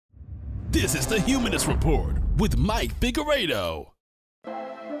This is the Humanist Report with Mike Figueredo.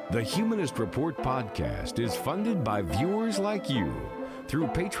 The Humanist Report podcast is funded by viewers like you through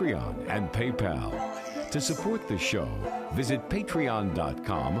Patreon and PayPal. To support the show, visit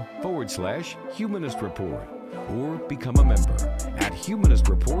patreon.com/Humanist Report or become a member at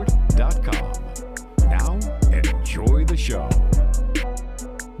humanistreport.com. Now, enjoy the show.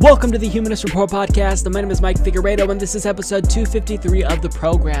 Welcome to the Humanist Report podcast. My name is Mike Figueredo, and this is episode 253 of the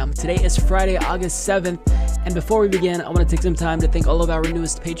program. Today is Friday, August 7th, and before we begin, I want to take some time to thank all of our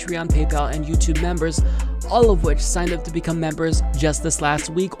newest Patreon, PayPal, and YouTube members, all of which signed up to become members just this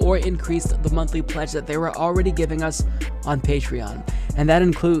last week or increased the monthly pledge that they were already giving us on Patreon. And that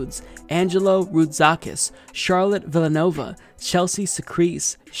includes Angelo Rudzakis, Charlotte Villanova, Chelsea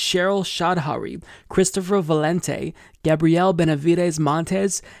Secrece, Cheryl Shadhari, Christopher Valente, Gabrielle Benavides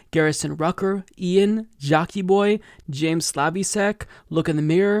Montes, Garrison Rucker, Ian, Jockey Boy, James Slabisek, Look in the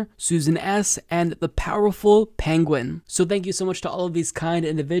Mirror, Susan S., and The Powerful Penguin. So thank you so much to all of these kind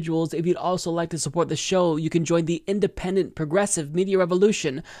individuals. If you'd also like to support the show, you can join the independent progressive media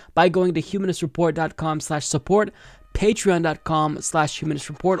revolution by going to humanistreport.com/support,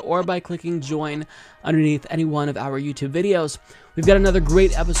 patreon.com/humanistreport, or by clicking join underneath any one of our YouTube videos. We've got another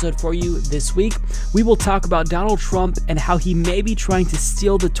great episode for you this week. We will talk about Donald Trump and how he may be trying to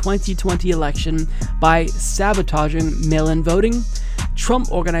steal the 2020 election by sabotaging mail-in voting.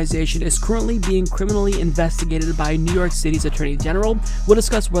 Trump Organization is currently being criminally investigated by New York City's Attorney General. We'll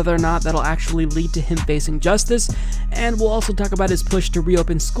discuss whether or not that'll actually lead to him facing justice, and we'll also talk about his push to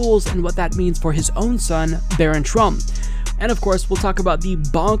reopen schools and what that means for his own son, Barron Trump. And of course, we'll talk about the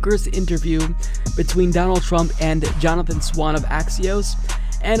bonkers interview between Donald Trump and Jonathan Swan of Axios.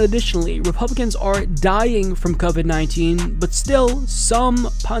 And additionally, Republicans are dying from COVID-19, but still, some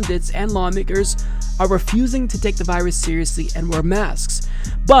pundits and lawmakers are refusing to take the virus seriously and wear masks.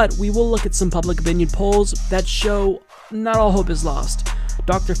 But we will look at some public opinion polls that show not all hope is lost.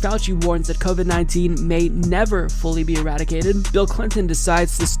 Dr. Fauci warns that COVID-19 may never fully be eradicated. Bill Clinton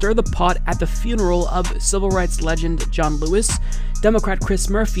decides to stir the pot at the funeral of civil rights legend John Lewis. Democrat Chris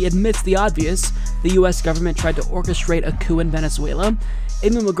Murphy admits the obvious: the US government tried to orchestrate a coup in Venezuela.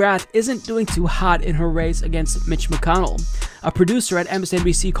 Amy McGrath isn't doing too hot in her race against Mitch McConnell. A producer at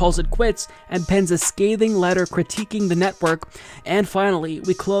MSNBC calls it quits and pens a scathing letter critiquing the network. And finally,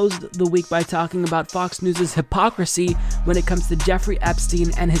 we closed the week by talking about Fox News' hypocrisy when it comes to Jeffrey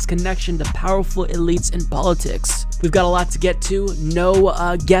Epstein and his connection to powerful elites in politics. We've got a lot to get to.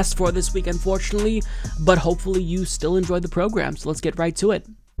 No guest for this week, unfortunately, but hopefully you still enjoyed the program, so let's get right to it.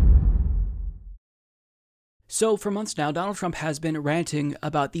 So for months now, Donald Trump has been ranting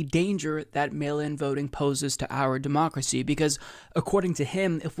about the danger that mail-in voting poses to our democracy because, according to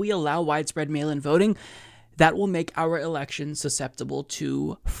him, if we allow widespread mail-in voting, that will make our elections susceptible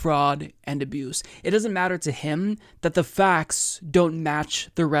to fraud and abuse. It doesn't matter to him that the facts don't match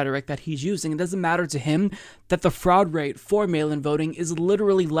the rhetoric that he's using. It doesn't matter to him that the fraud rate for mail-in voting is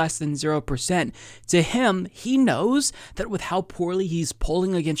literally less than 0%. To him, he knows that with how poorly he's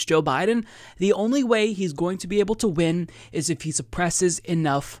polling against Joe Biden, the only way he's going to be able to win is if he suppresses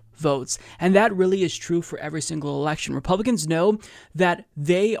enough votes. And that really is true for every single election. Republicans know that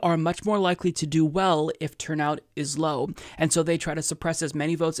they are much more likely to do well if turnout is low. And so they try to suppress as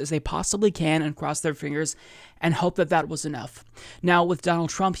many votes as they possibly can and cross their fingers and hope that that was enough. Now, with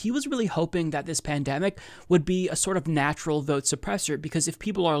Donald Trump, he was really hoping that this pandemic would be a sort of natural vote suppressor, because if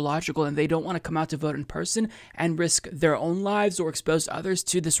people are logical and they don't want to come out to vote in person and risk their own lives or expose others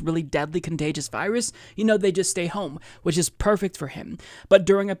to this really deadly contagious virus, they just stay home, which is perfect for him. But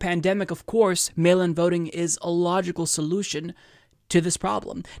during a pandemic, of course, mail-in voting is a logical solution to this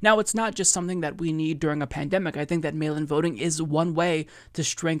problem. Now, it's not just something that we need during a pandemic. I think that mail-in voting is one way to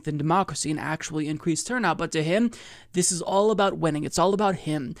strengthen democracy and actually increase turnout. But to him, this is all about winning. It's all about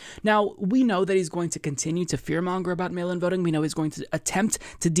him. Now, we know that he's going to continue to fearmonger about mail-in voting. We know he's going to attempt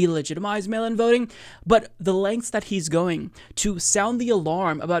to delegitimize mail-in voting. But the lengths that he's going to sound the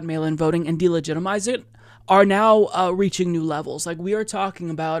alarm about mail-in voting and delegitimize it are now reaching new levels. Like, we are talking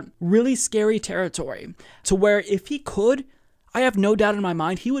about really scary territory to where if he could, I have no doubt in my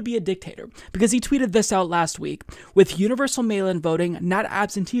mind he would be a dictator, because he tweeted this out last week: with universal mail-in voting, not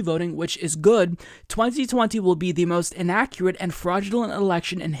absentee voting, which is good, 2020 will be the most inaccurate and fraudulent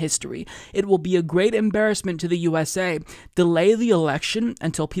election in history. It will be a great embarrassment to the USA. Delay the election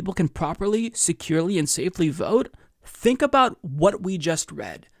until people can properly, securely, and safely vote. Think about what we just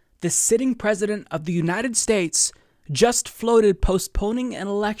read. The sitting president of the United States just floated postponing an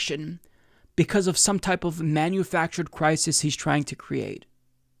election because of some type of manufactured crisis he's trying to create.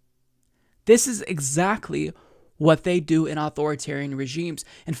 This is exactly what they do in authoritarian regimes.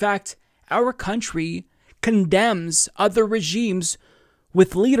 In fact, our country condemns other regimes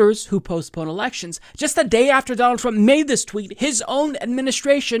with leaders who postpone elections. Just a day after Donald Trump made this tweet, his own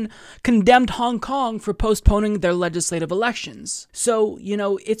administration condemned Hong Kong for postponing their legislative elections. So,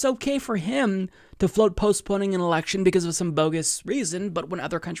 it's okay for him to float postponing an election because of some bogus reason, but when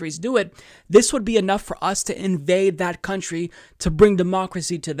other countries do it, this would be enough for us to invade that country to bring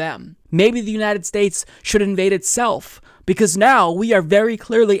democracy to them. Maybe the United States should invade itself, because now we are very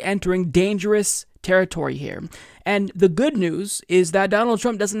clearly entering dangerous territory here. And the good news is that Donald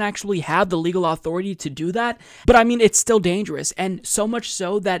Trump doesn't actually have the legal authority to do that, but it's still dangerous, and so much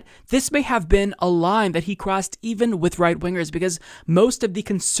so that this may have been a line that he crossed even with right-wingers, because most of the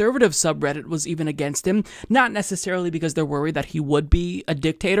conservative subreddit was even against him, not necessarily because they're worried that he would be a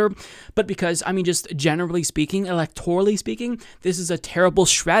dictator, but because, just generally speaking, electorally speaking, this is a terrible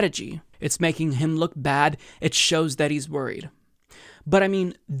strategy. It's making him look bad. It shows that he's worried. But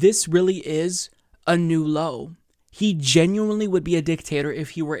this really is a new low. He genuinely would be a dictator if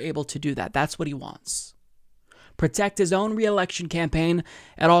he were able to do that. That's what he wants. Protect his own re-election campaign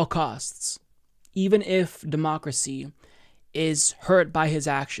at all costs, even if democracy is hurt by his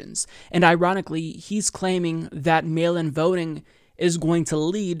actions. And ironically, he's claiming that mail-in voting is going to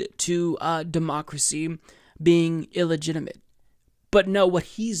lead to democracy being illegitimate. But no, what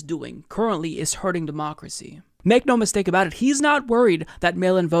he's doing currently is hurting democracy. Make no mistake about it, he's not worried that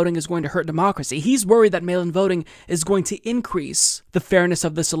mail-in voting is going to hurt democracy. He's worried that mail-in voting is going to increase the fairness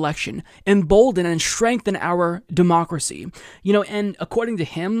of this election, embolden and strengthen our democracy. And according to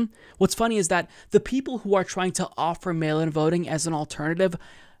him, what's funny is that the people who are trying to offer mail-in voting as an alternative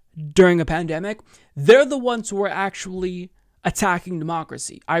during a pandemic, they're the ones who are actually attacking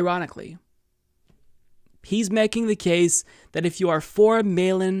democracy, ironically. He's making the case that if you are for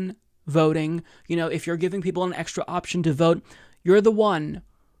mail-in voting, if you're giving people an extra option to vote, you're the one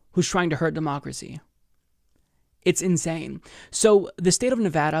who's trying to hurt democracy. It's insane. So the state of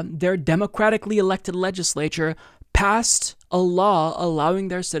Nevada, their democratically elected legislature, passed a law allowing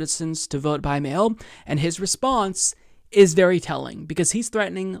their citizens to vote by mail, and his response is very telling because he's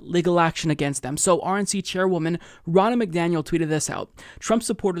threatening legal action against them. So RNC chairwoman Ronna McDaniel tweeted this out. Trump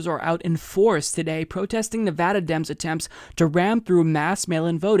supporters are out in force today protesting Nevada Dems' attempts to ram through mass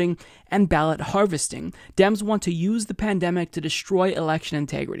mail-in voting and ballot harvesting. Dems want to use the pandemic to destroy election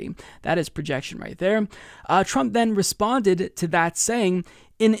integrity. That is projection right there. Trump then responded to that saying,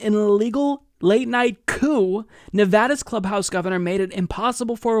 in an illegal late-night coup, Nevada's clubhouse governor made it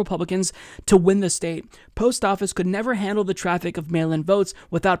impossible for Republicans to win the state. Post office could never handle the traffic of mail-in votes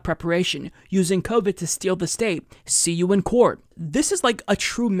without preparation, using COVID to steal the state. See you in court. This is like a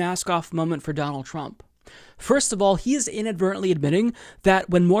true mask-off moment for Donald Trump. First of all, he is inadvertently admitting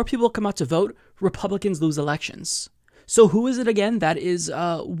that when more people come out to vote, Republicans lose elections. So who is it again that is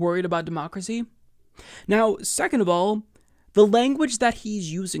worried about democracy? Now, second of all, the language that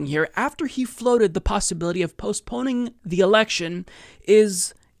he's using here, after he floated the possibility of postponing the election,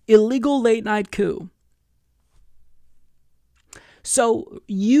 is illegal late-night coup. So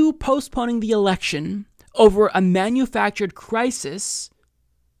you postponing the election over a manufactured crisis,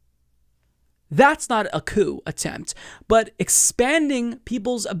 that's not a coup attempt. But expanding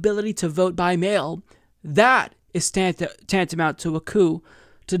people's ability to vote by mail, that is tantamount to a coup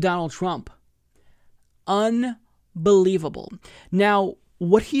to Donald Trump. Unbelievable. Now,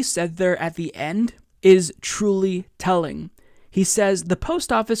 what he said there at the end is truly telling. He says the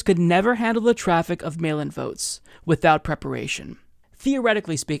post office could never handle the traffic of mail-in votes without preparation.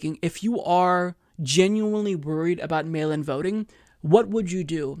 Theoretically speaking, if you are genuinely worried about mail-in voting, what would you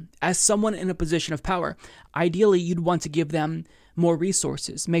do as someone in a position of power? Ideally, you'd want to give them more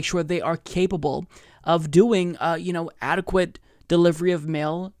resources, make sure they are capable of doing, adequate delivery of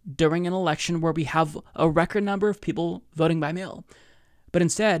mail during an election where we have a record number of people voting by mail. But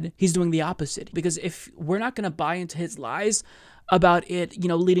instead, he's doing the opposite. Because if we're not going to buy into his lies about it,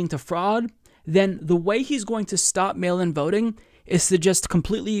 leading to fraud, then the way he's going to stop mail-in voting is to just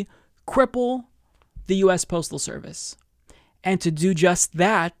completely cripple the U.S. Postal Service. And to do just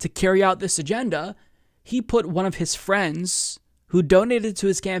that, to carry out this agenda, he put one of his friends who donated to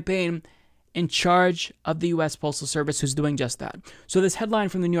his campaign in charge of the U.S. Postal Service, who's doing just that. So this headline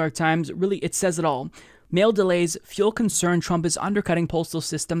from the New York Times, really, it says it all. Mail delays fuel concern Trump is undercutting postal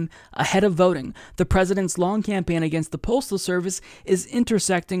system ahead of voting. The president's long campaign against the Postal Service is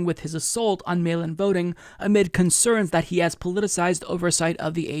intersecting with his assault on mail-in voting amid concerns that he has politicized oversight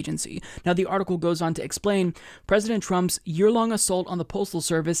of the agency. Now, the article goes on to explain President Trump's year-long assault on the Postal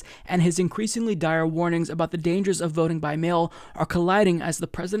Service and his increasingly dire warnings about the dangers of voting by mail are colliding as the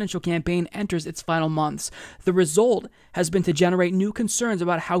presidential campaign enters its final months. The result has been to generate new concerns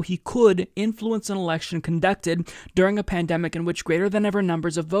about how he could influence an election conducted during a pandemic in which greater than ever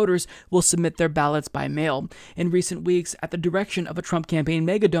numbers of voters will submit their ballots by mail. In recent weeks, at the direction of a Trump campaign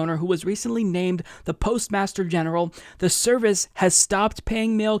megadonor who was recently named the Postmaster General, the service has stopped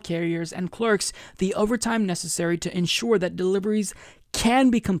paying mail carriers and clerks the overtime necessary to ensure that deliveries can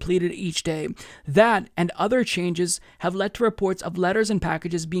be completed each day. That and other changes have led to reports of letters and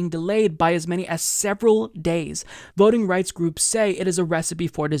packages being delayed by as many as several days. Voting rights groups say it is a recipe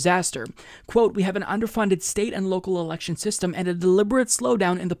for disaster. Quote, "We have an underfunded state and local election system and a deliberate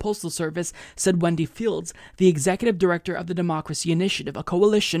slowdown in the Postal Service," said Wendy Fields, the executive director of the Democracy Initiative, a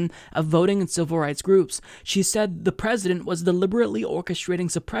coalition of voting and civil rights groups. She said the president was deliberately orchestrating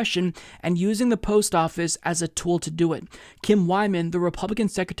suppression and using the post office as a tool to do it. Kim Wyman, the Republican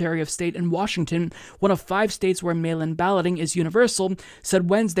Secretary of State in Washington, one of 5 states where mail-in balloting is universal, said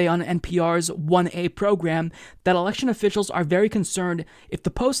Wednesday on NPR's 1A program that election officials are very concerned if the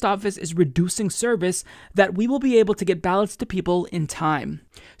post office is reducing service that we will be able to get ballots to people in time.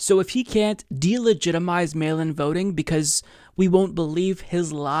 So if he can't delegitimize mail-in voting because we won't believe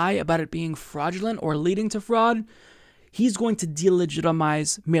his lie about it being fraudulent or leading to fraud, he's going to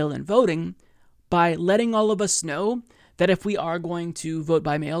delegitimize mail-in voting by letting all of us know that if we are going to vote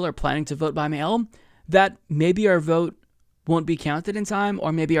by mail or planning to vote by mail, that maybe our vote won't be counted in time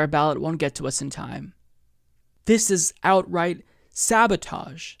or maybe our ballot won't get to us in time. This is outright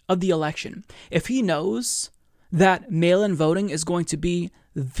sabotage of the election. If he knows that mail-in voting is going to be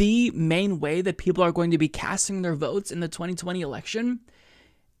the main way that people are going to be casting their votes in the 2020 election,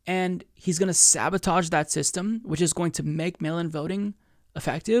 and he's going to sabotage that system, which is going to make mail-in voting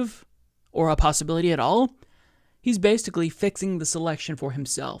effective or a possibility at all, he's basically fixing the selection for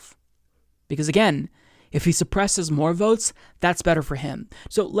himself. Because again, if he suppresses more votes, that's better for him.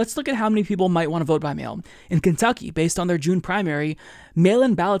 So let's look at how many people might want to vote by mail. In Kentucky, based on their June primary,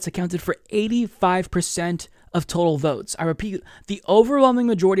 mail-in ballots accounted for 85% of total votes. I repeat, the overwhelming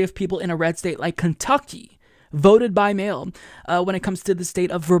majority of people in a red state like Kentucky voted by mail. When it comes to the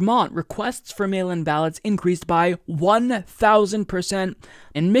state of Vermont, requests for mail-in ballots increased by 1,000%.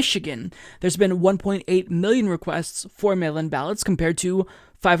 In Michigan, there's been 1.8 million requests for mail-in ballots compared to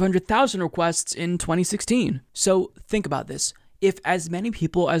 500,000 requests in 2016. So think about this. If as many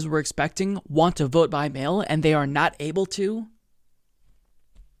people as we're expecting want to vote by mail and they are not able to,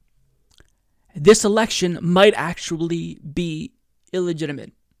 this election might actually be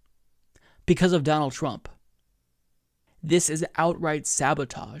illegitimate because of Donald Trump. This is outright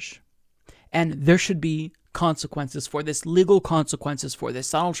sabotage, and there should be consequences for this, legal consequences for this.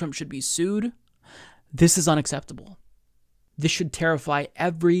 Donald Trump should be sued. This is unacceptable. This should terrify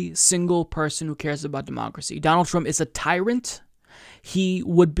every single person who cares about democracy. Donald Trump is a tyrant. He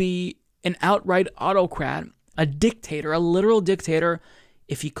would be an outright autocrat, a dictator, a literal dictator,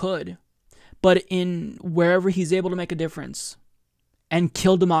 if he could. But in wherever he's able to make a difference and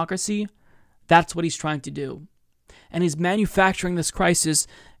kill democracy, that's what he's trying to do. And he's manufacturing this crisis,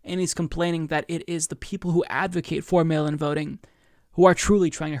 and he's complaining that it is the people who advocate for mail-in voting who are truly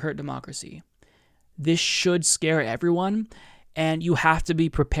trying to hurt democracy. This should scare everyone, and you have to be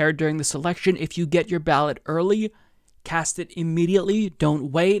prepared during this election. If you get your ballot early, cast it immediately.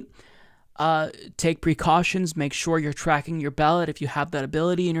 Don't wait. Take precautions. Make sure you're tracking your ballot if you have that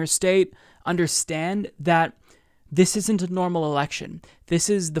ability in your state. Understand that this isn't a normal election. This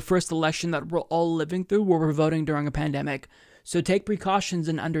is the first election that we're all living through where we're voting during a pandemic. So take precautions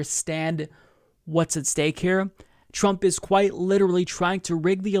and understand what's at stake here. Trump is quite literally trying to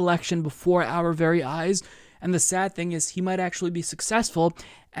rig the election before our very eyes. And the sad thing is he might actually be successful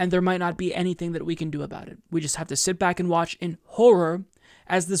and there might not be anything that we can do about it. We just have to sit back and watch in horror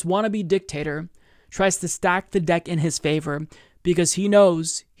as this wannabe dictator tries to stack the deck in his favor because he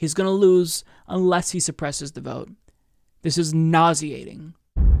knows he's going to lose unless he suppresses the vote. This is nauseating.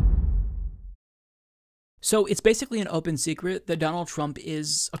 So it's basically an open secret that Donald Trump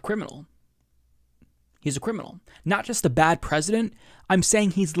is a criminal. He's a criminal. Not just a bad president. I'm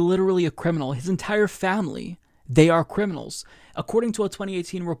saying he's literally a criminal. His entire family, they are criminals. According to a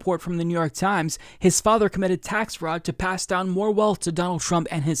 2018 report from the New York Times, his father committed tax fraud to pass down more wealth to Donald Trump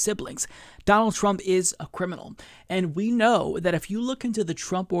and his siblings. Donald Trump is a criminal. And we know that if you look into the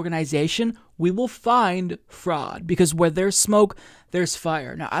Trump organization, we will find fraud, because where there's smoke, there's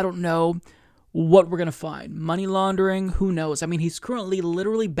fire. Now, I don't know what we're going to find. Money laundering, who knows? I mean, he's currently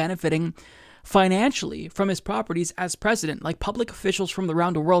literally benefiting financially from his properties as president. Like, public officials from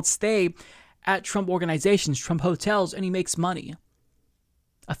around the world stay at Trump organizations, Trump hotels, and he makes money.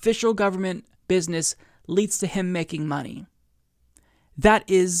 Official government business leads to him making money. That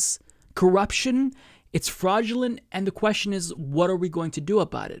is corruption. It's fraudulent. And the question is, what are we going to do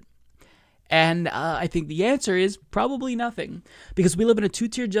about it? And I think the answer is probably nothing, because we live in a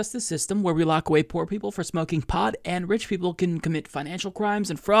two-tier justice system where we lock away poor people for smoking pot, and rich people can commit financial crimes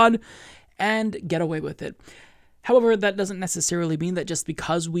and fraud and get away with it. However, that doesn't necessarily mean that just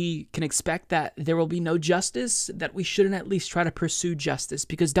because we can expect that there will be no justice, that we shouldn't at least try to pursue justice,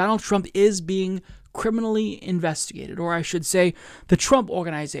 because Donald Trump is being criminally investigated, or I should say the Trump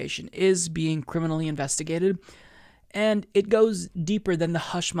organization is being criminally investigated, and it goes deeper than the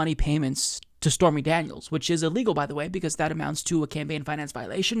hush money payments to Stormy Daniels, which is illegal, by the way, because that amounts to a campaign finance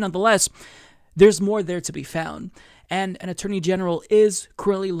violation. Nonetheless, there's more there to be found, and an attorney general is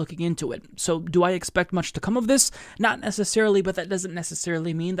currently looking into it. So do I expect much to come of this? Not necessarily, but that doesn't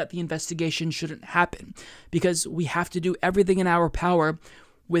necessarily mean that the investigation shouldn't happen, because we have to do everything in our power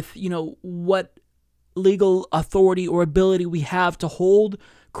with, what legal authority or ability we have to hold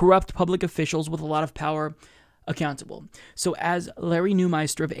corrupt public officials with a lot of power accountable. So as Larry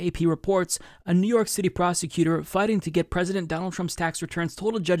Neumeister of AP reports, a New York City prosecutor fighting to get President Donald Trump's tax returns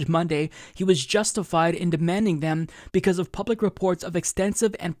told a judge Monday he was justified in demanding them because of public reports of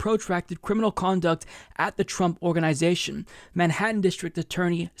extensive and protracted criminal conduct at the Trump organization. Manhattan District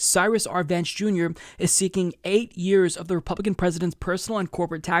Attorney Cyrus R. Vance Jr. is seeking 8 years of the Republican president's personal and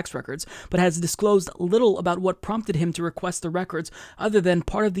corporate tax records, but has disclosed little about what prompted him to request the records, other than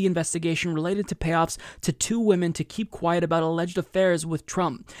part of the investigation related to payoffs to two women to keep quiet about alleged affairs with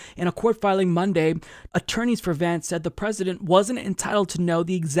Trump. In a court filing Monday, attorneys for Vance said the president wasn't entitled to know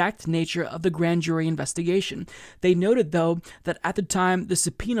the exact nature of the grand jury investigation. They noted, though, that at the time the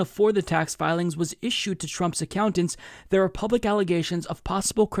subpoena for the tax filings was issued to Trump's accountants, there were public allegations of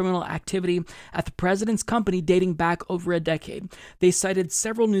possible criminal activity at the president's company dating back over a decade. They cited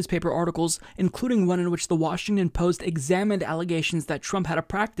several newspaper articles, including one in which the Washington Post examined allegations that Trump had a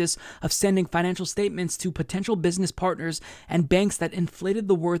practice of sending financial statements to potential business partners and banks that inflated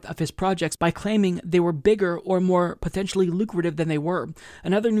the worth of his projects by claiming they were bigger or more potentially lucrative than they were.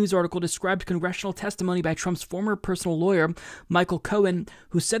 Another news article described congressional testimony by Trump's former personal lawyer, Michael Cohen,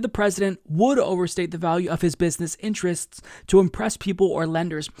 who said the president would overstate the value of his business interests to impress people or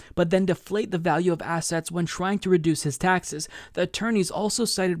lenders, but then deflate the value of assets when trying to reduce his taxes. The attorneys also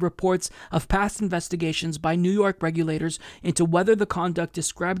cited reports of past investigations by New York regulators into whether the conduct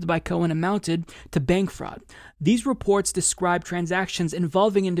described by Cohen amounted to bank fraud. These reports describe transactions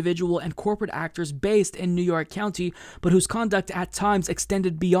involving individual and corporate actors based in New York County, but whose conduct at times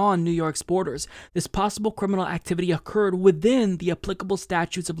extended beyond New York's borders. This possible criminal activity occurred within the applicable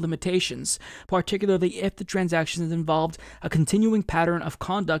statutes of limitations, particularly if the transactions involved a continuing pattern of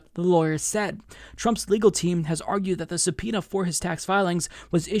conduct, the lawyers said. Trump's legal team has argued that the subpoena for his tax filings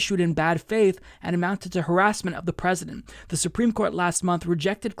was issued in bad faith and amounted to harassment of the president. The Supreme Court last month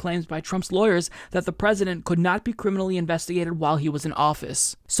rejected claims by Trump's lawyers that the president could not be criminally investigated while he was in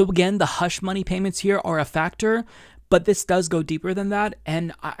office. So again, the hush money payments here are a factor, but this does go deeper than that.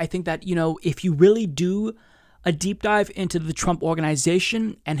 And I think that, if you really do a deep dive into the Trump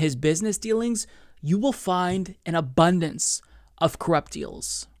organization and his business dealings, you will find an abundance of corrupt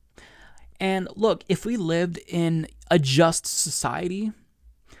deals. And look, if we lived in a just society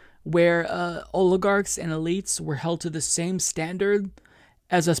where oligarchs and elites were held to the same standard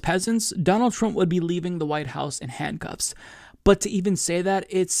as us peasants, Donald Trump would be leaving the White House in handcuffs. But to even say that,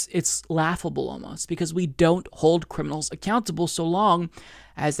 it's laughable almost, because we don't hold criminals accountable so long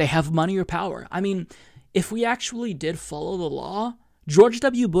as they have money or power. I mean, if we actually did follow the law, George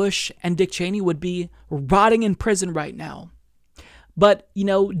W. Bush and Dick Cheney would be rotting in prison right now. But,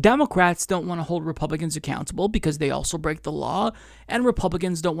 Democrats don't want to hold Republicans accountable because they also break the law, and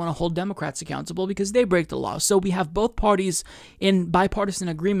Republicans don't want to hold Democrats accountable because they break the law. So we have both parties in bipartisan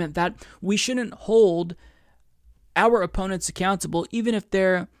agreement that we shouldn't hold our opponents accountable, even if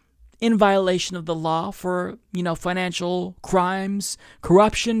they're in violation of the law for, financial crimes,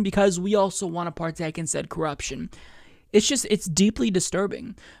 corruption, because we also want to partake in said corruption. It's deeply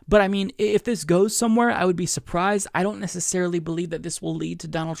disturbing. But I mean, if this goes somewhere, I would be surprised. I don't necessarily believe that this will lead to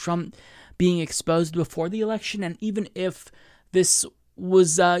Donald Trump being exposed before the election. And even if this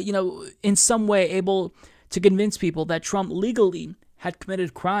was, in some way able to convince people that Trump legally had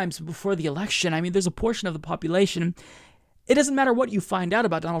committed crimes before the election, I mean, there's a portion of the population, it doesn't matter what you find out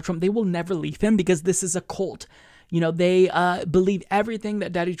about Donald Trump, they will never leave him because this is a cult. They believe everything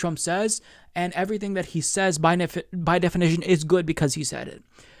that Daddy Trump says, and everything that he says by definition is good because he said it.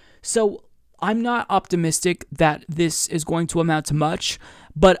 So I'm not optimistic that this is going to amount to much,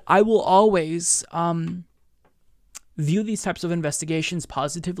 but I will always view these types of investigations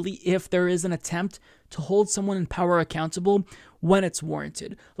positively if there is an attempt to hold someone in power accountable when it's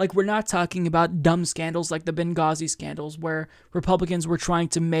warranted. Like, we're not talking about dumb scandals like the Benghazi scandals where Republicans were trying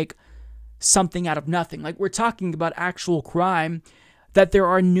to make something out of nothing. Like, we're talking about actual crime that there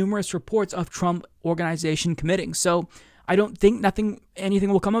are numerous reports of Trump organization committing. So I don't think anything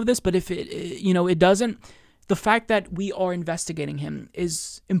will come of this, but if it doesn't, the fact that we are investigating him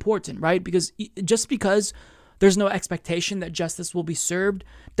is important, right? Because just because there's no expectation that justice will be served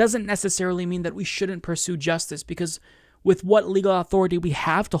doesn't necessarily mean that we shouldn't pursue justice, because with what legal authority we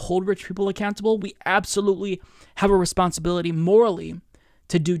have to hold rich people accountable, we absolutely have a responsibility morally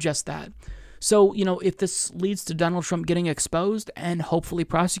to do just that. So, if this leads to Donald Trump getting exposed and hopefully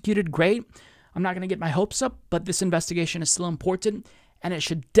prosecuted, great. I'm not going to get my hopes up, but this investigation is still important, and it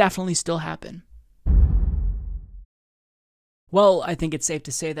should definitely still happen. Well, I think it's safe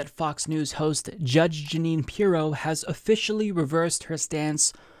to say that Fox News host Judge Jeanine Pirro has officially reversed her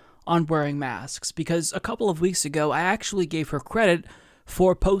stance on wearing masks, because a couple of weeks ago, I actually gave her credit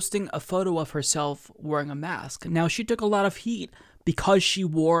for posting a photo of herself wearing a mask. Now, she took a lot of heat because she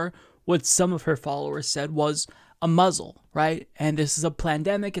wore what some of her followers said was a muzzle, right? And this is a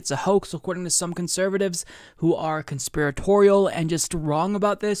pandemic, it's a hoax, according to some conservatives who are conspiratorial and just wrong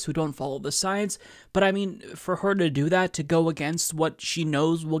about this, who don't follow the science. But I mean, for her to do that, to go against what she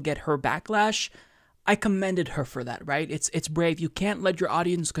knows will get her backlash, I commended her for that, right? It's brave. You can't let your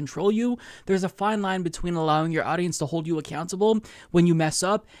audience control you. There's a fine line between allowing your audience to hold you accountable when you mess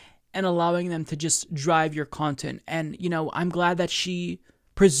up and allowing them to just drive your content. And, I'm glad that she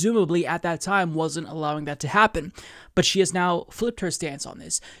presumably at that time wasn't allowing that to happen. But she has now flipped her stance on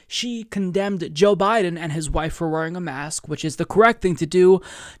this. She condemned Joe Biden and his wife for wearing a mask, which is the correct thing to do,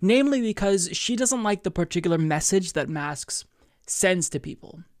 namely because she doesn't like the particular message that masks sends to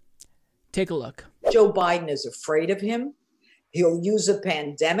people. Take a look. Joe Biden is afraid of him. He'll use a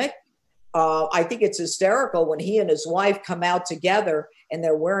pandemic. I think it's hysterical when he and his wife come out together and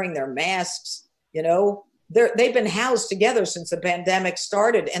they're wearing their masks. They've been housed together since the pandemic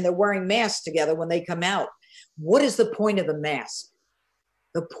started, and they're wearing masks together when they come out. What is the point of the mask?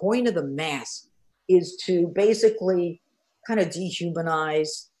 The point of the mask is to basically kind of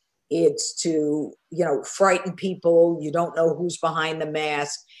dehumanize. It's to, frighten people. You don't know who's behind the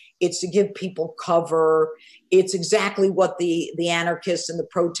mask. It's to give people cover. It's exactly what the anarchists and the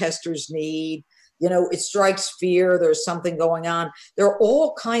protesters need. It strikes fear. There's something going on. There are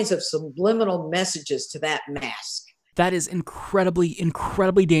all kinds of subliminal messages to that mask. That is incredibly,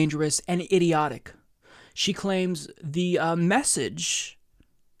 incredibly dangerous and idiotic. She claims the message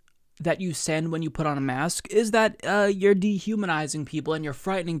that you send when you put on a mask is that you're dehumanizing people and you're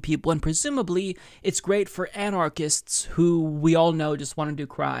frightening people, and presumably it's great for anarchists who we all know just want to do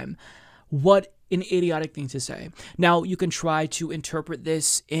crime. What an idiotic thing to say. Now, you can try to interpret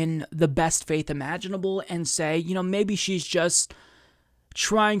this in the best faith imaginable and say, maybe she's just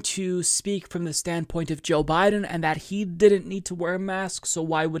trying to speak from the standpoint of Joe Biden and that he didn't need to wear a mask, so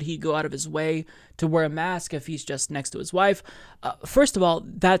why would he go out of his way to wear a mask if he's just next to his wife? First of all,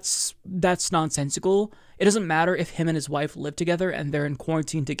 that's nonsensical. It doesn't matter if him and his wife live together and they're in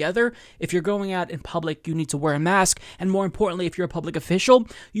quarantine together. If you're going out in public, you need to wear a mask. And more importantly, if you're a public official,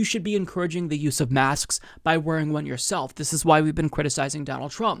 you should be encouraging the use of masks by wearing one yourself. This is why we've been criticizing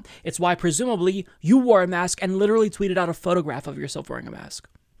Donald Trump. It's why, presumably, you wore a mask and literally tweeted out a photograph of yourself wearing a mask.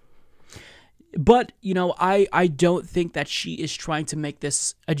 But, I don't think that she is trying to make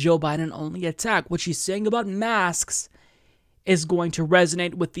this a Joe Biden-only attack. What she's saying about masks is going to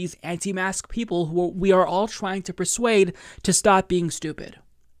resonate with these anti-mask people who we are all trying to persuade to stop being stupid.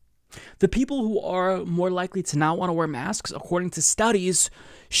 The people who are more likely to not want to wear masks, according to studies,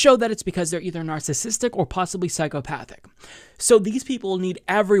 show that it's because they're either narcissistic or possibly psychopathic. So these people need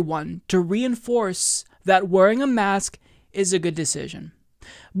everyone to reinforce that wearing a mask is a good decision.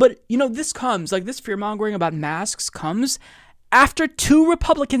 But, this fear-mongering about masks comes after 2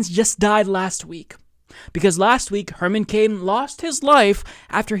 Republicans just died last week. Because last week, Herman Cain lost his life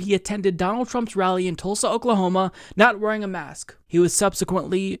after he attended Donald Trump's rally in Tulsa, Oklahoma, not wearing a mask. He was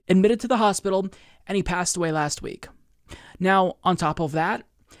subsequently admitted to the hospital, and he passed away last week. Now, on top of that,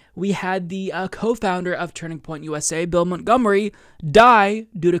 we had the co-founder of Turning Point USA, Bill Montgomery, die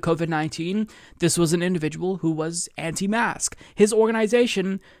due to COVID-19. This was an individual who was anti-mask. His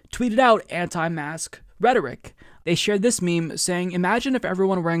organization tweeted out anti-mask rhetoric. They shared this meme saying, "Imagine if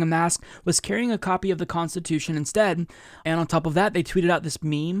everyone wearing a mask was carrying a copy of the Constitution instead." And on top of that, they tweeted out this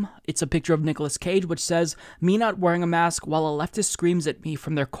meme. It's a picture of Nicolas Cage, which says, "Me not wearing a mask while a leftist screams at me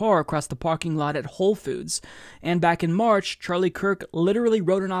from their car across the parking lot at Whole Foods." And back in March, Charlie Kirk literally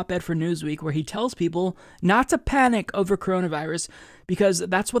wrote an op-ed for Newsweek where he tells people not to panic over coronavirus because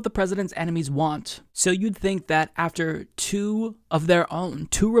that's what the president's enemies want. So you'd think that after two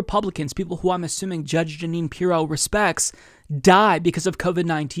Republicans, people who I'm assuming Judge Jeanine Pirro respects, die because of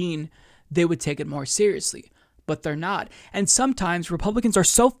COVID-19, they would take it more seriously. But they're not. And sometimes Republicans are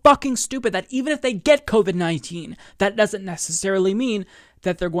so fucking stupid that even if they get COVID-19, that doesn't necessarily mean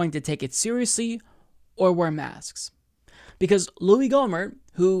that they're going to take it seriously or wear masks. Because Louis Gohmert,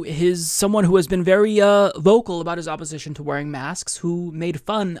 who is someone who has been very vocal about his opposition to wearing masks, who made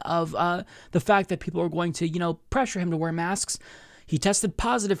fun of the fact that people are going to, pressure him to wear masks, he tested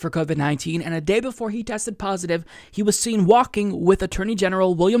positive for COVID-19, and a day before he tested positive, he was seen walking with Attorney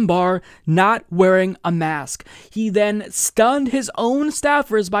General William Barr not wearing a mask. He then stunned his own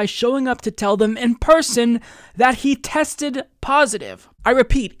staffers by showing up to tell them in person that he tested positive. I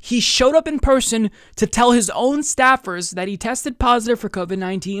repeat, he showed up in person to tell his own staffers that he tested positive for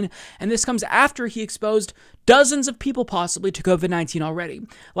COVID-19, and this comes after he exposed dozens of people possibly to COVID-19 already.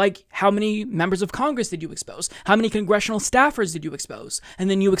 Like, how many members of Congress did you expose? How many congressional staffers did you expose? And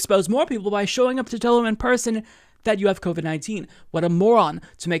then you expose more people by showing up to tell them in person that you have COVID-19. What a moron.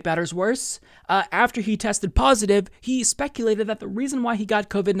 To make matters worse, after he tested positive, he speculated that the reason why he got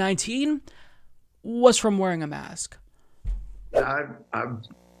COVID-19 was from wearing a mask.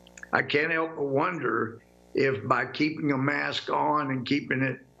 I can't help but wonder if by keeping a mask on and keeping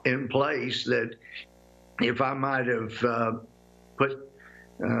it in place, that if I might have put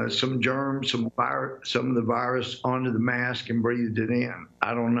some germs, some of the virus onto the mask and breathed it in.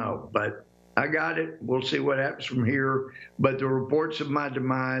 I don't know, but I got it. We'll see what happens from here. But the reports of my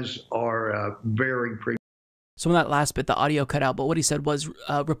demise are very premature. So in that last bit, the audio cut out, but what he said was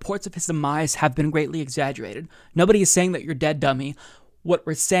reports of his demise have been greatly exaggerated. Nobody is saying that you're dead, dummy. What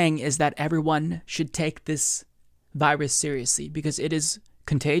we're saying is that everyone should take this virus seriously because it is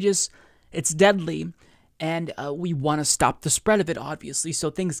contagious, it's deadly, and we want to stop the spread of it, obviously, so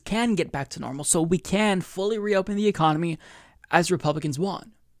things can get back to normal, so we can fully reopen the economy as Republicans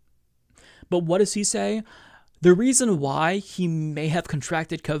want. But what does he say? The reason why he may have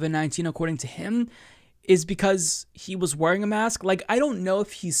contracted COVID-19, according to him, is because he was wearing a mask. Like, I don't know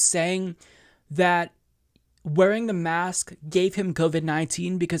if he's saying that wearing the mask gave him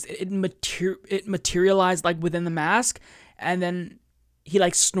COVID-19 because it materialized like within the mask, and then he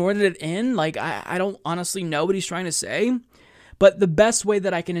like snorted it in. Like, I don't honestly know what he's trying to say, but the best way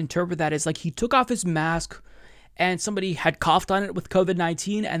that I can interpret that is like he took off his mask and somebody had coughed on it with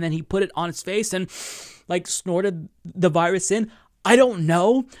COVID-19 and then he put it on his face and like snorted the virus in. I don't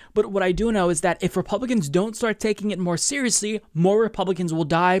know, but what I do know is that if Republicans don't start taking it more seriously, more Republicans will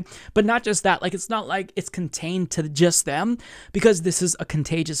die. But not just that, like, it's not like it's contained to just them, because this is a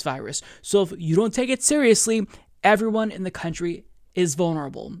contagious virus. So if you don't take it seriously, everyone in the country is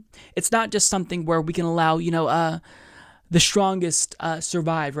vulnerable. It's not just something where we can allow, the strongest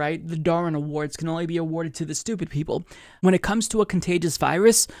survive, right? The Darwin Awards can only be awarded to the stupid people. When it comes to a contagious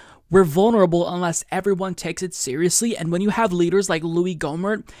virus, we're vulnerable unless everyone takes it seriously. And when you have leaders like Louis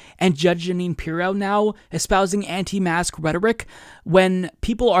Gohmert and Judge Jeanine Pirro now espousing anti-mask rhetoric, when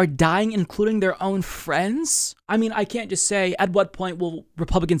people are dying, including their own friends, I mean, I can't just say at what point will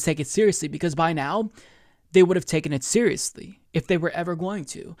Republicans take it seriously, because by now they would have taken it seriously if they were ever going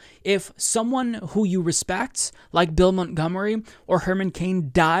to. If someone who you respect, like Bill Montgomery or Herman Cain,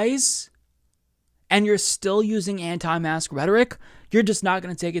 dies and you're still using anti-mask rhetoric, you're just not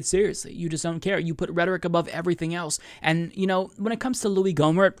going to take it seriously. You just don't care. You put rhetoric above everything else. And, when it comes to Louis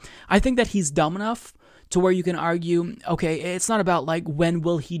Gohmert, I think that he's dumb enough to where you can argue, okay, it's not about like when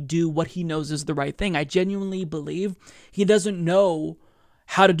will he do what he knows is the right thing. I genuinely believe he doesn't know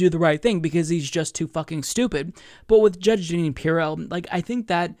how to do the right thing because he's just too fucking stupid. But with Judge Jeanine Pirro, like, I think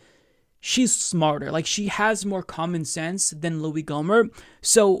that she's smarter. Like, she has more common sense than Louis Gohmert.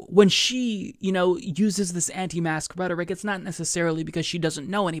 So when she, uses this anti-mask rhetoric, it's not necessarily because she doesn't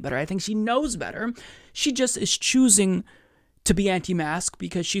know any better. I think she knows better. She just is choosing to be anti-mask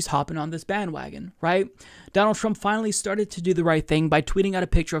because she's hopping on this bandwagon, right? Donald Trump finally started to do the right thing by tweeting out a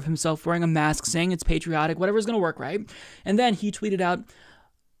picture of himself wearing a mask, saying it's patriotic, whatever's going to work, right? And then he tweeted out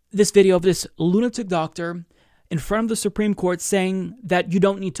this video of this lunatic doctor in front of the Supreme Court saying that you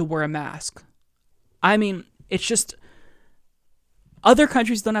don't need to wear a mask. I mean, it's just, other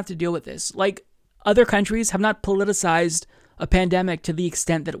countries don't have to deal with this. Like, other countries have not politicized a pandemic to the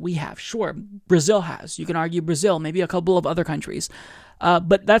extent that we have. Sure, Brazil has. You can argue Brazil, maybe a couple of other countries.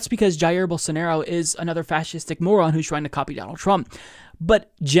 But that's because Jair Bolsonaro is another fascistic moron who's trying to copy Donald Trump.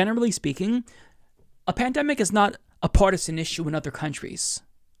 But generally speaking, a pandemic is not a partisan issue in other countries.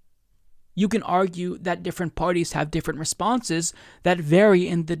 You can argue that different parties have different responses that vary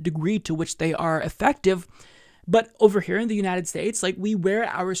in the degree to which they are effective. But over here in the United States, like, we wear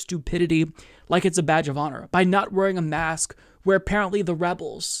our stupidity like it's a badge of honor by not wearing a mask. Where apparently the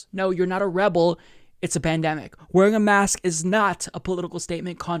rebels, no, you're not a rebel, it's a pandemic. Wearing a mask is not a political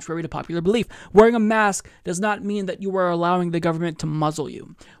statement contrary to popular belief. Wearing a mask does not mean that you are allowing the government to muzzle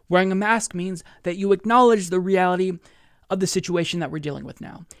you. Wearing a mask means that you acknowledge the reality of the situation that we're dealing with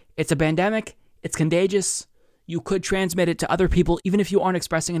now. It's a pandemic, it's contagious, you could transmit it to other people even if you aren't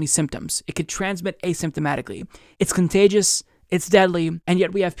expressing any symptoms. It could transmit asymptomatically. It's contagious, it's deadly, and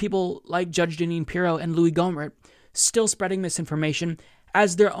yet we have people like Judge Jeanine Pirro and Louis Gohmert still spreading misinformation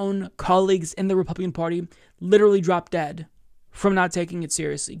as their own colleagues in the Republican Party literally drop dead from not taking it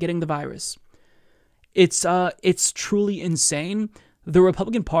seriously, getting the virus. It's truly insane. The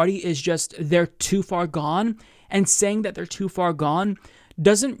Republican Party is just, they're too far gone, and saying that they're too far gone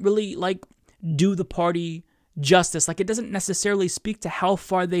doesn't really, like, do the party justice. Like, it doesn't necessarily speak to how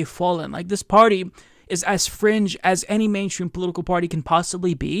far they've fallen. Like, this party is as fringe as any mainstream political party can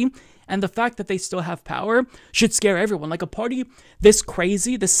possibly be. And the fact that they still have power should scare everyone. Like, a party this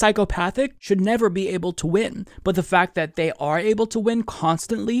crazy, this psychopathic, should never be able to win. But the fact that they are able to win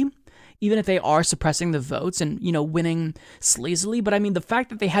constantly, even if they are suppressing the votes and, you know, winning sleazily, but I mean, the fact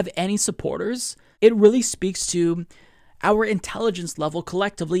that they have any supporters, it really speaks to our intelligence level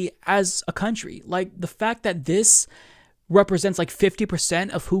collectively as a country. Like, the fact that this represents like 50%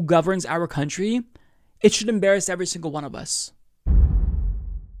 of who governs our country, it should embarrass every single one of us.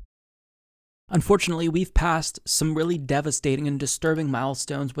 Unfortunately, we've passed some really devastating and disturbing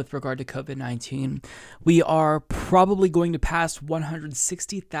milestones with regard to COVID-19. We are probably going to pass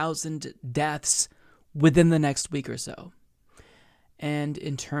 160,000 deaths within the next week or so. And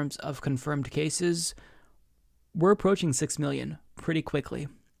in terms of confirmed cases, we're approaching 6 million pretty quickly.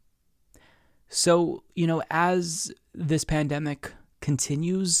 So, you know, as this pandemic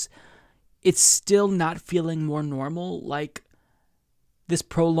continues, it's still not feeling more normal. Like, this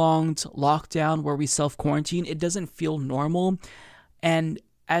prolonged lockdown where we self-quarantine, it doesn't feel normal. And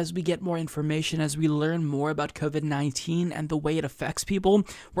as we get more information, as we learn more about COVID-19 and the way it affects people,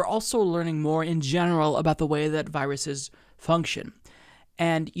 we're also learning more in general about the way that viruses function.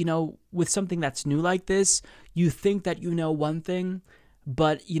 And, you know, with something that's new like this, you think that you know one thing,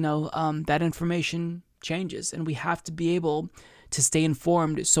 but, you know, that information changes, and we have to be able to stay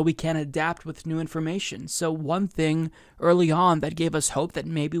informed so we can adapt with new information. So one thing early on that gave us hope that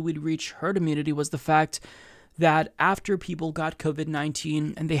maybe we'd reach herd immunity was the fact that after people got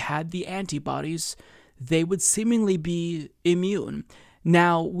COVID-19 and they had the antibodies, they would seemingly be immune.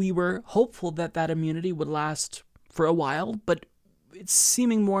 Now, we were hopeful that that immunity would last for a while, but it's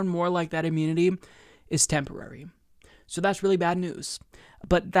seeming more and more like that immunity is temporary. So that's really bad news.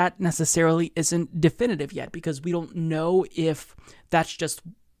 But that necessarily isn't definitive yet, because we don't know if that's just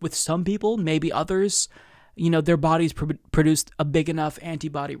with some people, maybe others, you know, their bodies produced a big enough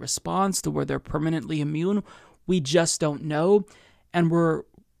antibody response to where they're permanently immune. We just don't know. And we're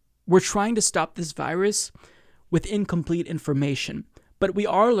trying to stop this virus with incomplete information. But we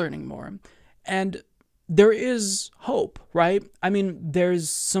are learning more. And there is hope, right? I mean,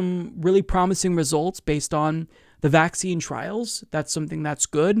 there's some really promising results based on the vaccine trials. That's something that's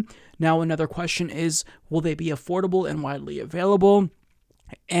good. Now, another question is, will they be affordable and widely available?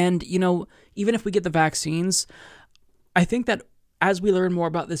 And, you know, even if we get the vaccines, I think that as we learn more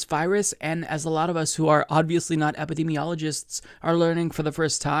about this virus, and as a lot of us who are obviously not epidemiologists are learning for the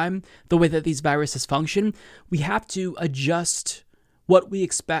first time the way that these viruses function, we have to adjust what we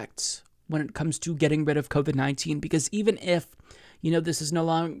expect when it comes to getting rid of COVID-19. Because even if, you know, this is no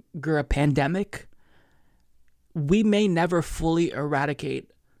longer a pandemic, we may never fully eradicate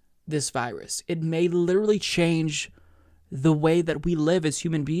this virus. It may literally change the way that we live as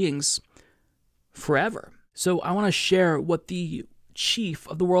human beings forever. So I want to share what the chief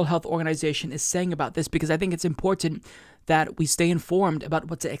of the World Health Organization is saying about this, because I think it's important that we stay informed about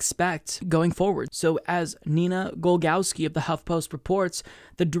what to expect going forward. So as Nina Golgowski of the HuffPost reports,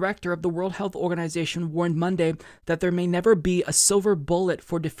 the director of the World Health Organization warned Monday that there may never be a silver bullet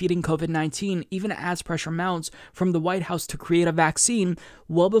for defeating COVID-19, even as pressure mounts from the White House to create a vaccine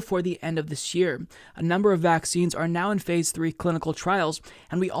well before the end of this year. A number of vaccines are now in phase 3 clinical trials,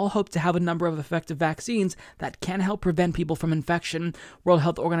 and we all hope to have a number of effective vaccines that can help prevent people from infection, World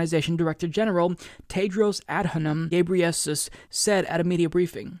Health Organization Director General Tedros Adhanom Ghebreyesus said at a media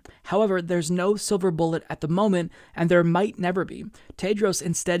briefing. However, there's no silver bullet at the moment, and there might never be. Tedros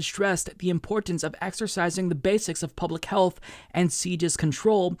instead stressed the importance of exercising the basics of public health and sieges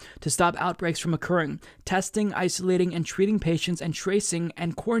control to stop outbreaks from occurring, testing, isolating, and treating patients, and tracing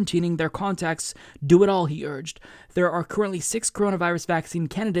and quarantining their contacts. Do it all, he urged. There are currently 6 coronavirus vaccine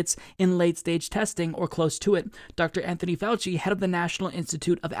candidates in late-stage testing or close to it. Dr. Anthony Fauci, head of the National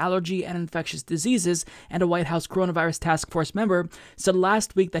Institute of Allergy and Infectious Diseases and a White House coronavirus task force member, said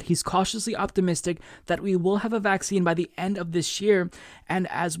last week that he's cautiously optimistic that we will have a vaccine by the end of this year and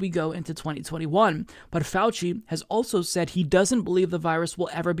as we go into 2021. But Fauci has also said he doesn't believe the virus will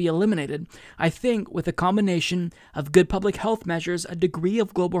ever be eliminated. I think with a combination of good public health measures, a degree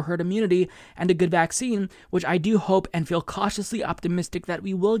of global herd immunity, and a good vaccine, which I do hope and feel cautiously optimistic that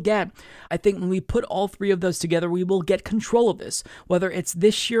we will get, I think when we put all 3 of those together, we will get control of this, whether it's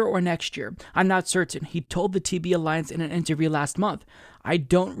this year or next year. I'm not certain, he told the TB Alliance in an interview last month. I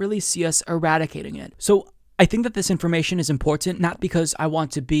don't really see us eradicating it. So I think that this information is important, not because I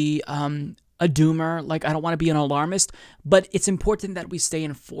want to be a doomer, like I don't want to be an alarmist, but it's important that we stay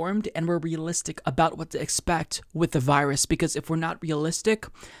informed and we're realistic about what to expect with the virus, because if we're not realistic,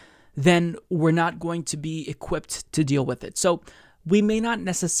 then we're not going to be equipped to deal with it. So we may not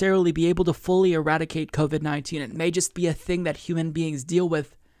necessarily be able to fully eradicate COVID-19. It may just be a thing that human beings deal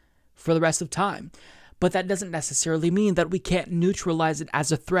with for the rest of time. But that doesn't necessarily mean that we can't neutralize it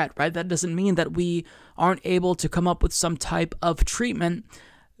as a threat, right? That doesn't mean that we aren't able to come up with some type of treatment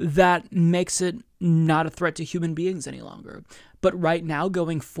that makes it not a threat to human beings any longer. But right now,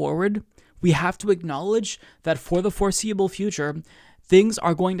 going forward, we have to acknowledge that for the foreseeable future, things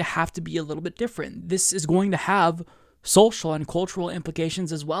are going to have to be a little bit different. This is going to have social and cultural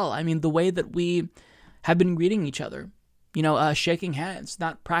implications as well. I mean, the way that we have been greeting each other, shaking hands,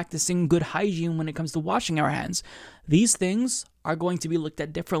 not practicing good hygiene when it comes to washing our hands. These things are going to be looked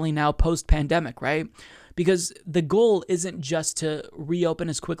at differently now post-pandemic, right? Because the goal isn't just to reopen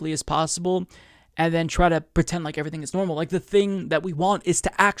as quickly as possible and then try to pretend like everything is normal. Like, the thing that we want is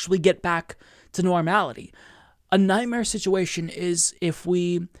to actually get back to normality. A nightmare situation is if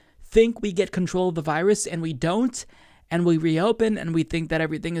we think we get control of the virus and we don't, and we reopen and we think that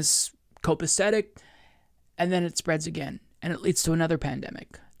everything is copacetic, and then it spreads again, and it leads to another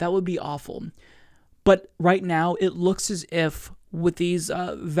pandemic. That would be awful. But right now, it looks as if with these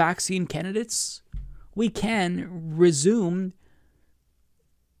vaccine candidates, we can resume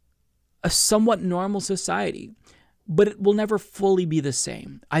a somewhat normal society, but it will never fully be the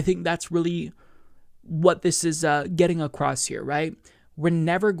same. I think that's really what this is getting across here, right? We're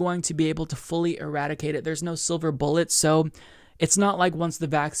never going to be able to fully eradicate it. There's no silver bullet, so it's not like once the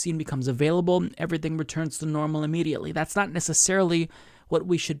vaccine becomes available, everything returns to normal immediately. That's not necessarily what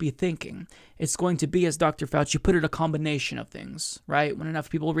we should be thinking. It's going to be, as Dr. Fauci put it, a combination of things, right? When enough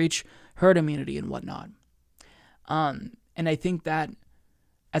people reach herd immunity and whatnot. And I think that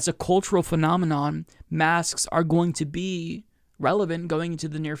as a cultural phenomenon, masks are going to be relevant going into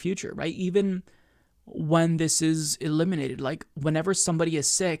the near future, right? Even when this is eliminated, like whenever somebody is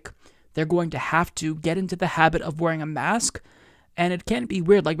sick, they're going to have to get into the habit of wearing a mask. And it can't be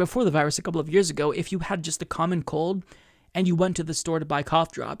weird. Like before the virus, a couple of years ago, if you had just a common cold and you went to the store to buy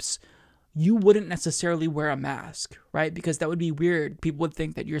cough drops, you wouldn't necessarily wear a mask, right? Because that would be weird. People would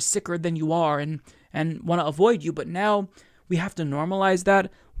think that you're sicker than you are and want to avoid you. But now we have to normalize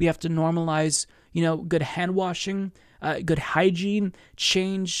that. We have to normalize, good hand washing, good hygiene,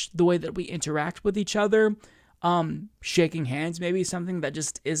 change the way that we interact with each other. Shaking hands, maybe something that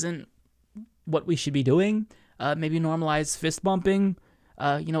just isn't what we should be doing. Maybe normalize fist bumping,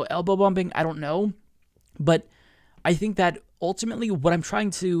 elbow bumping. I don't know. But I think that ultimately what I'm trying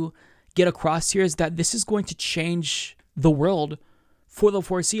to get across here is that this is going to change the world for the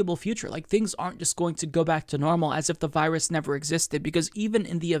foreseeable future. Like, things aren't just going to go back to normal as if the virus never existed, because even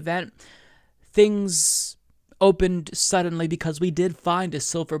in the event things opened suddenly because we did find a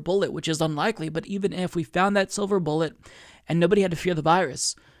silver bullet, which is unlikely, but even if we found that silver bullet and nobody had to fear the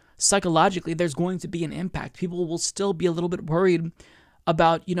virus, psychologically there's going to be an impact. People will still be a little bit worried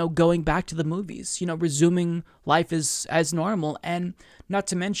about, going back to the movies, resuming life as normal, and not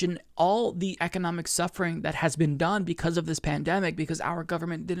to mention all the economic suffering that has been done because of this pandemic, because our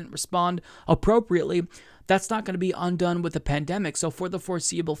government didn't respond appropriately. That's not going to be undone with the pandemic. So for the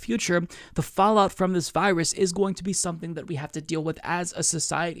foreseeable future, the fallout from this virus is going to be something that we have to deal with as a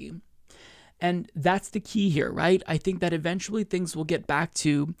society. And that's the key here, right? I think that eventually things will get back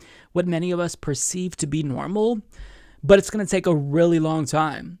to what many of us perceive to be normal, but it's going to take a really long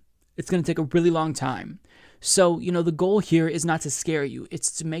time. It's going to take a really long time. So, the goal here is not to scare you.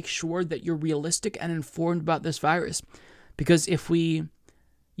 It's to make sure that you're realistic and informed about this virus. Because if we,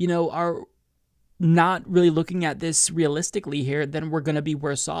 are not really looking at this realistically here, then we're going to be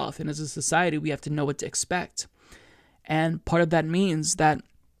worse off. And as a society, we have to know what to expect. And part of that means that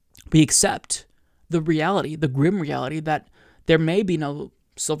we accept the reality, the grim reality, that there may be no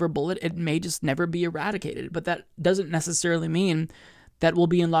silver bullet. It may just never be eradicated. But that doesn't necessarily mean that we'll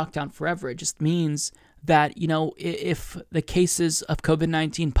be in lockdown forever. It just means that, if the cases of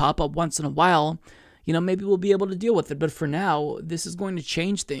COVID-19 pop up once in a while, maybe we'll be able to deal with it. But for now, this is going to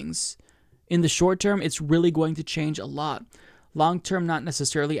change things. In the short term, it's really going to change a lot. Long term, not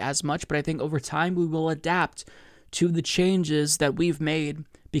necessarily as much, but I think over time we will adapt to the changes that we've made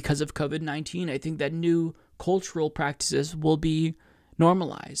because of COVID-19. I think that new cultural practices will be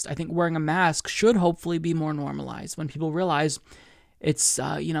normalized. I think wearing a mask should hopefully be more normalized when people realize it's,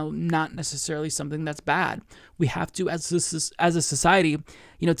 not necessarily something that's bad. We have to, as a society,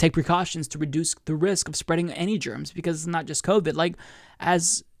 take precautions to reduce the risk of spreading any germs, because it's not just COVID. Like,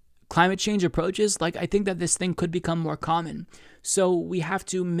 as climate change approaches, I think that this thing could become more common. So we have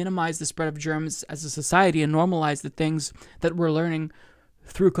to minimize the spread of germs as a society and normalize the things that we're learning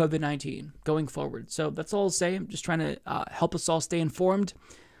through COVID-19 going forward. So that's all I'll say. I'm just trying to help us all stay informed.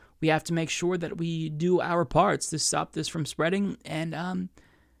 We have to make sure that we do our parts to stop this from spreading, and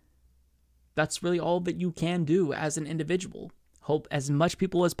that's really all that you can do as an individual. Hope as much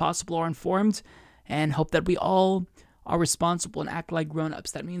people as possible are informed, and hope that we all are responsible and act like grown-ups.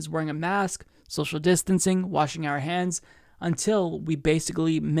 That means wearing a mask, social distancing, washing our hands, until we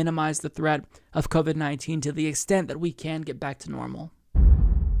basically minimize the threat of COVID-19 to the extent that we can get back to normal.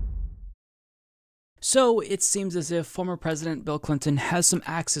 So it seems as if former President Bill Clinton has some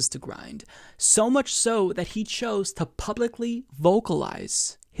axes to grind, so much so that he chose to publicly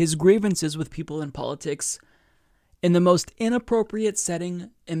vocalize his grievances with people in politics in the most inappropriate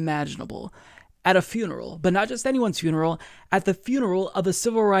setting imaginable, at a funeral, but not just anyone's funeral, at the funeral of a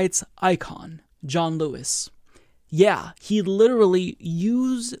civil rights icon, John Lewis. Yeah, he literally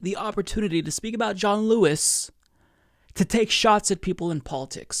used the opportunity to speak about John Lewis to take shots at people in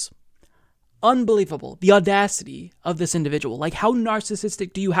politics. Unbelievable. The audacity of this individual. Like, how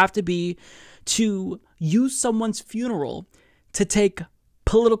narcissistic do you have to be to use someone's funeral to take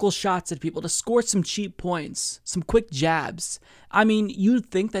political shots at people, to score some cheap points, some quick jabs? I mean, you'd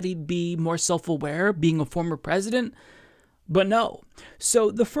think that he'd be more self-aware being a former president, but no.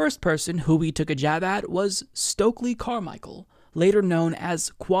 So the first person who he took a jab at was Stokely Carmichael, later known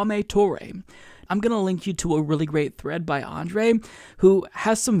as Kwame Ture. I'm going to link you to a really great thread by Andre, who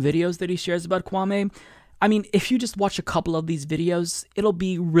has some videos that he shares about Kwame. I mean, if you just watch a couple of these videos, it'll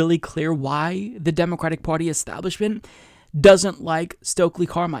be really clear why the Democratic Party establishment doesn't like Stokely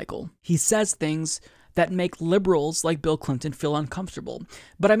Carmichael. He says things that make liberals like Bill Clinton feel uncomfortable.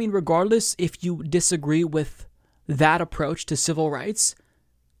 But I mean, regardless if you disagree with that approach to civil rights,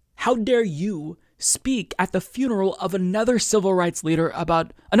 how dare you speak at the funeral of another civil rights leader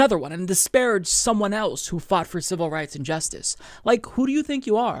about another one and disparage someone else who fought for civil rights and justice? Like, who do you think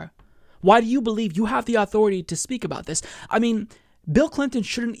you are? Why do you believe you have the authority to speak about this? I mean, Bill Clinton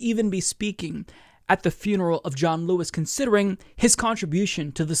shouldn't even be speaking at the funeral of John Lewis, considering his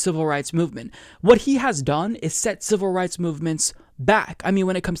contribution to the civil rights movement. What he has done is set civil rights movements back. I mean,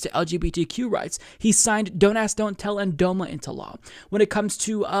 when it comes to LGBTQ rights, he signed Don't Ask, Don't Tell and DOMA into law. When it comes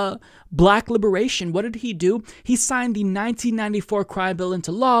to black liberation, what did he do? He signed the 1994 crime bill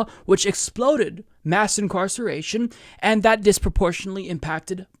into law, which exploded mass incarceration, and that disproportionately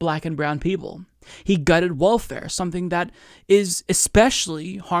impacted black and brown people. He gutted welfare, something that is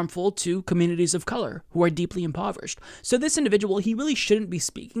especially harmful to communities of color who are deeply impoverished. So this individual, he really shouldn't be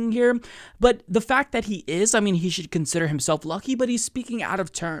speaking here, but the fact that he is, I mean, he should consider himself lucky, but he's speaking out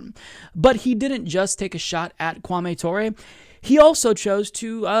of turn. But he didn't just take a shot at Kwame Ture. He also chose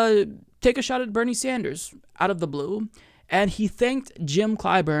to take a shot at Bernie Sanders out of the blue, and he thanked Jim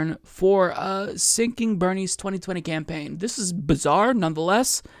Clyburn for sinking Bernie's 2020 campaign. This is bizarre,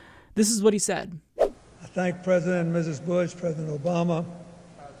 nonetheless. This is what he said. I thank President and Mrs. Bush, President Obama,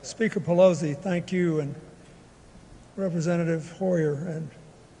 Speaker Pelosi, thank you, and Representative Hoyer and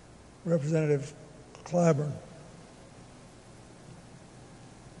Representative Clyburn,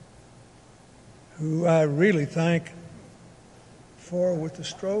 who I really thank for, with the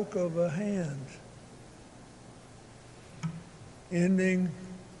stroke of a hand, ending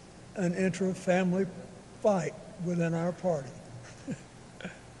an intra-family fight within our party,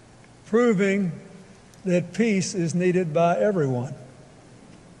 proving that peace is needed by everyone.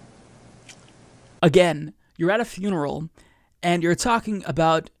 Again, you're at a funeral and you're talking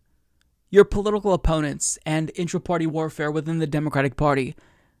about your political opponents and intra-party warfare within the Democratic Party.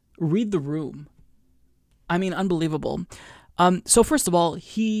 Read the room. I mean, unbelievable. So first of all,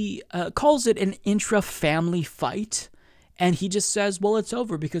 he calls it an intra-family fight, and he just says, well, it's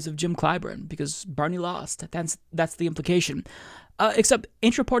over because of Jim Clyburn, because Bernie lost. That's the implication. Except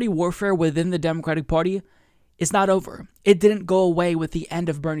intra-party warfare within the Democratic Party is not over. It didn't go away with the end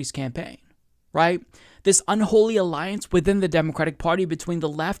of Bernie's campaign, right? This unholy alliance within the Democratic Party between the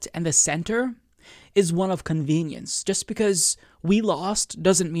left and the center is one of convenience. Just because we lost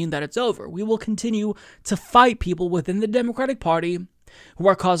doesn't mean that it's over. We will continue to fight people within the Democratic Party who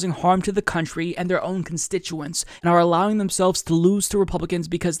are causing harm to the country and their own constituents and are allowing themselves to lose to Republicans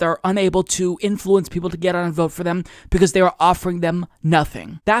because they're unable to influence people to get out and vote for them because they are offering them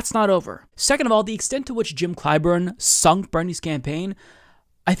nothing. That's not over. Second of all, the extent to which Jim Clyburn sunk Bernie's campaign,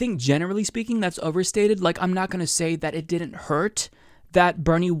 I think generally speaking, that's overstated. Like, I'm not going to say that it didn't hurt that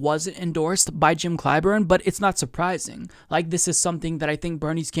Bernie wasn't endorsed by Jim Clyburn, but it's not surprising. Like, this is something that I think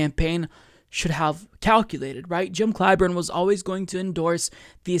Bernie's campaign should have calculated, right? Jim Clyburn was always going to endorse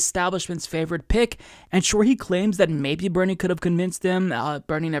the establishment's favorite pick, and sure, he claims that maybe Bernie could have convinced him.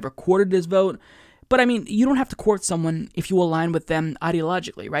 Bernie never courted his vote. But I mean, you don't have to court someone if you align with them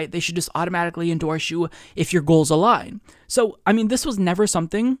ideologically, right? They should just automatically endorse you if your goals align. So, I mean, this was never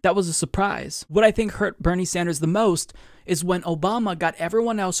something that was a surprise. What I think hurt Bernie Sanders the most is when Obama got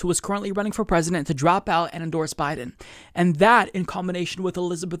everyone else who was currently running for president to drop out and endorse Biden. And that, in combination with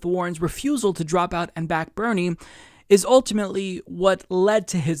Elizabeth Warren's refusal to drop out and back Bernie, is ultimately what led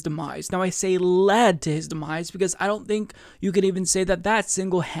to his demise. Now, I say led to his demise because I don't think you could even say that that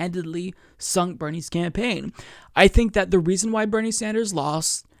single-handedly sunk Bernie's campaign. I think that the reason why Bernie Sanders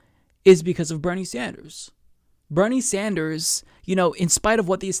lost is because of Bernie Sanders. Bernie Sanders, you know, in spite of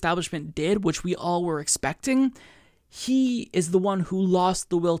what the establishment did, which we all were expecting, he is the one who lost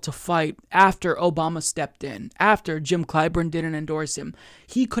the will to fight after Obama stepped in, after Jim Clyburn didn't endorse him.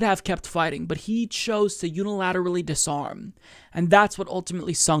 He could have kept fighting, but he chose to unilaterally disarm, and that's what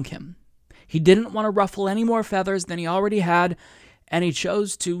ultimately sunk him. He didn't want to ruffle any more feathers than he already had, and he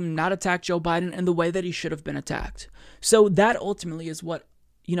chose to not attack Joe Biden in the way that he should have been attacked. So that ultimately is what,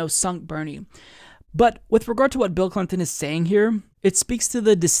 you know, sunk Bernie. But with regard to what Bill Clinton is saying here, it speaks to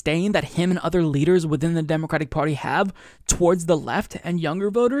the disdain that him and other leaders within the Democratic Party have towards the left and younger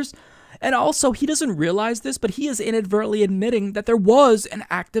voters. And also, he doesn't realize this, but he is inadvertently admitting that there was an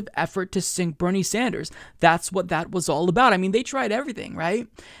active effort to sink Bernie Sanders. That's what that was all about. I mean, they tried everything, right?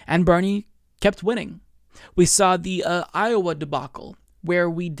 And Bernie kept winning. We saw the Iowa debacle, where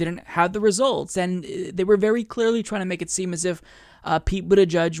we didn't have the results, and they were very clearly trying to make it seem as if Pete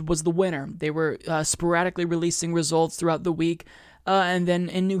Buttigieg was the winner. They were sporadically releasing results throughout the week. And then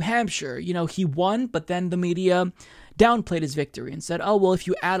in New Hampshire, you know, he won, but then the media downplayed his victory and said, oh, well, if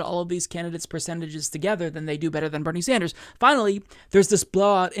you add all of these candidates' percentages together, then they do better than Bernie Sanders. Finally, there's this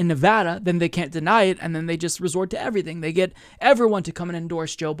blowout in Nevada, then they can't deny it, and then they just resort to everything. They get everyone to come and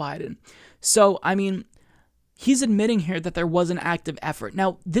endorse Joe Biden. So, I mean, he's admitting here that there was an active effort.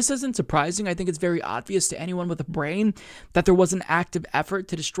 Now, this isn't surprising. I think it's very obvious to anyone with a brain that there was an active effort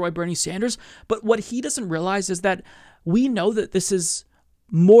to destroy Bernie Sanders. But what he doesn't realize is that we know that this is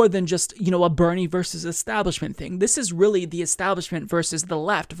more than just, you know, a Bernie versus establishment thing. This is really the establishment versus the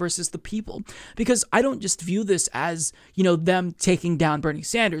left versus the people. Because I don't just view this as, you know, them taking down Bernie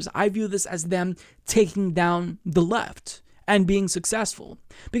Sanders. I view this as them taking down the left and being successful.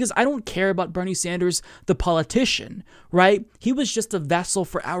 Because I don't care about Bernie Sanders, the politician, right? He was just a vessel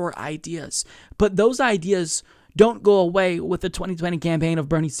for our ideas. But those ideas don't go away with the 2020 campaign of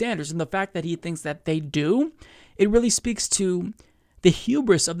Bernie Sanders. And the fact that he thinks that they do, it really speaks to the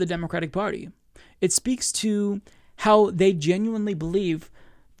hubris of the Democratic Party. It speaks to how they genuinely believe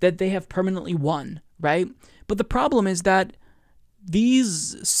that they have permanently won, right? But the problem is that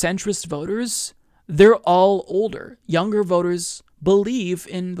these centrist voters, they're all older. Younger voters believe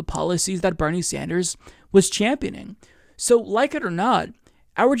in the policies that Bernie Sanders was championing. So, like it or not,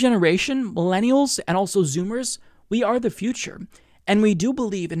 our generation, millennials, and also Zoomers, we are the future. And we do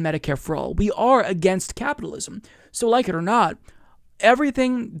believe in Medicare for all. We are against capitalism. So, like it or not,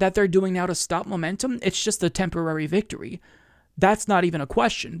 everything that they're doing now to stop momentum, it's just a temporary victory. That's not even a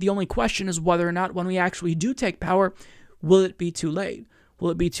question. The only question is whether or not when we actually do take power, will it be too late? Will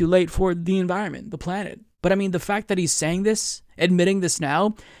it be too late for the environment, the planet? But I mean, the fact that he's saying this, admitting this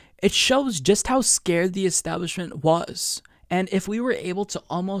now, it shows just how scared the establishment was. And if we were able to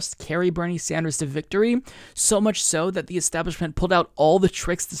almost carry Bernie Sanders to victory, so much so that the establishment pulled out all the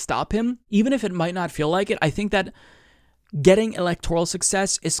tricks to stop him, even if it might not feel like it, I think that getting electoral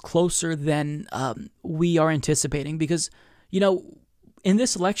success is closer than we are anticipating. Because, you know, in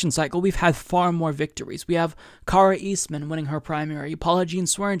this election cycle, we've had far more victories. We have Cara Eastman winning her primary, Paula Jean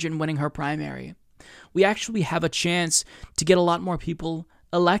Swearengin winning her primary. We actually have a chance to get a lot more people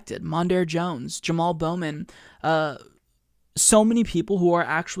elected. Mondaire Jones, Jamal Bowman, so many people who are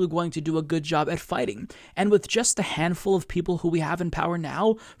actually going to do a good job at fighting. And with just a handful of people who we have in power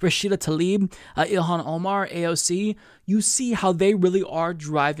now, Rashida Tlaib, Ilhan Omar, AOC, you see how they really are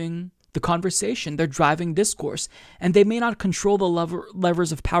driving the conversation. They're driving discourse. And they may not control the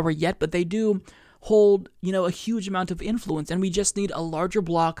levers of power yet, but they do hold, you know, a huge amount of influence. And we just need a larger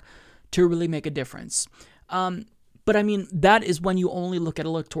block to really make a difference. But I mean, that is when you only look at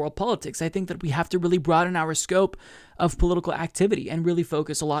electoral politics. I think that we have to really broaden our scope of political activity and really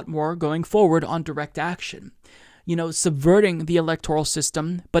focus a lot more going forward on direct action. You know, subverting the electoral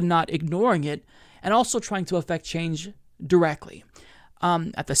system, but not ignoring it, and also trying to affect change directly.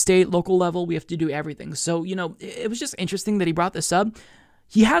 At the state, local level, we have to do everything. So, you know, it was just interesting that he brought this up.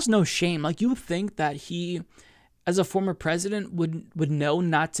 He has no shame. Like, you would think that he, as a former president, would know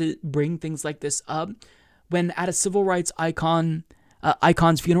not to bring things like this up. When at a civil rights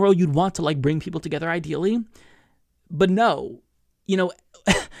icon's funeral, you'd want to, like, bring people together ideally. But no, you know,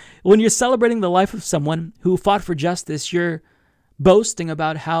 when you're celebrating the life of someone who fought for justice, you're boasting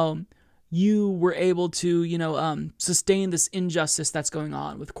about how you were able to, you know, sustain this injustice that's going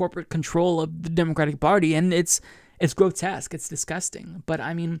on with corporate control of the Democratic Party. And it's grotesque. It's disgusting. But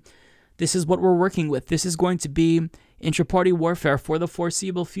I mean, this is what we're working with. This is going to be intra-party warfare for the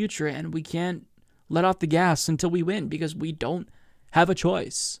foreseeable future. And we can't let off the gas until we win, because we don't have a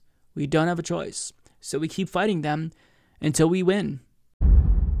choice. We don't have a choice. So we keep fighting them until we win.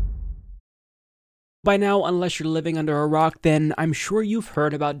 By now, unless you're living under a rock, then I'm sure you've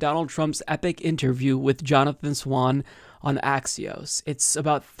heard about Donald Trump's epic interview with Jonathan Swan on Axios. It's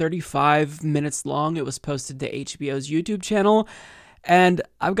about 35 minutes long. It was posted to HBO's YouTube channel. And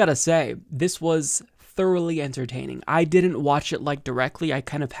I've got to say, this was thoroughly entertaining. I didn't watch it like directly. I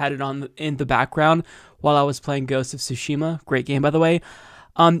kind of had it on in the background while I was playing Ghost of Tsushima. Great game, by the way.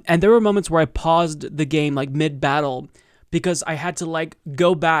 And there were moments where I paused the game like mid-battle because I had to like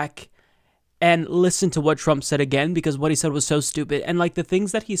go back and listen to what Trump said again, because what he said was so stupid. And like the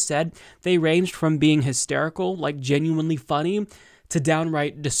things that he said, they ranged from being hysterical, like genuinely funny, to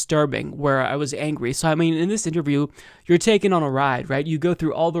downright disturbing, where I was angry. So, I mean, in this interview, you're taken on a ride, right? You go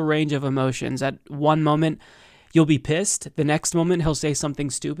through all the range of emotions. At one moment, you'll be pissed. The next moment, he'll say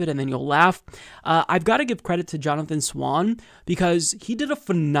something stupid, and then you'll laugh. I've got to give credit to Jonathan Swan, because he did a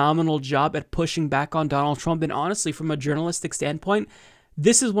phenomenal job at pushing back on Donald Trump. And honestly, from a journalistic standpoint,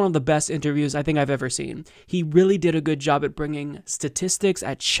 this is one of the best interviews I think I've ever seen. He really did a good job at bringing statistics,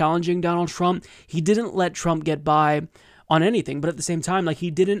 at challenging Donald Trump. He didn't let Trump get by on anything, but at the same time, like he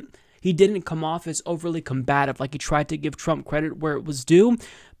didn't come off as overly combative. Like, he tried to give Trump credit where it was due,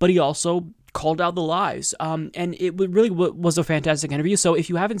 but he also called out the lies. And it really was a fantastic interview. So if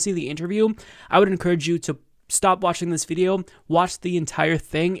you haven't seen the interview, I would encourage you to stop watching this video, watch the entire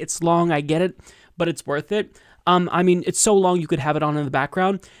thing. It's long, I get it, but it's worth it. I mean, it's so long you could have it on in the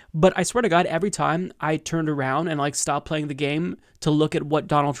background, but I swear to God, every time I turned around and like stopped playing the game to look at what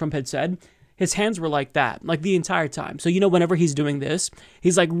Donald Trump had said, his hands were like that, like the entire time. So, you know, whenever he's doing this,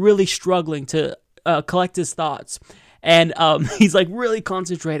 he's like really struggling to collect his thoughts, and he's like really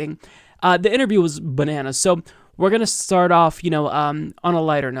concentrating. The interview was bananas. So we're going to start off, you know, on a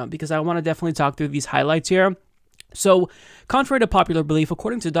lighter note, because I want to definitely talk through these highlights here. So, contrary to popular belief,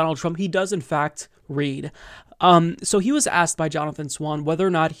 according to Donald Trump, he does in fact read. So he was asked by Jonathan Swan whether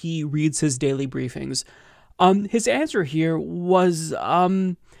or not he reads his daily briefings. His answer here was,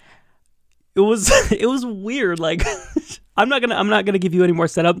 it was weird. Like, I'm not gonna give you any more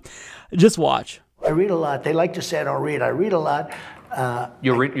setup. Just watch. I read a lot. They like to say I don't read. I read a lot.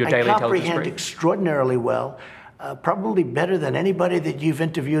 Your daily I intelligence comprehend brief? extraordinarily well. Probably better than anybody that you've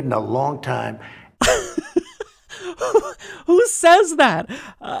interviewed in a long time. Who says that?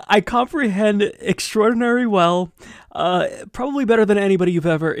 I comprehend extraordinarily well. Probably better than anybody you've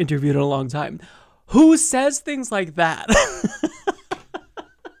ever interviewed in a long time. Who says things like that?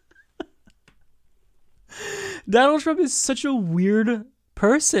 Donald Trump is such a weird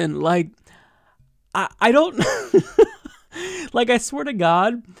person. Like, I don't... Like, I swear to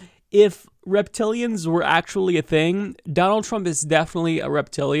God, if reptilians were actually a thing, Donald Trump is definitely a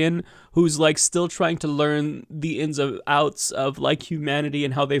reptilian who's, like, still trying to learn the ins and outs of, like, humanity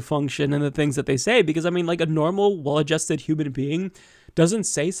and how they function and the things that they say. Because, I mean, like, a normal, well-adjusted human being doesn't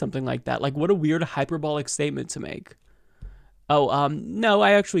say something like that. Like, what a weird hyperbolic statement to make. Oh, no,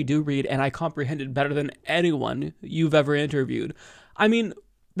 I actually do read, and I comprehended better than anyone you've ever interviewed. I mean,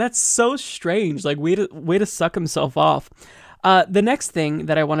 that's so strange. Like, way to suck himself off. The next thing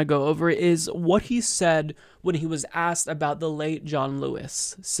that I want to go over is what he said when he was asked about the late John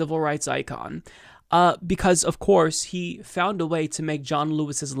Lewis, civil rights icon. Because, of course, he found a way to make John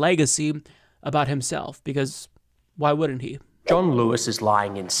Lewis's legacy about himself, because why wouldn't he? John Lewis is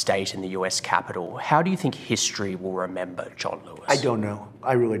lying in state in the US Capitol. How do you think history will remember John Lewis? I don't know.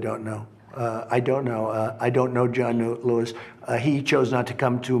 I really don't know. I don't know. I don't know John Lewis. He chose not to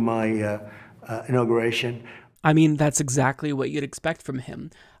come to my inauguration. I mean, that's exactly what you'd expect from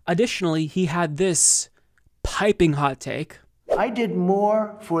him. Additionally, he had this piping hot take. I did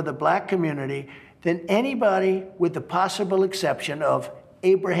more for the black community than anybody, with the possible exception of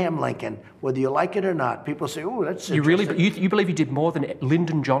Abraham Lincoln, whether you like it or not. People say, "Oh, that's interesting." You believe you did more than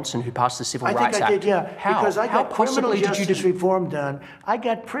Lyndon Johnson, who passed the Civil Rights Act? I think I did, yeah. How? Because I got criminal did you justice reform done. I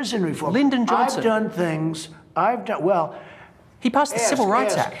got prison reform. Lyndon Johnson. I've done things. He passed the Civil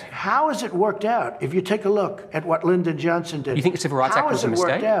Rights Act. How has it worked out? If you take a look at what Lyndon Johnson did. You think the Civil Rights Act was a mistake?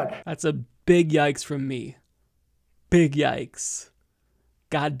 How has it worked out? That's a big yikes from me. Big yikes.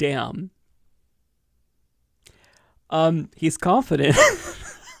 Goddamn. He's confident.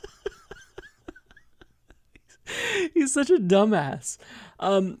 He's such a dumbass.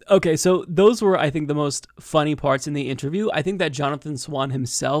 Okay, so those were, I think, the most funny parts in the interview. I think that Jonathan Swan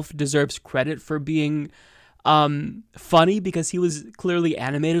himself deserves credit for being funny, because he was clearly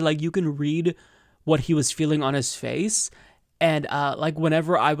animated. Like, you can read what he was feeling on his face. And like,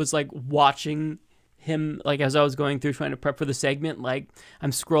 whenever I was like watching him, like as I was going through trying to prep for the segment, like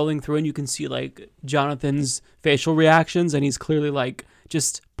I'm scrolling through and you can see like Jonathan's facial reactions, and he's clearly like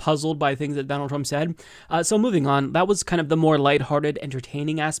just puzzled by things that Donald Trump said. So moving on, that was kind of the more lighthearted,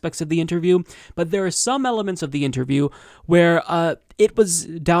 entertaining aspects of the interview. But there are some elements of the interview where it was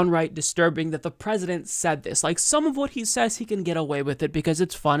downright disturbing that the president said this. Like, some of what he says, he can get away with it because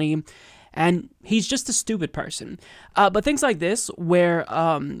it's funny, and he's just a stupid person. But things like this, where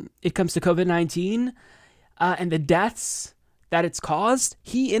it comes to COVID-19 and the deaths that it's caused,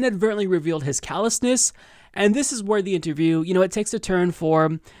 he inadvertently revealed his callousness. And this is where the interview, you know, it takes a turn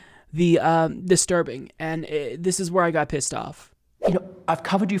for the disturbing. And this is where I got pissed off. You know, I've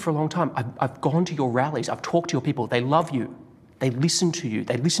covered you for a long time. I've gone to your rallies. I've talked to your people. They love you. They listen to you.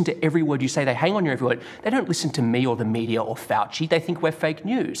 They listen to every word you say. They hang on your every word. They don't listen to me or the media or Fauci. They think we're fake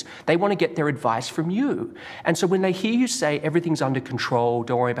news. They want to get their advice from you. And so when they hear you say everything's under control,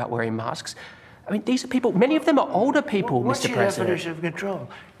 don't worry about wearing masks, I mean, these are people, many of them are older people, What's Mr. President. What's your definition of control?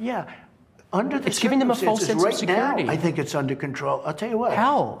 Yeah. Under the It's giving them a false sense of security. Now, I think it's under control. I'll tell you what.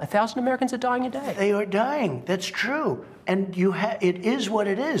 How? 1,000 Americans are dying a day. They are dying. That's true. And it is what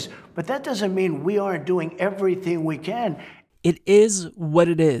it is. But that doesn't mean we aren't doing everything we can. It is what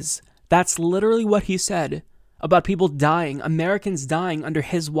it is. That's literally what he said about people dying, Americans dying under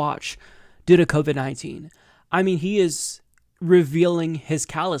his watch due to COVID-19. I mean, he is revealing his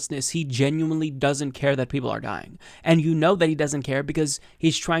callousness. He genuinely doesn't care that people are dying. And you know that he doesn't care because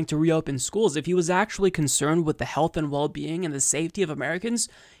he's trying to reopen schools. If he was actually concerned with the health and well-being and the safety of Americans,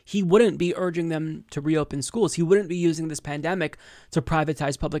 he wouldn't be urging them to reopen schools. He wouldn't be using this pandemic to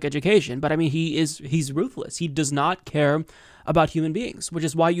privatize public education. But I mean, he's ruthless. He does not care about human beings, which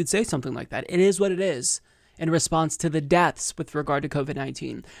is why you'd say something like that. It is what it is in response to the deaths with regard to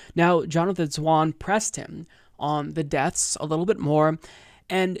COVID-19. Now, Jonathan Swan pressed him on the deaths a little bit more,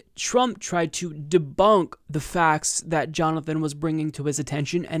 and Trump tried to debunk the facts that Jonathan was bringing to his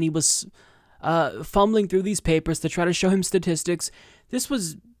attention, and he was fumbling through these papers to try to show him statistics. This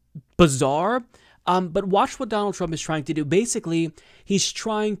was bizarre, but watch what Donald Trump is trying to do. Basically, he's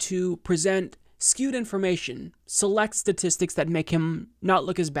trying to present skewed information, select statistics that make him not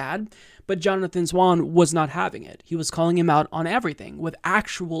look as bad, but Jonathan Swan was not having it. He was calling him out on everything with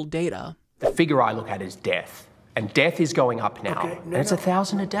actual data. The figure I look at is death. And death is going up now. Okay, and it's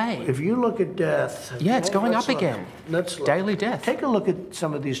 1,000 a day. If you look at death... Yeah, it's going up again. Let's look. Daily death. Take a look at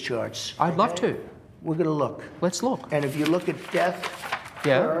some of these charts. I'd love to. We're going to look. Let's look. And if you look at death...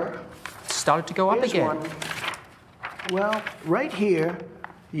 Yeah. It started to go up again. One. Well, right here,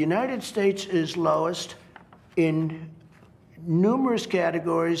 the United States is lowest. In numerous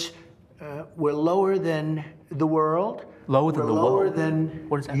categories, we're lower than the world. Lower than We're the lower world? than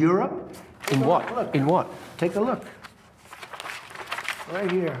What does that mean? Europe. In what? Look. In what? Take a look.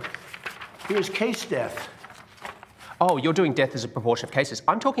 Right here. Here's case death. Oh, you're doing death as a proportion of cases.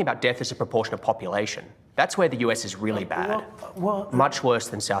 I'm talking about death as a proportion of population. That's where the US is really bad. Well, much worse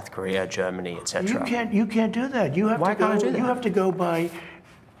than South Korea, Germany, etc. You can't do that. You have Why to go. can't I do that? You have to go by.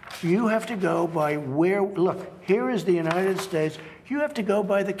 You have to go by where. Look, here is the United States. You have to go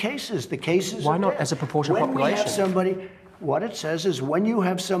by the cases. The cases. Why are not dead. as a proportion of when population? We have somebody. What it says is when you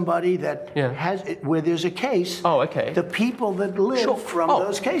have somebody that has where there's a case. Oh, okay. The people that live from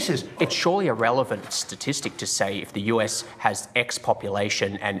those cases. It's surely a relevant statistic to say if the US has X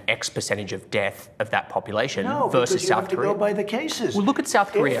population and X percentage of death of that population versus South Korea. No, you have to go by the cases. Well, look at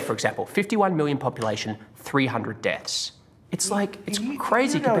South Korea, for example. 51 million population, 300 deaths. It's like, it's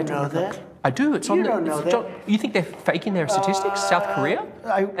crazy compared to... You don't know that. I do. It's you on don't the, know it's, that. You think they're faking their statistics? South Korea?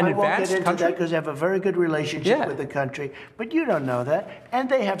 I An won't advanced get into country? that because they have a very good relationship with the country. But you don't know that. And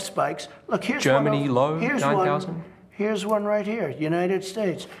they have spikes. Look, here's Germany, one. Here's 9,000. Here's one right here, United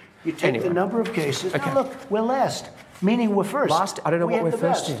States. You take the number of cases. Okay. Now look, we're last, meaning we're first. Last? I don't know what we're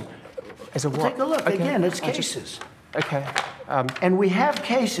first in. As a what? Take a look. Okay. Again, it's cases. Okay. And we have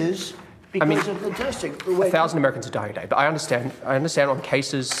cases... Because of the testing. 1,000 Americans are dying a day, but I understand on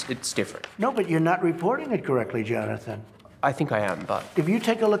cases it's different. No, but you're not reporting it correctly, Jonathan. I think I am, but... If you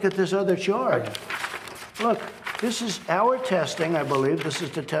take a look at this other chart, look, this is our testing, I believe. This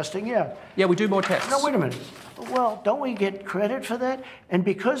is the testing, Yeah, we do more tests. No, wait a minute. Well, don't we get credit for that? And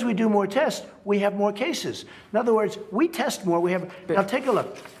because we do more tests, we have more cases. In other words, we test more, we have... Now, take a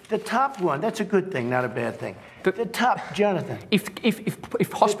look. The top one, that's a good thing, not a bad thing. But the top, Jonathan.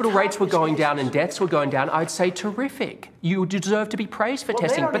 If hospital rates were going down and deaths were going down, I'd say terrific. You deserve to be praised for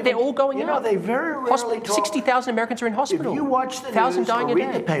testing, but they're all going up. You know, they very rarely talk... 60,000 Americans are in hospital. If you watch the news or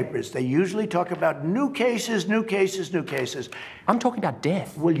read the papers, they usually talk about new cases, new cases, new cases. I'm talking about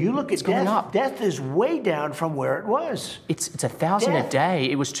death. Well, you look at death. Going up. Death is way down from where it was. It's 1,000 a day.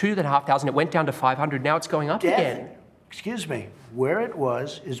 It was 2,500. It went down to 500. Now it's going up again. Excuse me, where it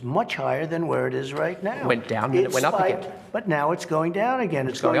was is much higher than where it is right now. It went down and it went up again. But now it's going down again.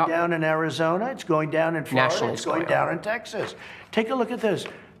 It's going down in Arizona. It's going down in Florida. Nationally, it's going down in Texas. Take a look at this.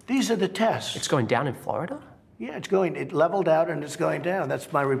 These are the tests. It's going down in Florida? Yeah, it leveled out and it's going down. That's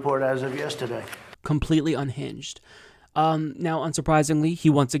my report as of yesterday. Completely unhinged. Now, unsurprisingly, he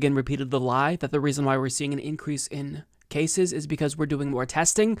once again repeated the lie that the reason why we're seeing an increase in cases is because we're doing more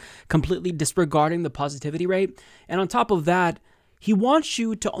testing, completely disregarding the positivity rate. And on top of that, he wants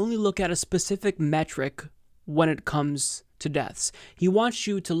you to only look at a specific metric when it comes to deaths. He wants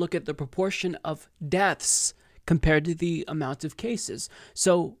you to look at the proportion of deaths compared to the amount of cases.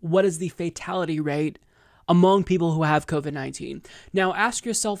 So what is the fatality rate among people who have COVID-19? Now ask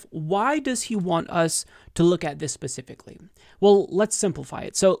yourself, why does he want us to look at this specifically? Well, let's simplify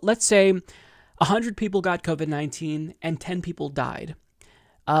it. So let's say 100 people got COVID-19 and 10 people died.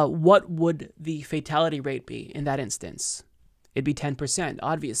 What would the fatality rate be in that instance? It'd be 10%,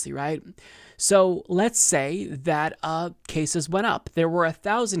 obviously, right? So let's say that cases went up. There were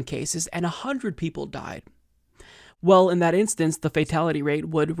 1,000 cases and 100 people died. Well, in that instance, the fatality rate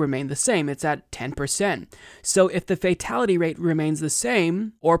would remain the same. It's at 10%. So if the fatality rate remains the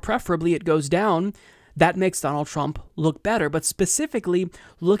same, or preferably it goes down, that makes Donald Trump look better. But specifically,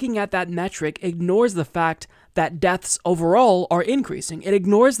 looking at that metric ignores the fact that deaths overall are increasing. It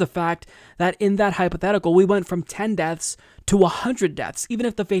ignores the fact that in that hypothetical, we went from 10 deaths to 100 deaths, even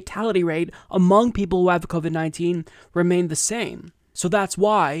if the fatality rate among people who have COVID-19 remained the same. So that's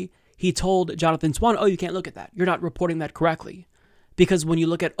why he told Jonathan Swan, oh, you can't look at that. You're not reporting that correctly. Because when you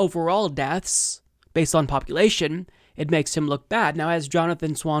look at overall deaths based on population, it makes him look bad. Now, as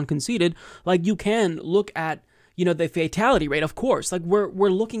Jonathan Swan conceded, like, you can look at, the fatality rate, of course. Like, we're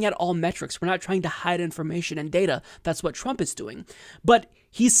looking at all metrics. We're not trying to hide information and data. That's what Trump is doing. But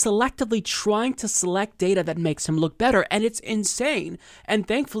he's selectively trying to select data that makes him look better, and it's insane. And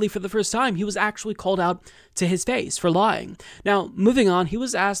thankfully, for the first time, he was actually called out to his face for lying. Now, moving on, he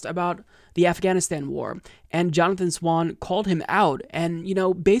was asked about the Afghanistan war, and Jonathan Swan called him out and,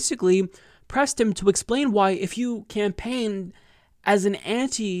 basically pressed him to explain why, if you campaigned as an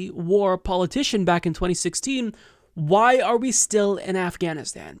anti-war politician back in 2016, why are we still in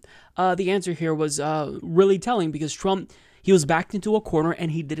Afghanistan? The answer here was really telling, because Trump, he was backed into a corner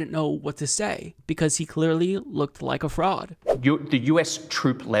and he didn't know what to say because he clearly looked like a fraud. The US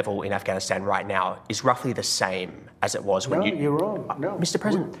troop level in Afghanistan right now is roughly the same as it was when you're wrong. No. Mr.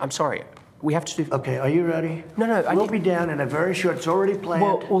 President, I'm sorry. We have to do... Okay, are you ready? No. We'll be down in a very short... It's already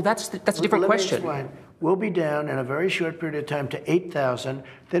planned. Well, that's a different question. Explain. we'll be down in a very short period of time to 8,000.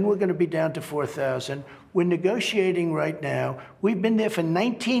 Then we're going to be down to 4,000. We're negotiating right now. We've been there for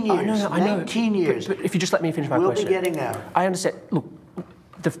 19 years. No, I know. 19 years. But if you just let me finish my question. We'll be getting out. I understand. Look,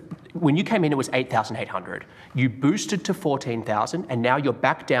 when you came in, it was 8,800. You boosted to 14,000, and now you're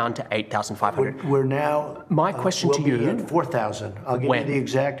back down to 8,500. We're now. My question to you. We'll be at 4,000. I'll give you the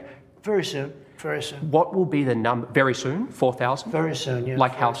exact. Very soon. Very soon. What will be the number? Very soon? 4,000? Very soon, yes.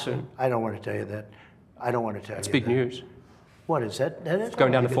 Like how soon? I don't want to tell you that. I don't want to tell you that. It's big news. What is that? It's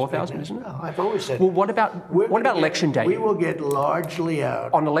going down to 4,000, isn't it? No, I've always said. Well, what about election day? We will get largely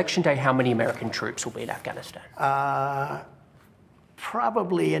out. On election day, how many American troops will be in Afghanistan?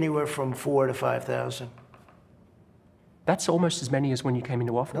 Probably anywhere from 4,000 to 5,000. That's almost as many as when you came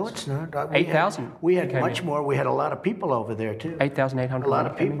into office. No, it's not. 8,000. We had much more. We had a lot of people over there, too. 8,800. A lot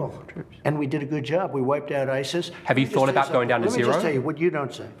of people. And we did a good job. We wiped out ISIS. Have you thought about going down to zero? Let me just tell you what you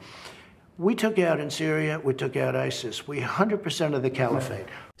don't say. We took out in Syria, we took out ISIS. We 100% of the caliphate.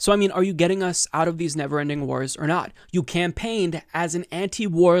 So, I mean, are you getting us out of these never-ending wars or not? You campaigned as an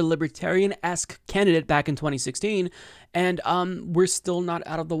anti-war libertarian-esque candidate back in 2016, and we're still not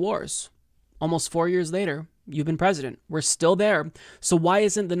out of the wars. Almost 4 years later, you've been president. We're still there. So why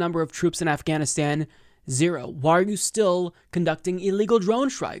isn't the number of troops in Afghanistan zero? Why are you still conducting illegal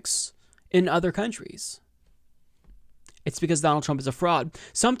drone strikes in other countries? It's because Donald Trump is a fraud.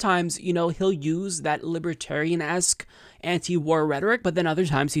 Sometimes, you know, he'll use that libertarian-esque anti-war rhetoric, but then other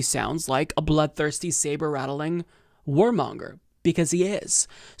times he sounds like a bloodthirsty, saber-rattling warmonger, because he is.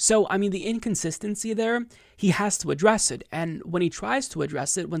 So, I mean, the inconsistency there, he has to address it. And when he tries to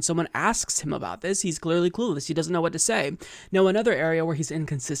address it, when someone asks him about this, he's clearly clueless. He doesn't know what to say. Now, another area where he's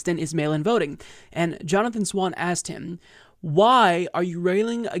inconsistent is mail-in voting. And Jonathan Swan asked him, why are you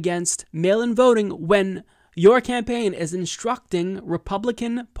railing against mail-in voting when your campaign is instructing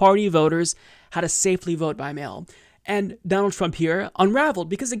Republican Party voters how to safely vote by mail? And Donald Trump here unraveled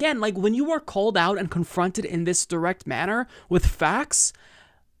because, again, like when you are called out and confronted in this direct manner with facts,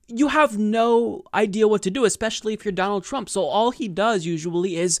 you have no idea what to do, especially if you're Donald Trump. So all he does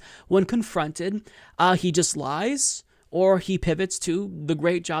usually is, when confronted, he just lies, or he pivots to the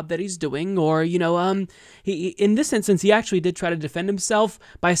great job that he's doing, or, you know, he, in this instance, he actually did try to defend himself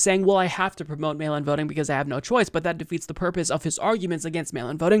by saying, well, I have to promote mail-in voting because I have no choice, but that defeats the purpose of his arguments against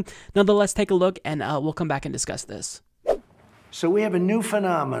mail-in voting. Nonetheless, take a look, and we'll come back and discuss this. So we have a new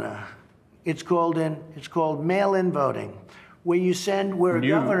phenomena. It's called mail-in voting, where you send, where a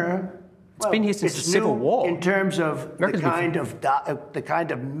governor... It's been here since the Civil War. In terms of the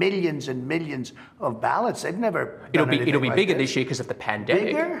kind of millions and millions of ballots, they've never. It'll be bigger this year because of the pandemic.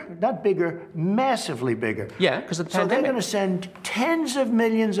 Bigger, not bigger, massively bigger. Yeah, because of the pandemic. So they're going to send tens of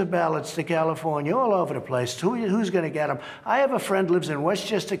millions of ballots to California, all over the place. Who's going to get them? I have a friend who lives in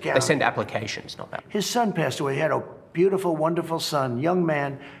Westchester County. They send applications, not that. His son passed away. He had a beautiful, wonderful son, young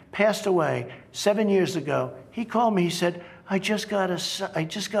man, passed away 7 years ago. He called me. He said, I just got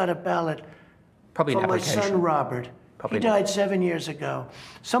a ballot. Probably for an my application. son Robert. He died 7 years ago.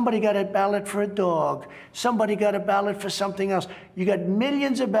 Somebody got a ballot for a dog. Somebody got a ballot for something else. You got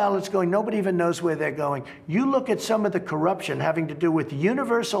millions of ballots going. Nobody even knows where they're going. You look at some of the corruption having to do with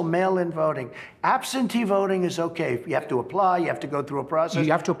universal mail-in voting. Absentee voting is okay. You have to apply. You have to go through a process.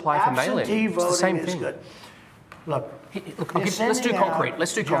 You have to apply for mail-in. Absentee voting is the same thing. Good. Look, let's do concrete.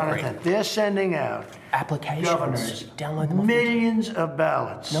 Let's do concrete. Jonathan, they're sending out applications. Governors, download them. Millions of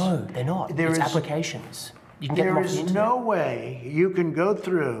ballots. No, they're not. It's applications. You can get them off the internet. There is no way you can go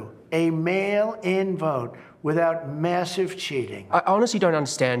through a mail-in vote without massive cheating. I honestly don't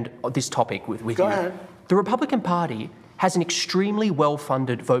understand this topic with you. Go ahead. The Republican Party has an extremally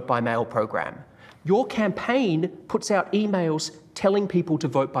well-funded vote-by-mail program. Your campaign puts out emails telling people to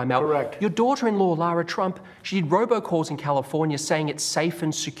vote by mail. Correct. Your daughter-in-law, Lara Trump, she did robocalls in California saying it's safe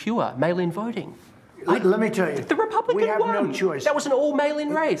and secure, mail-in voting. Let me tell you. The Republican we have won. no choice. That was an all-mail-in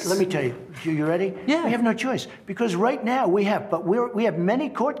race. Let me tell you. You ready? Yeah. We have no choice. Because right now we have many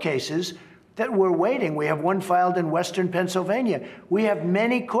court cases that we're waiting. We have one filed in Western Pennsylvania. We have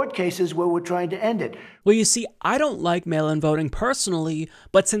many court cases where we're trying to end it. Well, you see, I don't like mail-in voting personally,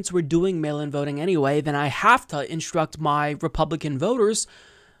 but since we're doing mail-in voting anyway, then I have to instruct my Republican voters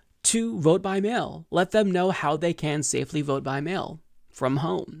to vote by mail. Let them know how they can safely vote by mail from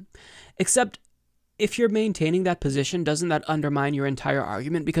home. Except, if you're maintaining that position, doesn't that undermine your entire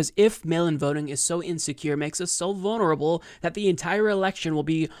argument? Because if mail-in voting is so insecure, makes us so vulnerable that the entire election will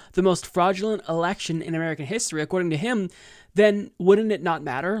be the most fraudulent election in American history, according to him, then wouldn't it not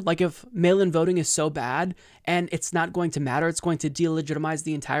matter? Like, if mail-in voting is so bad and it's not going to matter, it's going to delegitimize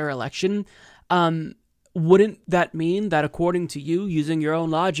the entire election, wouldn't that mean that, according to you, using your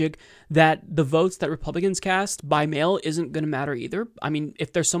own logic, that the votes that Republicans cast by mail isn't going to matter either? I mean,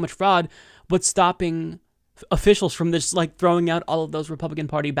 if there's so much fraud, what's stopping officials from just like throwing out all of those Republican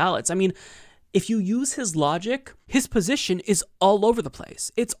Party ballots? I mean, if you use his logic, his position is all over the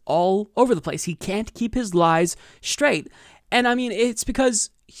place. It's all over the place. He can't keep his lies straight. And I mean, it's because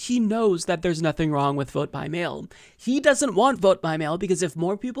he knows that there's nothing wrong with vote by mail. He doesn't want vote by mail because if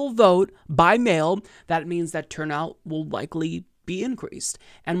more people vote by mail, that means that turnout will likely be increased.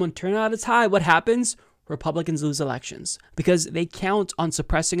 And when turnout is high, what happens? Republicans lose elections because they count on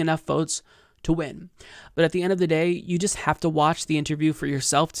suppressing enough votes to win. But at the end of the day, you just have to watch the interview for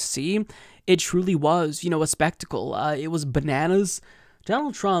yourself to see. It truly was, a spectacle. It was bananas.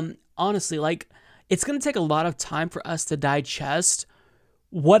 Donald Trump, honestly, it's going to take a lot of time for us to digest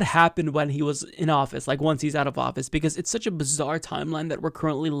what happened when he was in office, once he's out of office, because it's such a bizarre timeline that we're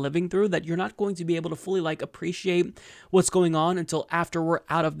currently living through that you're not going to be able to fully appreciate what's going on until after we're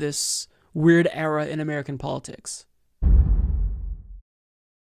out of this weird era in American politics.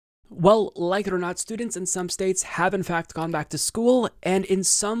 Well, like it or not, students in some states have in fact gone back to school, and in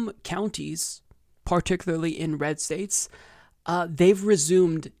some counties, particularly in red states, they've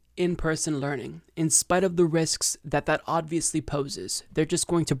resumed in-person learning, in spite of the risks that obviously poses. They're just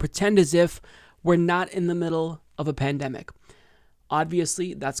going to pretend as if we're not in the middle of a pandemic.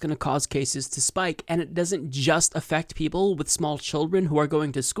 Obviously, that's going to cause cases to spike, and it doesn't just affect people with small children who are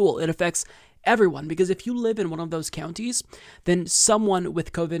going to school. It affects everyone, because if you live in one of those counties, then someone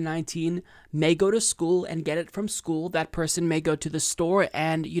with COVID-19 may go to school and get it from school. That person may go to the store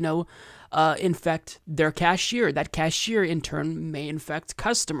and, infect their cashier. That cashier, in turn, may infect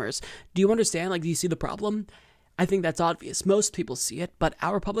customers. Do you understand? Do you see the problem? I think that's obvious. Most people see it, but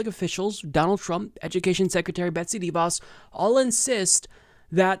our public officials, Donald Trump, Education Secretary Betsy DeVos, all insist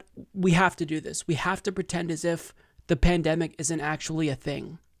that we have to do this. We have to pretend as if the pandemic isn't actually a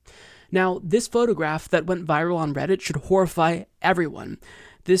thing. Now, this photograph that went viral on Reddit should horrify everyone.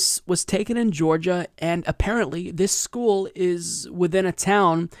 This was taken in Georgia, and apparently this school is within a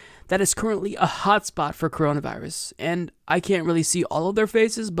town that is currently a hotspot for coronavirus. And I can't really see all of their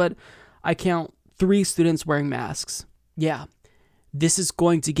faces, but I count 3 students wearing masks. Yeah, this is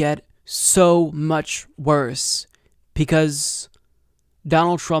going to get so much worse because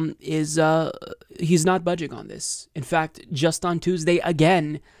Donald Trump is, he's not budging on this. In fact, just on Tuesday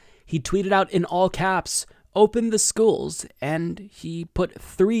again, he tweeted out in all caps, "Open the schools," and he put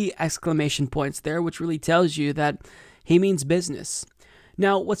 3 exclamation points there, which really tells you that he means business.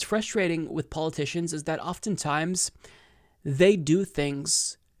 Now, what's frustrating with politicians is that oftentimes they do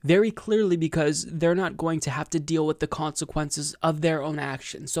things very clearly because they're not going to have to deal with the consequences of their own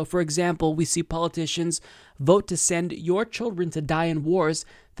actions. So, for example, we see politicians vote to send your children to die in wars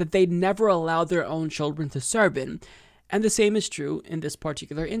that they'd never allow their own children to serve in. And the same is true in this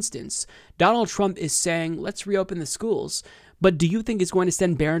particular instance. Donald Trump is saying, let's reopen the schools. But do you think he's going to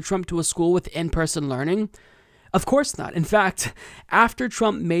send Barron Trump to a school with in-person learning? Of course not. In fact, after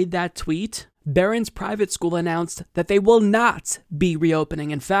Trump made that tweet, Barron's private school announced that they will not be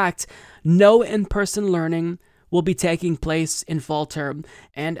reopening. In fact, no in-person learning will be taking place in fall term.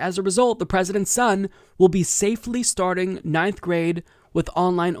 And as a result, the president's son will be safely starting 9th grade with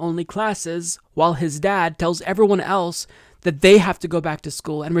online-only classes, while his dad tells everyone else that they have to go back to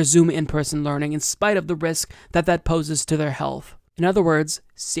school and resume in-person learning in spite of the risk that poses to their health. In other words,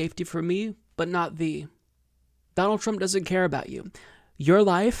 safety for me, but not thee. Donald Trump doesn't care about you. Your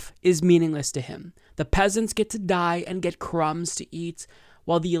life is meaningless to him. The peasants get to die and get crumbs to eat,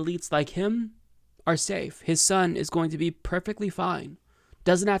 while the elites like him are safe. His son is going to be perfectly fine.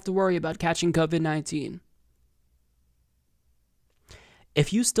 Doesn't have to worry about catching COVID-19.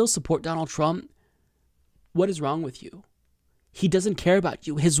 If you still support Donald Trump, what is wrong with you? He doesn't care about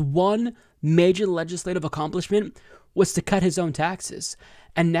you. His one major legislative accomplishment was to cut his own taxes.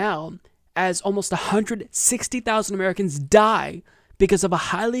 And now, as almost 160,000 Americans die because of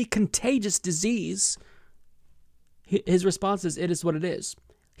a highly contagious disease, his response is, it is what it is.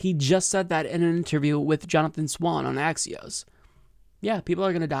 He just said that in an interview with Jonathan Swan on Axios. Yeah, people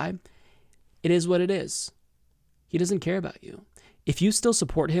are going to die. It is what it is. He doesn't care about you. If you still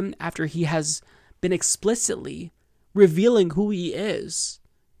support him after he has been explicitly revealing who he is,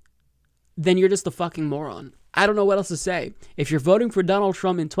 then you're just a fucking moron. I don't know what else to say. If you're voting for Donald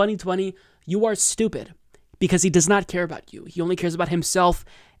Trump in 2020, you are stupid because he does not care about you. He only cares about himself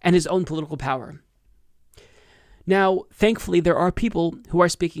and his own political power. Now, thankfully, there are people who are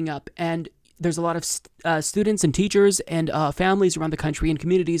speaking up, and there's a lot of students and teachers and families around the country and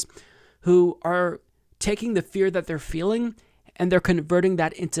communities who are taking the fear that they're feeling and they're converting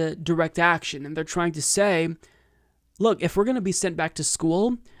that into direct action. And they're trying to say, look, if we're going to be sent back to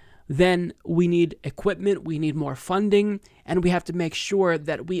school, then we need equipment, we need more funding, and we have to make sure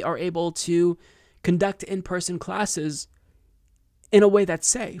that we are able to conduct in-person classes in a way that's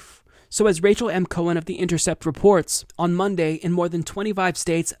safe. So as Rachel M. Cohen of The Intercept reports, on Monday, in more than 25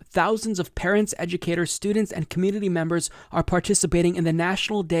 states, thousands of parents, educators, students, and community members are participating in the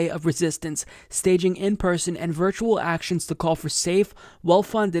National Day of Resistance, staging in-person and virtual actions to call for safe,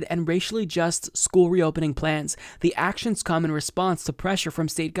 well-funded, and racially just school reopening plans. The actions come in response to pressure from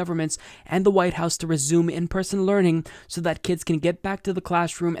state governments and the White House to resume in-person learning so that kids can get back to the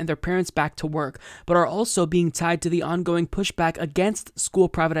classroom and their parents back to work, but are also being tied to the ongoing pushback against school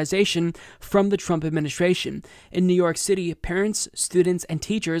privatization from the Trump administration. In New York City, parents, students, and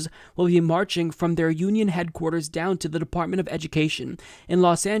teachers will be marching from their union headquarters down to the Department of Education. In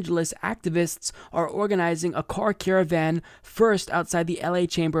Los Angeles, activists are organizing a car caravan first outside the LA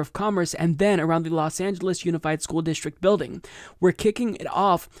Chamber of Commerce and then around the Los Angeles Unified School District building. We're kicking it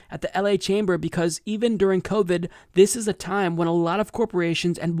off at the LA Chamber because even during COVID, this is a time when a lot of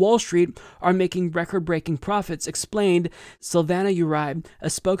corporations and Wall Street are making record-breaking profits, explained Silvana Uribe, a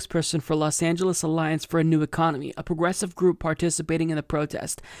spokesperson for Los Angeles Alliance for a New Economy, a progressive group participating in the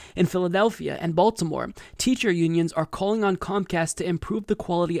protest. In Philadelphia and Baltimore, teacher unions are calling on Comcast to improve the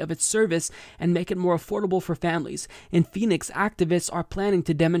quality of its service and make it more affordable for families. In Phoenix, activists are planning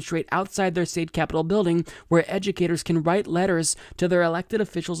to demonstrate outside their state capitol building, where educators can write letters to their elected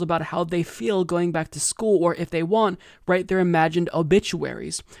officials about how they feel going back to school, or if they want, write their imagined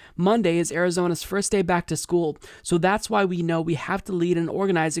obituaries. Monday is Arizona's first day back to school, so that's why we know we have to lead in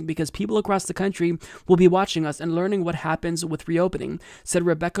organizing, because people across the country will be watching us and learning what happens with reopening, said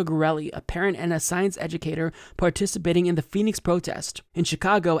Rebecca Gorelli, a parent and a science educator participating in the Phoenix protest. In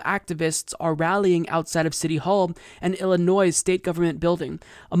Chicago, activists are rallying outside of City Hall and Illinois' state government building.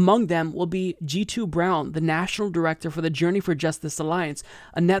 Among them will be G2 Brown, the national director for the Journey for Justice Alliance,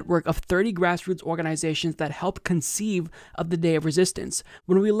 a network of 30 grassroots organizations that help conceive of the Day of Resistance.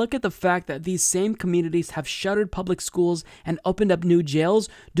 When we look at the fact that these same communities have shuttered public schools and opened up new jails,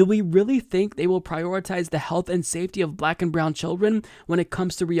 do we really think they will prioritize the health and safety of Black and brown children when it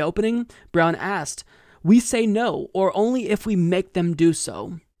comes to reopening? Brown asked. We say no, or only if we make them do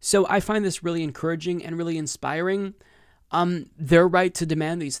so. So I find this really encouraging and really inspiring. Their right to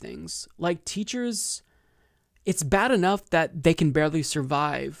demand these things. Like teachers, it's bad enough that they can barely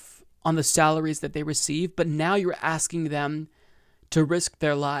survive on the salaries that they receive, but now you're asking them to risk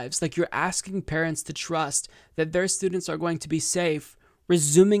their lives. Like you're asking parents to trust that their students are going to be safe,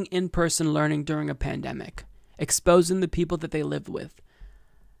 resuming in-person learning during a pandemic, exposing the people that they live with.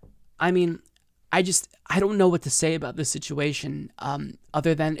 I mean, I don't know what to say about this situation,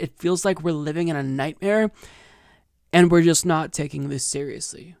 other than it feels like we're living in a nightmare and we're just not taking this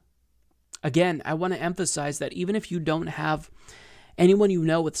seriously. Again, I want to emphasize that even if you don't have anyone you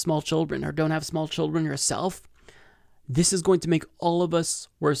know with small children or don't have small children yourself, this is going to make all of us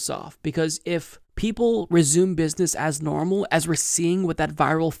worse off, because if people resume business as normal, as we're seeing with that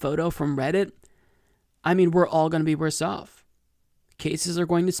viral photo from Reddit, I mean, we're all going to be worse off. Cases are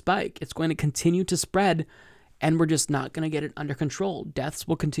going to spike. It's going to continue to spread, and we're just not going to get it under control. Deaths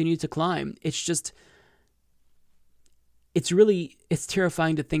will continue to climb. It's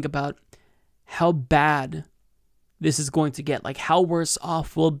terrifying to think about how bad this is going to get, like how worse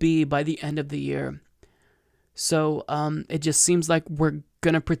off we'll be by the end of the year. So it just seems like we're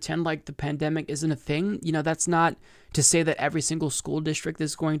going to pretend like the pandemic isn't a thing. You know, that's not to say that every single school district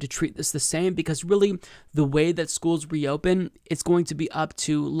is going to treat this the same, because really the way that schools reopen, it's going to be up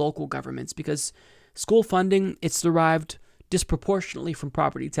to local governments, because school funding, it's derived disproportionately from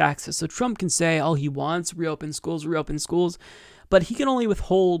property taxes. So Trump can say all he wants, reopen schools, but he can only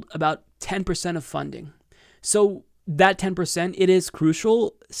withhold about 10% of funding. So that 10%, it is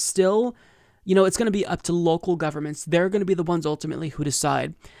crucial still. You know, it's going to be up to local governments. They're going to be the ones ultimately who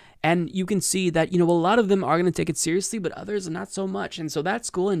decide. And you can see that, you know, a lot of them are going to take it seriously, but others not so much. And so that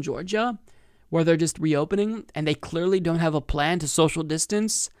school in Georgia, where they're just reopening and they clearly don't have a plan to social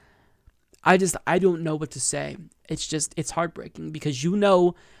distance, I don't know what to say. It's heartbreaking, because you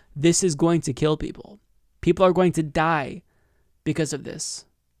know this is going to kill people. People are going to die because of this.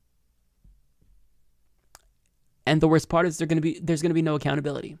 And the worst part is there's going to be no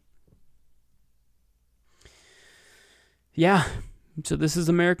accountability. Yeah, so this is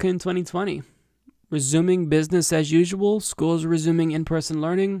America in 2020. Resuming business as usual, schools resuming in-person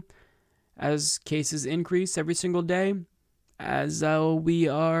learning as cases increase every single day, as we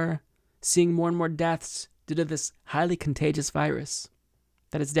are seeing more and more deaths due to this highly contagious virus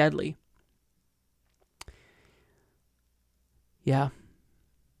that is deadly. Yeah.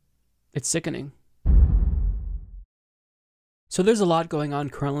 It's sickening. So there's a lot going on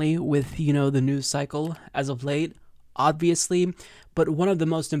currently with, the news cycle as of late, obviously, but one of the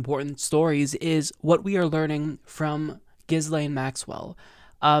most important stories is what we are learning from Ghislaine Maxwell.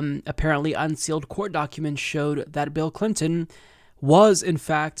 Apparently unsealed court documents showed that Bill Clinton was, in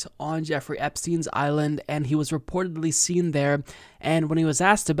fact, on Jeffrey Epstein's island, and he was reportedly seen there. And when he was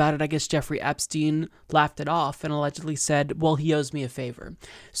asked about it, I guess Jeffrey Epstein laughed it off and allegedly said, well, he owes me a favor.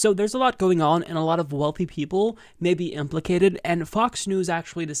 So there's a lot going on, and a lot of wealthy people may be implicated, and Fox News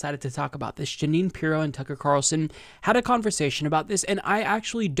actually decided to talk about this. Jeanine Pirro and Tucker Carlson had a conversation about this, and I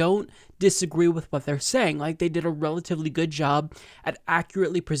actually don't disagree with what they're saying. Like, they did a relatively good job at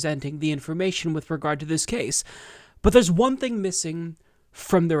accurately presenting the information with regard to this case. But there's one thing missing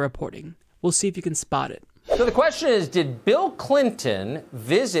from the reporting. We'll see if you can spot it. So the question is, did Bill Clinton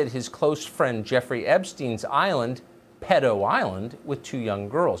visit his close friend Jeffrey Epstein's island, Pedo Island, with 2 young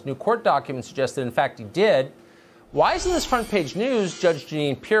girls? New court documents suggest that, in fact, he did. Why isn't this front page news? Judge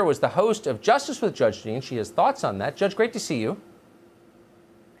Jeanine Pirro was the host of Justice with Judge Jeanine. She has thoughts on that. Judge, great to see you.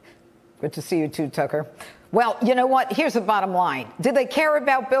 Good to see you too, Tucker. Well, you know what? Here's the bottom line. Did they care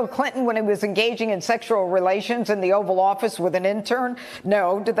about Bill Clinton when he was engaging in sexual relations in the Oval Office with an intern?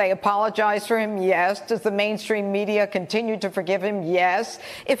 No. Did they apologize for him? Yes. Does the mainstream media continue to forgive him? Yes.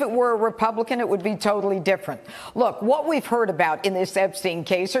 If it were a Republican, it would be totally different. Look, what we've heard about in this Epstein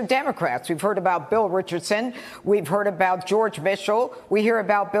case are Democrats. We've heard about Bill Richardson. We've heard about George Mitchell. We hear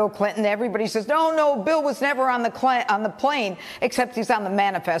about Bill Clinton. Everybody says, no, Bill was never on the plane, except he's on the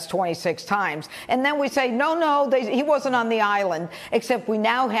manifest 26 times. And then we say, no, he wasn't on the island, except we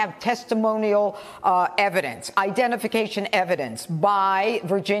now have testimonial evidence, identification evidence by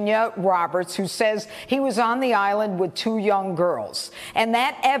Virginia Roberts, who says he was on the island with 2 young girls. And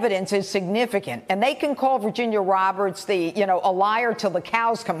that evidence is significant. And they can call Virginia Roberts a liar till the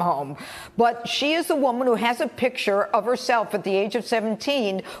cows come home. But she is the woman who has a picture of herself at the age of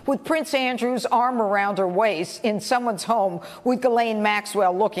 17 with Prince Andrew's arm around her waist in someone's home with Ghislaine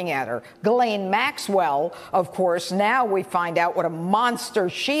Maxwell looking at her. Ghislaine Maxwell, of course, now we find out what a monster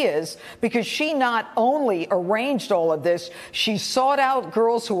she is, because she not only arranged all of this, she sought out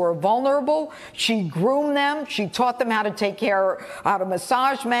girls who were vulnerable, she groomed them, she taught them how to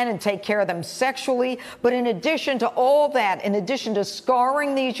massage men and take care of them sexually. But in addition to all that, in addition to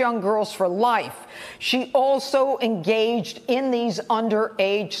scarring these young girls for life, she also engaged in these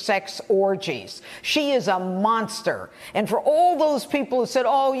underage sex orgies. She is a monster. And for all those people who said,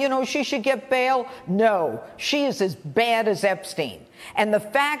 she should get bail, no, she is as bad as Epstein. And the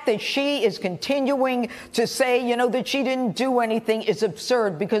fact that she is continuing to say, that she didn't do anything is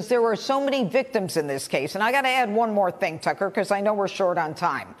absurd, because there are so many victims in this case. And I got to add one more thing, Tucker, because I know we're short on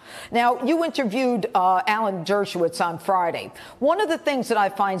time. Now, you interviewed Alan Dershowitz on Friday. One of the things that I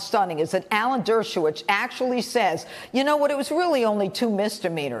find stunning is that Alan Dershowitz actually says, it was really only 2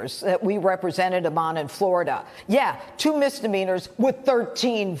 misdemeanors that we represented him on in Florida. Yeah, 2 misdemeanors with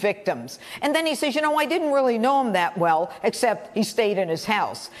 13 victims. And then he says, I didn't really know him that well, except he stayed in his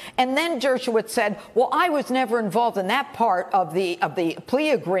house. And then Dershowitz said, well, I was never involved in that part of the plea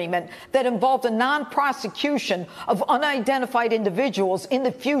agreement that involved a non-prosecution of unidentified individuals in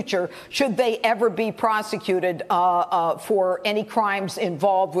the future, should they ever be prosecuted for any crimes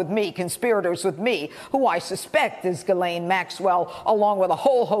involved with me, conspirators with me, who I suspect is Ghislaine Maxwell, along with a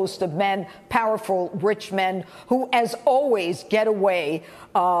whole host of men, powerful, rich men, who, as always, get away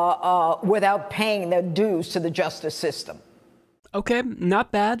without paying their dues to the justice system. Okay,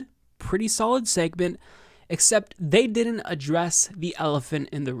 not bad. Pretty solid segment, except they didn't address the elephant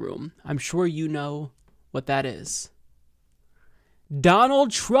in the room. I'm sure you know what that is.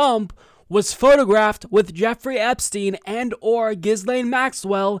 Donald Trump was photographed with Jeffrey Epstein and or Ghislaine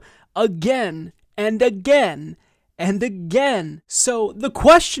Maxwell again and again and again. So the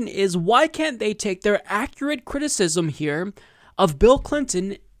question is, why can't they take their accurate criticism here of Bill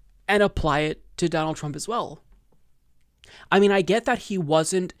Clinton and apply it to Donald Trump as well? I mean, I get that he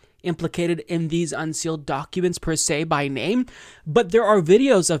wasn't implicated in these unsealed documents per se by name, but there are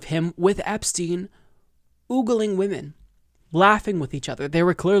videos of him with Epstein oogling women, laughing with each other. They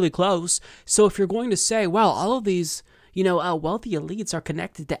were clearly close. So if you're going to say, well, all of these, wealthy elites are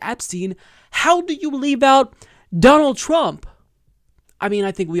connected to Epstein, how do you leave out Donald Trump? I mean,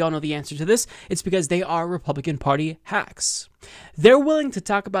 I think we all know the answer to this. It's because they are Republican Party hacks. They're willing to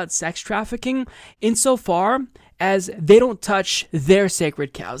talk about sex trafficking insofar as they don't touch their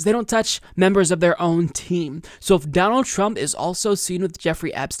sacred cows. They don't touch members of their own team. So if Donald Trump is also seen with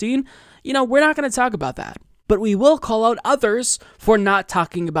Jeffrey Epstein, we're not going to talk about that. but we will call out others for not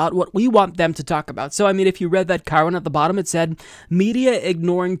talking about what we want them to talk about. So, I mean, if you read that Chiron at the bottom, it said, media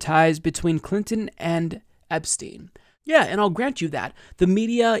ignoring ties between Clinton and Epstein. Yeah, and I'll grant you that. The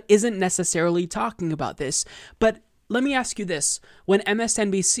media isn't necessarily talking about this. But let me ask you this. When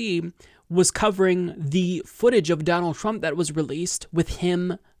MSNBC was covering the footage of Donald Trump that was released with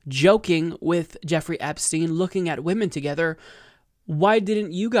him joking with Jeffrey Epstein, looking at women together, why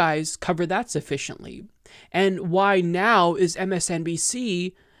didn't you guys cover that sufficiently? And why now is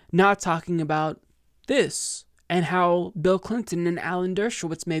MSNBC not talking about this and how Bill Clinton and Alan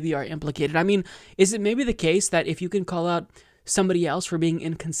Dershowitz maybe are implicated? I mean, is it maybe the case that if you can call out somebody else for being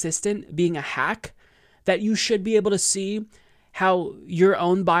inconsistent, being a hack, that you should be able to see how your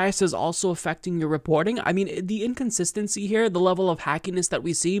own bias is also affecting your reporting? I mean, the inconsistency here, the level of hackiness that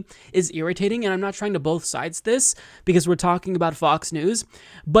we see is irritating, and I'm not trying to both sides this because we're talking about Fox News,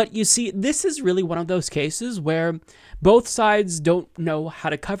 but you see, this is really one of those cases where both sides don't know how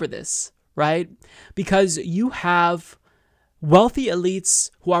to cover this, right? Because you have wealthy elites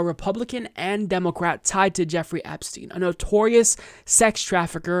who are Republican and Democrat tied to Jeffrey Epstein, a notorious sex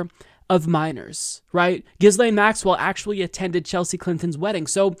trafficker of minors, right? Ghislaine Maxwell actually attended Chelsea Clinton's wedding,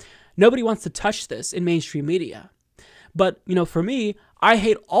 so nobody wants to touch this in mainstream media. But, you know, for me, I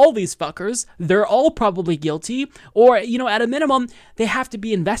hate all these fuckers. They're all probably guilty, or, you know, at a minimum, they have to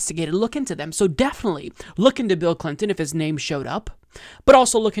be investigated. Look into them. So definitely look into Bill Clinton if his name showed up, but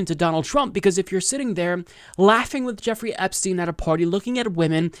also look into Donald Trump, because if you're sitting there laughing with Jeffrey Epstein at a party, looking at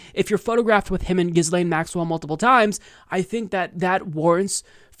women, if you're photographed with him and Ghislaine Maxwell multiple times, I think that that warrants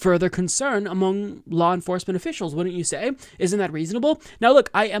further concern among law enforcement officials, wouldn't you say? Isn't that reasonable? Now,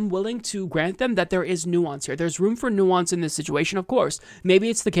 look, I am willing to grant them that there is nuance here. There's room for nuance in this situation, of course. Maybe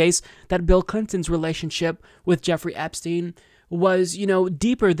it's the case that Bill Clinton's relationship with Jeffrey Epstein was, you know,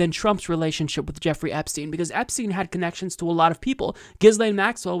 deeper than Trump's relationship with Jeffrey Epstein, because Epstein had connections to a lot of people. Ghislaine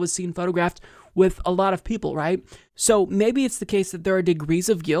Maxwell was seen photographed with a lot of people, right? So maybe it's the case that there are degrees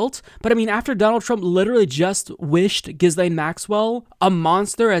of guilt, but I mean, after Donald Trump literally just wished Ghislaine Maxwell a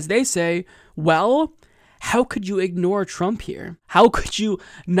monster, as they say, well, how could you ignore Trump here? How could you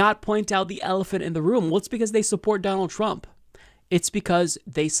not point out the elephant in the room? Well, it's because they support Donald Trump. It's because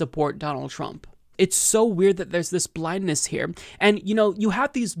they support Donald Trump. It's so weird that there's this blindness here. And, you know, you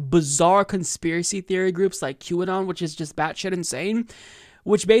have these bizarre conspiracy theory groups like QAnon, which is just batshit insane,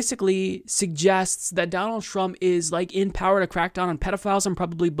 which basically suggests that Donald Trump is, like, in power to crack down on pedophiles. I'm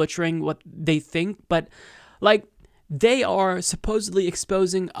probably butchering what they think, but, like, they are supposedly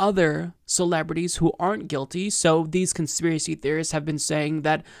exposing other celebrities who aren't guilty. So these conspiracy theorists have been saying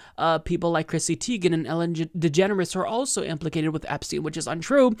that people like Chrissy Teigen and Ellen DeGeneres are also implicated with Epstein, which is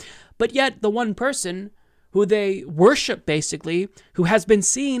untrue. But yet the one person who they worship, basically, who has been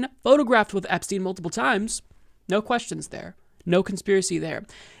seen photographed with Epstein multiple times, no questions there. No conspiracy there.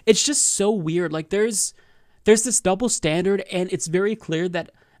 It's just so weird. Like, there's this double standard, and it's very clear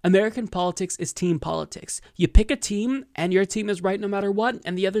that American politics is team politics. You pick a team, and your team is right no matter what,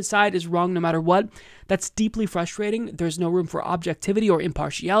 and the other side is wrong no matter what. That's deeply frustrating. There's no room for objectivity or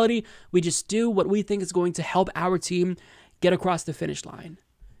impartiality. We just do what we think is going to help our team get across the finish line.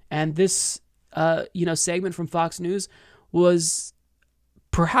 And this, segment from Fox News was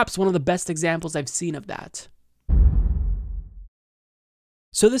perhaps one of the best examples I've seen of that.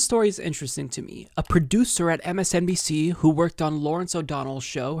 So this story is interesting to me. A producer at MSNBC who worked on Lawrence O'Donnell's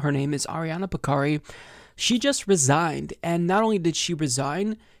show, her name is Ariana Picari, she just resigned. And not only did she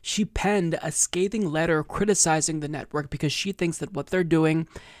resign, she penned a scathing letter criticizing the network because she thinks that what they're doing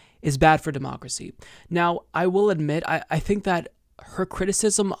is bad for democracy. Now, I will admit, I think that her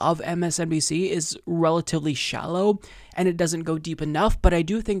criticism of MSNBC is relatively shallow and it doesn't go deep enough, but I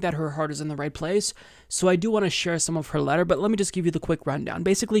do think that her heart is in the right place. So I do want to share some of her letter, but let me just give you the quick rundown.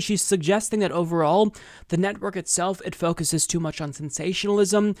 Basically, she's suggesting that overall, the network itself, it focuses too much on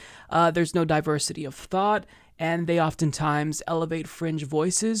sensationalism. There's no diversity of thought, and they oftentimes elevate fringe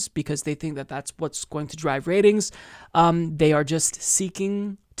voices because they think that that's what's going to drive ratings. They are just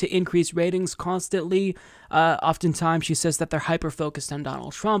seeking to increase ratings constantly. Oftentimes, she says that they're hyper-focused on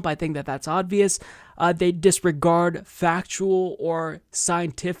Donald Trump. I think that that's obvious. They disregard factual or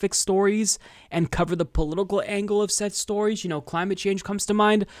scientific stories and cover the political angle of said stories. You know, climate change comes to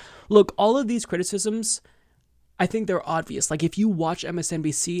mind. Look, all of these criticisms, I think they're obvious. Like, if you watch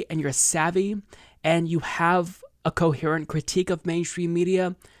MSNBC and you're savvy and you have a coherent critique of mainstream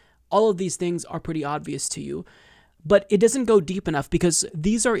media, all of these things are pretty obvious to you. But it doesn't go deep enough because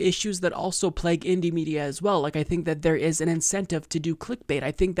these are issues that also plague indie media as well. Like, I think that there is an incentive to do clickbait.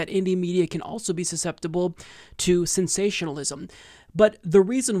 I think that indie media can also be susceptible to sensationalism. But the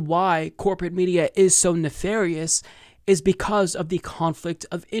reason why corporate media is so nefarious is because of the conflict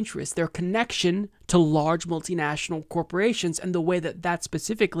of interest, their connection to large multinational corporations and the way that that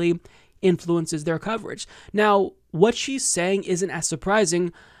specifically influences their coverage. Now, what she's saying isn't as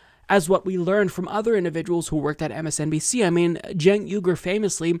surprising as what we learned from other individuals who worked at MSNBC. I mean, Cenk Uygur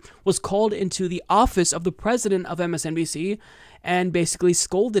famously was called into the office of the president of MSNBC and basically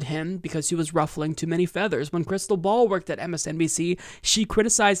scolded him because he was ruffling too many feathers. When Crystal Ball worked at MSNBC, she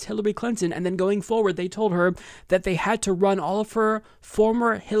criticized Hillary Clinton, and then going forward, they told her that they had to run all of her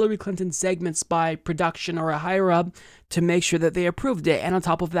former Hillary Clinton segments by production or a higher-up to make sure that they approved it. And on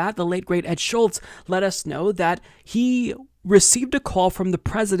top of that, the late, great Ed Schultz let us know that he received a call from the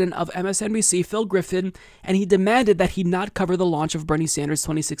president of MSNBC, Phil Griffin, and he demanded that he not cover the launch of Bernie Sanders'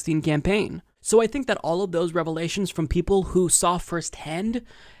 2016 campaign. So I think that all of those revelations from people who saw firsthand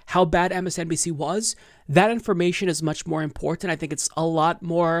how bad MSNBC was, that information is much more important. I think it's a lot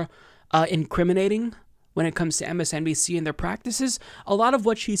more incriminating when it comes to MSNBC and their practices. A lot of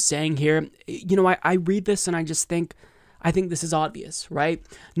what she's saying here, I read this and I think this is obvious, right?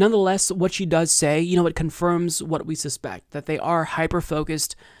 Nonetheless, what she does say, it confirms what we suspect, that they are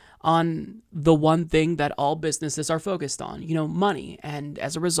hyper-focused on the one thing that all businesses are focused on, money. And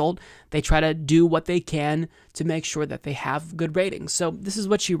as a result, they try to do what they can to make sure that they have good ratings. So this is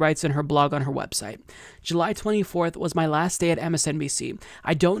what she writes in her blog on her website. July 24th was my last day at MSNBC.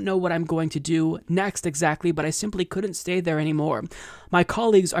 I don't know what I'm going to do next exactly, but I simply couldn't stay there anymore. My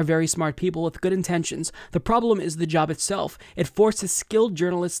colleagues are very smart people with good intentions. The problem is the job itself. It forces skilled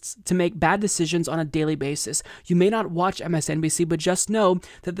journalists to make bad decisions on a daily basis. You may not watch MSNBC, but just know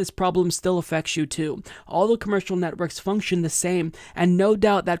that this problem still affects you too. All the commercial networks function the same, and no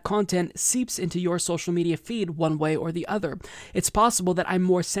doubt that content seeps into your social media feed one way or the other. It's possible that I'm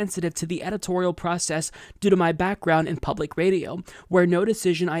more sensitive to the editorial process due to my background in public radio, where no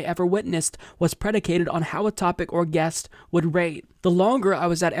decision I ever witnessed was predicated on how a topic or guest would rate. The longer I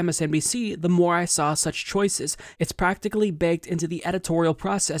was at MSNBC, the more I saw such choices. It's practically baked into the editorial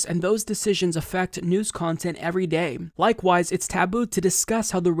process, and those decisions affect news content every day. Likewise, it's taboo to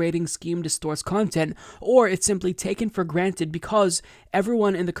discuss how the rating scheme distorts content, or it's simply taken for granted because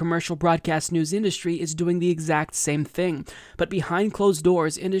everyone in the commercial broadcast news industry is doing the exact same thing. But behind closed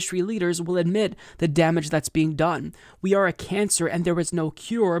doors, industry leaders will admit the damage that's being done. We are a cancer and there is no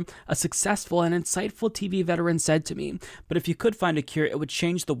cure, a successful and insightful TV veteran said to me. But if you could find a cure, it would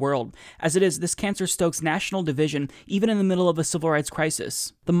change the world. As it is, this cancer stokes national division, even in the middle of a civil rights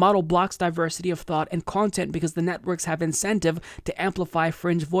crisis. The model blocks diversity of thought and content because the networks have incentive to amplify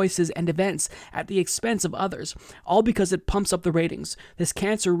fringe voices and events at the expense of others, all because it pumps up the ratings. This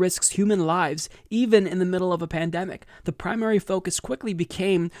cancer risks human lives, even in the middle of a pandemic. The primary focus quickly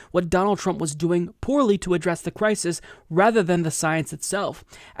became what Donald Trump was doing poorly to address the crisis, rather than the science itself.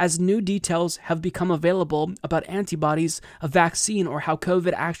 As new details have become available about antibodies, a vaccine, or how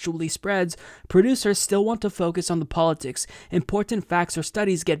COVID actually spreads, producers still want to focus on the politics. Important facts or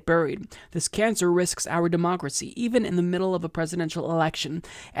studies get buried. This cancer risks our democracy, even in the middle of a presidential election.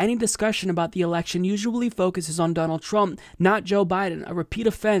 Any discussion about the election usually focuses on Donald Trump, not Joe Biden, a repeat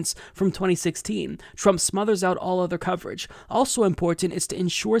offense from 2016. Trump smothers out all other coverage. Also important is to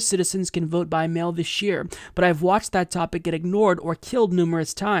ensure citizens can vote by mail this year, but I've watched that topic get ignored or killed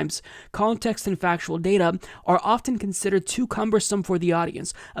numerous times. Context and factual data are often considered too cumbersome for the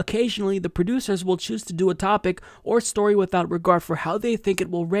audience. Occasionally, the producers will choose to do a topic or story without regard for how they think it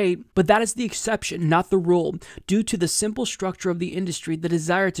will rate, but that is the exception, not the rule. Due to the simple structure of the industry, the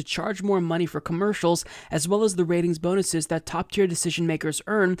desire to charge more money for commercials, as well as the ratings bonuses that top-tier decision makers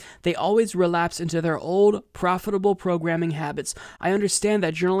earn, they always relapse into their old, profitable programming habits. I understand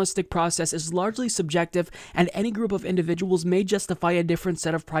that journalistic process is largely subjective, and any group of individuals may justify a different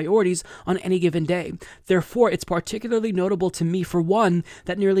set of priorities on any given day. Therefore, it's particularly notable to me, for one,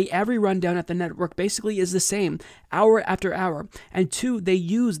 that nearly every rundown at the network basically is the same, hour after hour, and two, they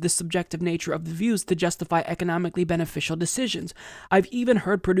use the subjective nature of the views to justify economically beneficial decisions. I've even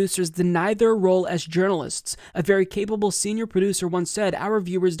heard producers deny their role as journalists. A very capable senior producer once said, "Our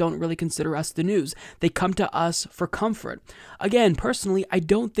viewers don't really consider us the news. They come to us for comfort." Again, personally, I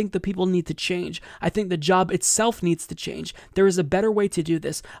don't think the people need to change. I think the job itself needs to change. There is a better way to do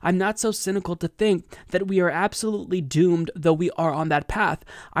this. I'm not so cynical to think that we are absolutely doomed, though we are on that path.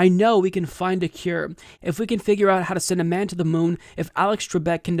 I know we can find a cure. If we can figure out how to send a man to the moon, if Alex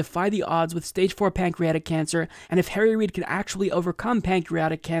Trebek can defy the odds with stage 4 pancreatic cancer, and if Harry Reid can actually overcome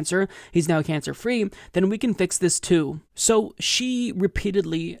pancreatic cancer, he's now cancer-free, then we can fix this too. So she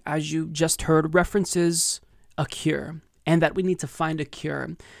repeatedly, as you just heard, references a cure. and that we need to find a cure.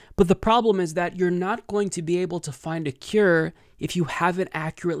 But the problem is that you're not going to be able to find a cure if you haven't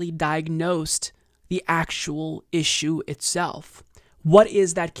accurately diagnosed the actual issue itself. What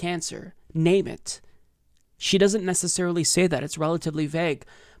is that cancer? Name it. She doesn't necessarily say that. It's relatively vague.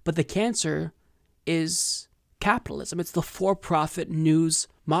 But the cancer is capitalism. It's the for-profit news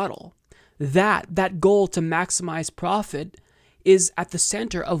model. That goal to maximize profit is at the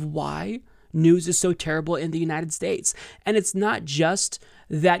center of why news is so terrible in the United States. And it's not just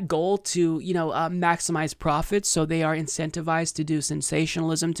that goal to, maximize profits, so they are incentivized to do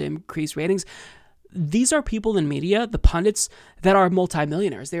sensationalism to increase ratings. These are people in media, the pundits, that are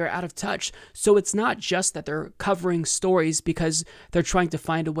multimillionaires. They are out of touch. So it's not just that they're covering stories because they're trying to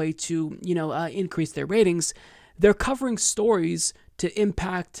find a way to, increase their ratings. They're covering stories to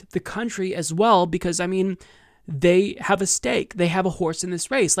impact the country as well because, they have a stake. They have a horse in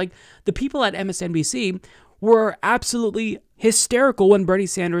this race. Like, the people at MSNBC were absolutely hysterical when Bernie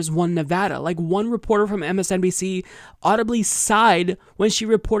Sanders won Nevada. Like, one reporter from MSNBC audibly sighed when she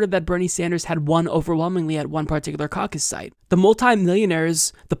reported that Bernie Sanders had won overwhelmingly at one particular caucus site. The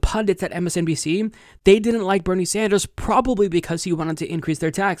multimillionaires, the pundits at MSNBC, they didn't like Bernie Sanders probably because he wanted to increase their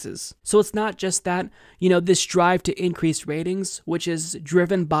taxes. So it's not just that, this drive to increase ratings, which is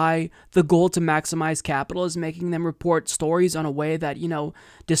driven by the goal to maximize capital, is making them report stories on a way that,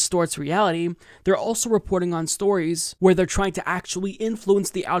 distorts reality. They're also reporting on stories where they're trying to actually influence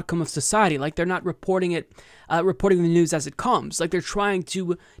the outcome of society. Like, they're not reporting the news as it comes. Like, they're trying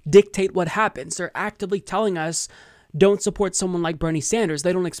to dictate what happens. They're actively telling us, don't support someone like Bernie Sanders.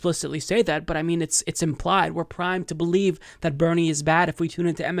 They don't explicitly say that, but it's implied. We're primed to believe that Bernie is bad if we tune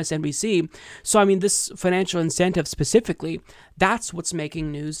into MSNBC. So, this financial incentive specifically, that's what's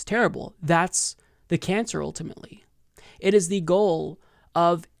making news terrible. That's the cancer, ultimately. It is the goal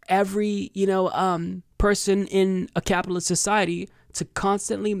of every, person in a capitalist society to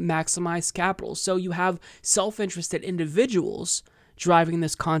constantly maximize capital. So you have self-interested individuals driving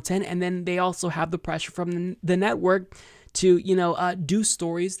this content, and then they also have the pressure from the network to, do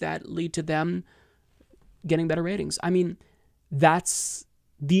stories that lead to them getting better ratings. That's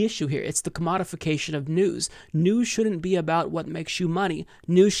the issue here. It's the commodification of news. News shouldn't be about what makes you money.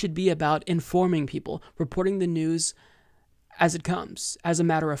 News should be about informing people, reporting the news as it comes, as a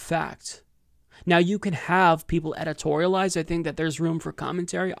matter of fact. Now, you can have people editorialize. I think that there's room for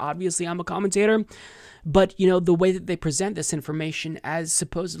commentary. Obviously, I'm a commentator. But, the way that they present this information as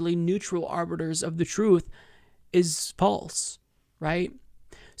supposedly neutral arbiters of the truth is false, right?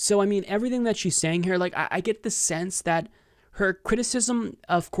 So, everything that she's saying here, like, I get the sense that her criticism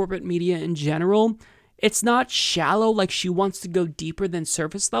of corporate media in general, it's not shallow, like she wants to go deeper than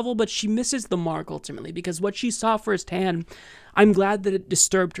surface level, but she misses the mark ultimately, because what she saw firsthand, I'm glad that it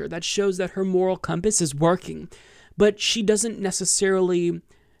disturbed her. That shows that her moral compass is working, but she doesn't necessarily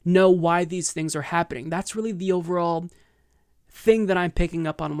know why these things are happening. That's really the overall thing that I'm picking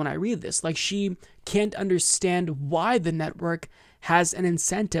up on when I read this. Like, she can't understand why the network has an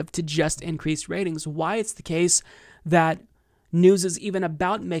incentive to just increase ratings, why it's the case that news is even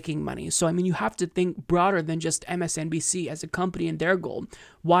about making money. So, you have to think broader than just MSNBC as a company and their goal.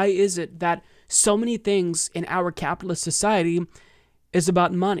 Why is it that so many things in our capitalist society is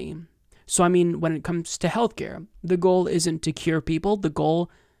about money? So, when it comes to healthcare, the goal isn't to cure people. The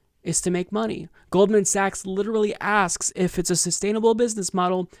goal is to make money. Goldman Sachs literally asks if it's a sustainable business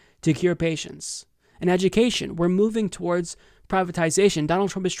model to cure patients. In education, we're moving towards privatization.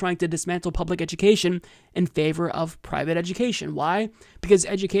 Donald Trump is trying to dismantle public education in favor of private education. Why? Because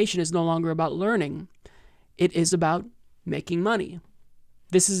education is no longer about learning. It is about making money.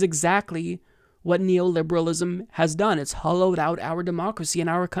 This is exactly what neoliberalism has done. It's hollowed out our democracy in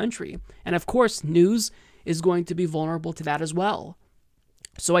our country. And of course, news is going to be vulnerable to that as well.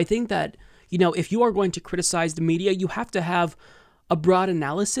 So I think that, if you are going to criticize the media, you have to have a broad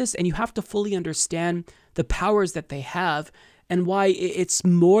analysis, and you have to fully understand the powers that they have and why it's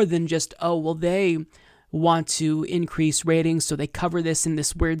more than just, they want to increase ratings, so they cover this in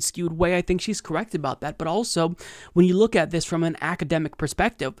this weird, skewed way. I think she's correct about that. But also, when you look at this from an academic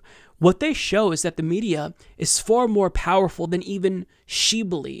perspective, what they show is that the media is far more powerful than even she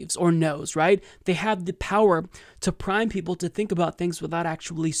believes or knows, right? They have the power to prime people to think about things without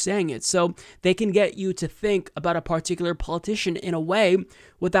actually saying it. So they can get you to think about a particular politician in a way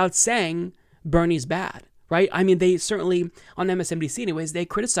without saying Bernie's bad. Right? They certainly, on MSNBC anyways, they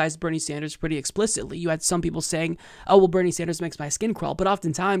criticized Bernie Sanders pretty explicitly. You had some people saying, Bernie Sanders makes my skin crawl. But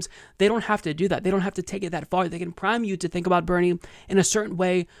oftentimes, they don't have to do that. They don't have to take it that far. They can prime you to think about Bernie in a certain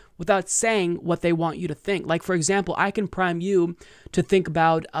way without saying what they want you to think. Like, for example, I can prime you to think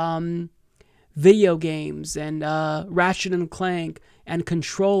about video games and Ratchet and Clank and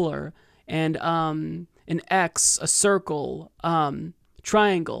Controller and an X, a circle,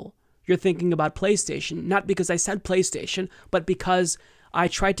 triangle, you're thinking about PlayStation. Not because I said PlayStation, but because I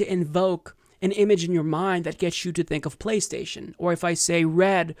tried to invoke an image in your mind that gets you to think of PlayStation. Or if I say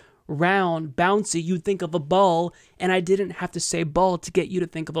red, round, bouncy, you think of a ball, and I didn't have to say ball to get you to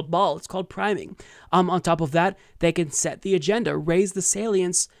think of a ball. It's called priming. On top of that, they can set the agenda, raise the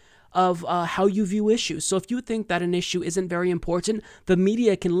salience of how you view issues. So if you think that an issue isn't very important, the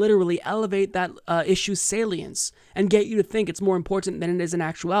media can literally elevate that issue's salience and get you to think it's more important than it is in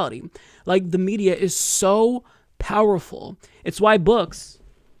actuality. Like, the media is so powerful. It's why books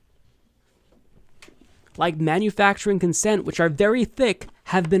like Manufacturing Consent, which are very thick,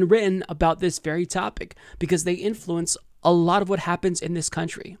 have been written about this very topic because they influence a lot of what happens in this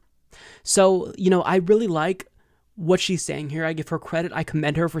country. So, I really like what she's saying here. I give her credit. I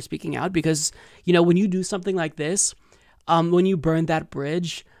commend her for speaking out because, when you do something like this, when you burn that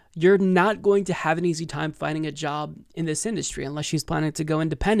bridge, you're not going to have an easy time finding a job in this industry unless she's planning to go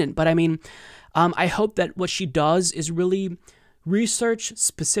independent. But I hope that what she does is really research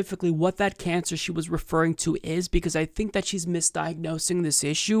specifically what that cancer she was referring to is, because I think that she's misdiagnosing this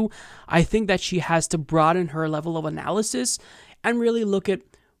issue. I think that she has to broaden her level of analysis and really look at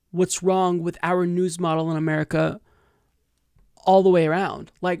what's wrong with our news model in America all the way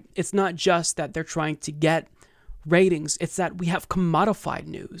around. Like, it's not just that they're trying to get ratings, it's that we have commodified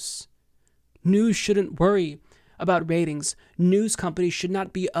news. News shouldn't worry about ratings. News companies should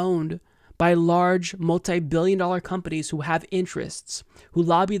not be owned by large multi-billion-dollar companies who have interests, who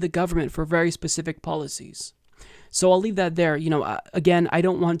lobby the government for very specific policies. So I'll leave that there. Again, I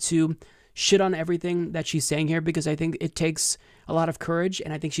don't want to shit on everything that she's saying here because I think it takes a lot of courage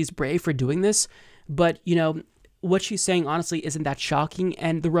and I think she's brave for doing this. But, what she's saying honestly isn't that shocking,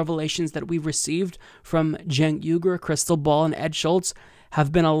 and the revelations that we've received from Cenk Uygur, Crystal Ball, and Ed Schultz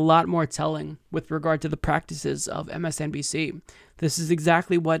have been a lot more telling with regard to the practices of MSNBC. This is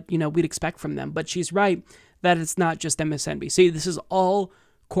exactly what, we'd expect from them. But she's right that it's not just MSNBC. This is all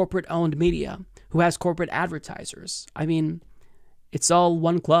corporate-owned media who has corporate advertisers. It's all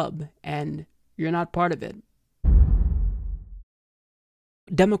one club, and you're not part of it.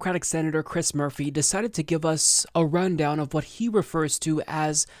 Democratic Senator Chris Murphy decided to give us a rundown of what he refers to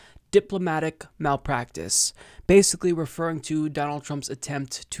as diplomatic malpractice, basically referring to Donald Trump's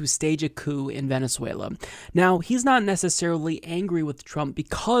attempt to stage a coup in Venezuela. Now, he's not necessarily angry with Trump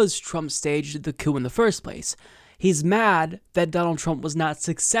because Trump staged the coup in the first place. He's mad that Donald Trump was not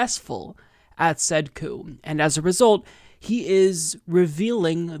successful at said coup, and as a result, he is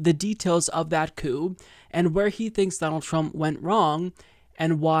revealing the details of that coup and where he thinks Donald Trump went wrong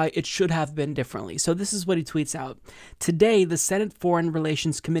and why it should have been differently. So this is what he tweets out. Today, the Senate Foreign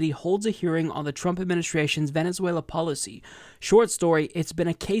Relations Committee holds a hearing on the Trump administration's Venezuela policy. Short story, it's been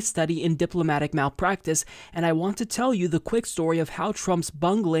a case study in diplomatic malpractice, and I want to tell you the quick story of how Trump's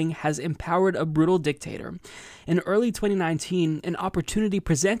bungling has empowered a brutal dictator. In early 2019, an opportunity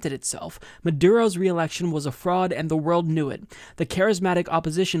presented itself. Maduro's re-election was a fraud, and the world knew it. The charismatic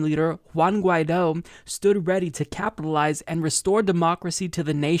opposition leader, Juan Guaido, stood ready to capitalize and restore democracy to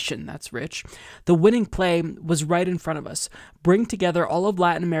the nation. That's rich. The winning play was right in front of us. Bring together all of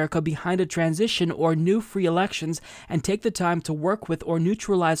Latin America behind a transition or new free elections and take the time to work with or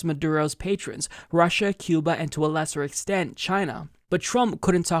neutralize Maduro's patrons, Russia, Cuba, and to a lesser extent, China. But Trump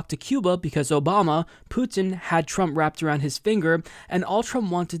couldn't talk to Cuba because Putin had Trump wrapped around his finger, and all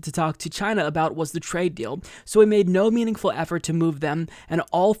Trump wanted to talk to China about was the trade deal. So he made no meaningful effort to move them, and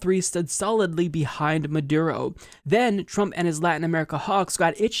all three stood solidly behind Maduro. Then Trump and his Latin America hawks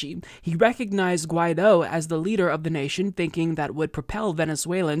got itchy. He recognized Guaido as the leader of the nation, thinking that would propel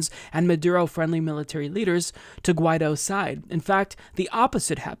Venezuelans and Maduro-friendly military leaders to Guaido's side. In fact, the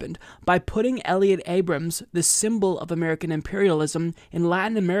opposite happened. By putting Elliot Abrams, the symbol of American imperialism, in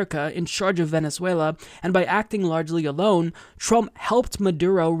Latin America in charge of Venezuela, and by acting largely alone, Trump helped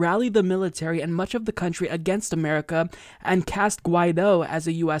Maduro rally the military and much of the country against America and cast Guaido as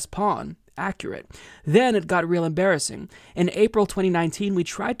a U.S. pawn. Accurate. Then it got real embarrassing. In April 2019, we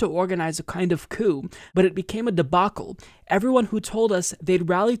tried to organize a kind of coup, but it became a debacle. Everyone who told us they'd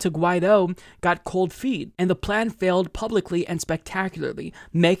rally to Guaido got cold feet, and the plan failed publicly and spectacularly,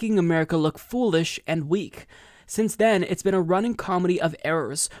 making America look foolish and weak. Since then, it's been a running comedy of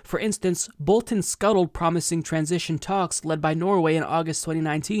errors. For instance, Bolton scuttled promising transition talks led by Norway in August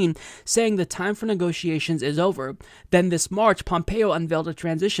 2019, saying the time for negotiations is over. Then this March, Pompeo unveiled a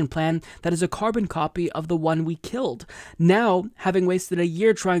transition plan that is a carbon copy of the one we killed. Now, having wasted a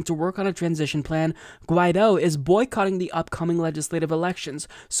year trying to work on a transition plan, Guaido is boycotting the upcoming legislative elections.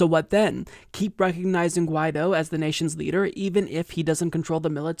 So what then? Keep recognizing Guaido as the nation's leader, even if he doesn't control the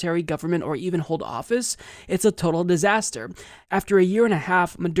military, government, or even hold office? It's a total disaster. After a year and a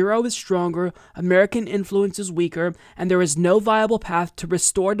half, Maduro is stronger, American influence is weaker, and there is no viable path to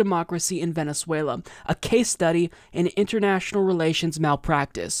restore democracy in Venezuela. A case study in international relations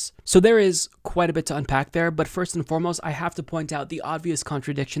malpractice. So there is quite a bit to unpack there, but first and foremost, I have to point out the obvious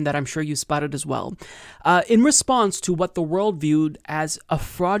contradiction that I'm sure you spotted as well. In response to what the world viewed as a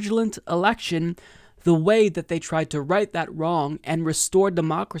fraudulent election, the way that they tried to right that wrong and restore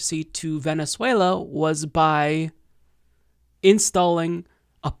democracy to Venezuela was by installing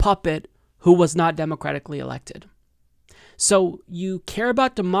a puppet who was not democratically elected. So you care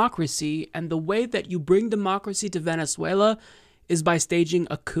about democracy, and the way that you bring democracy to Venezuela is by staging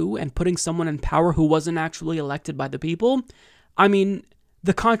a coup and putting someone in power who wasn't actually elected by the people. I mean,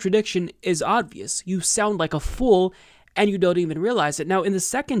 the contradiction is obvious. You sound like a fool, and you don't even realize it. Now, in the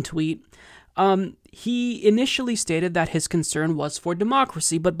second tweet, he initially stated that his concern was for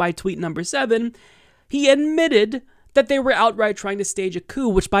democracy, but by tweet number 7, he admitted that they were outright trying to stage a coup,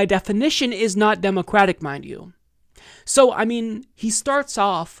 which by definition is not democratic, mind you. So, I mean, he starts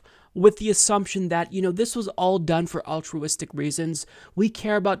off with the assumption that, this was all done for altruistic reasons. We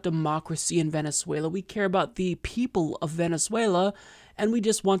care about democracy in Venezuela. We care about the people of Venezuela, and we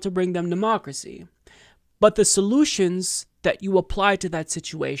just want to bring them democracy. But the solutions that you apply to that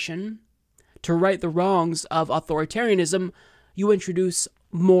situation to right the wrongs of authoritarianism, you introduce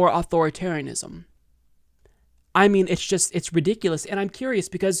more authoritarianism. I mean, it's ridiculous. And I'm curious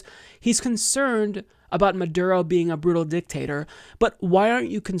because he's concerned about Maduro being a brutal dictator, but why aren't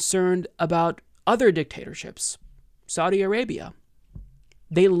you concerned about other dictatorships? Saudi Arabia.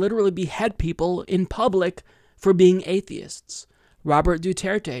 They literally behead people in public for being atheists. Robert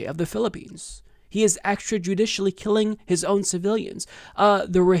Duterte of the Philippines. He is extrajudicially killing his own civilians. The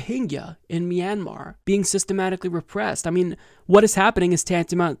Rohingya in Myanmar being systematically repressed. I mean, what is happening is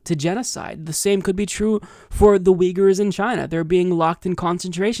tantamount to genocide. The same could be true for the Uyghurs in China. They're being locked in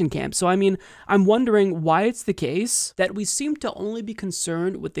concentration camps. So, I mean, I'm wondering why it's the case that we seem to only be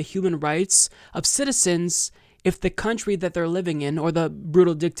concerned with the human rights of citizens if the country that they're living in, or the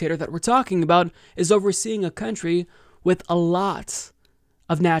brutal dictator that we're talking about, is overseeing a country with a lot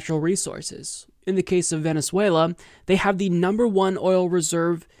of natural resources. In the case of Venezuela, they have the #1 oil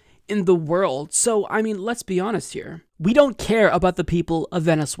reserve in the world. So, I mean, let's be honest here. We don't care about the people of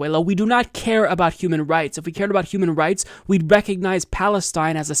Venezuela. We do not care about human rights. If we cared about human rights, we'd recognize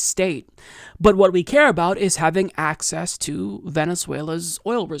Palestine as a state. But what we care about is having access to Venezuela's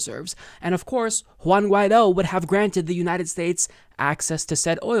oil reserves. And of course, Juan Guaido would have granted the United States access to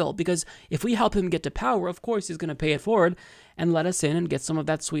said oil, because if we help him get to power, of course he's going to pay it forward and let us in and get some of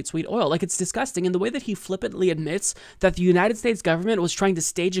that sweet, sweet oil. Like, it's disgusting. And the way that he flippantly admits that the United States government was trying to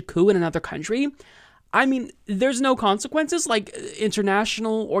stage a coup in another country, I mean, there's no consequences. Like,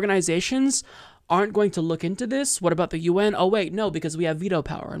 international organizations aren't going to look into this. What about the UN? Oh, wait, no, because we have veto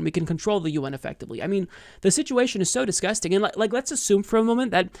power and we can control the UN effectively. I mean, the situation is so disgusting. And like, let's assume for a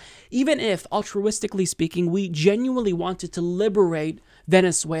moment that even if, altruistically speaking, we genuinely wanted to liberate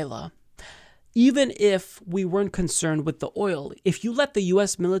Venezuela, even if we weren't concerned with the oil, if you let the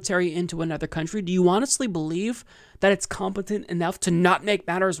U.S. military into another country, do you honestly believe that it's competent enough to not make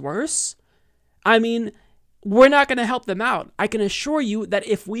matters worse? I mean, we're not going to help them out. I can assure you that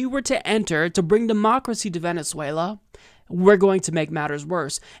if we were to enter to bring democracy to Venezuela, we're going to make matters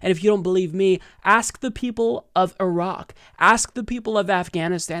worse. And if you don't believe me, ask the people of Iraq, ask the people of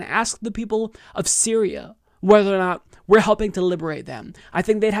Afghanistan, ask the people of Syria whether or not we're helping to liberate them. I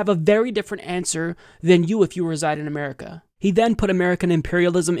think they'd have a very different answer than you if you reside in America. He then put American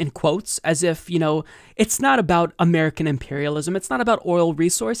imperialism in quotes as if, it's not about American imperialism. It's not about oil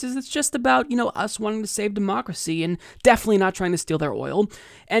resources. It's just about, us wanting to save democracy and definitely not trying to steal their oil.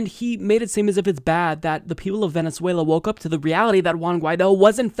 And he made it seem as if it's bad that the people of Venezuela woke up to the reality that Juan Guaido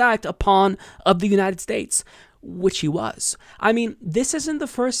was in fact a pawn of the United States, which he was. I mean, this isn't the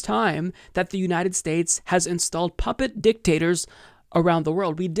first time that the United States has installed puppet dictators around the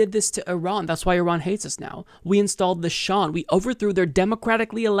world. We did this to Iran. That's why Iran hates us now. We installed the Shah. We overthrew their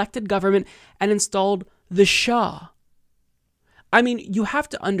democratically elected government and installed the Shah. I mean, you have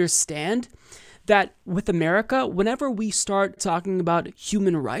to understand that with America, whenever we start talking about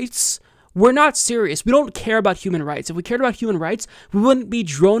human rights, we're not serious. We don't care about human rights. If we cared about human rights, we wouldn't be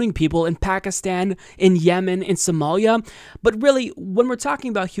droning people in Pakistan, in Yemen, in Somalia. But really, when we're talking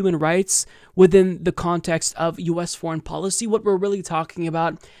about human rights within the context of U.S. foreign policy, what we're really talking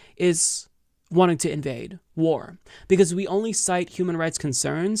about is wanting to invade, war. Because we only cite human rights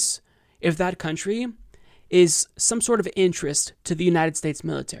concerns if that country is some sort of interest to the United States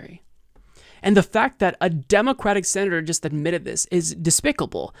military. And the fact that a Democratic senator just admitted this is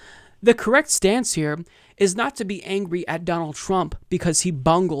despicable. The correct stance here is not to be angry at Donald Trump because he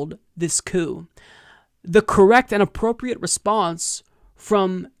bungled this coup. The correct and appropriate response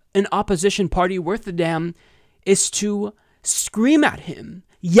from an opposition party worth a damn is to scream at him,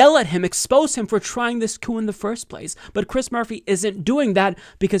 yell at him, expose him for trying this coup in the first place. But Chris Murphy isn't doing that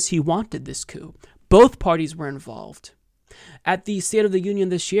because he wanted this coup. Both parties were involved. At the State of the Union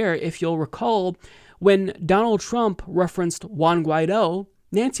this year, if you'll recall, when Donald Trump referenced Juan Guaido,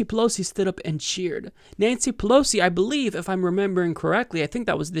 Nancy Pelosi stood up and cheered. Nancy Pelosi, I believe, if I'm remembering correctly, I think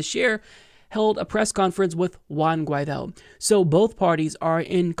that was this year, held a press conference with Juan Guaido. So both parties are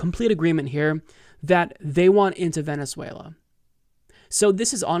in complete agreement here that they want into Venezuela. So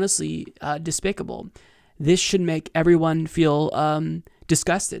this is honestly despicable. This should make everyone feel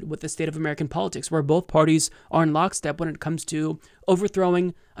disgusted with the state of American politics, where both parties are in lockstep when it comes to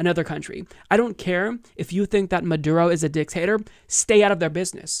overthrowing another country. I don't care if you think that Maduro is a dictator. Stay out of their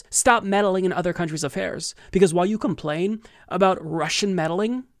business. Stop meddling in other countries' affairs. Because while you complain about Russian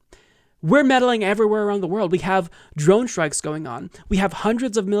meddling, we're meddling everywhere around the world. We have drone strikes going on. We have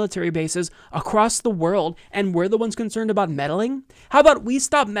hundreds of military bases across the world, and we're the ones concerned about meddling? How about we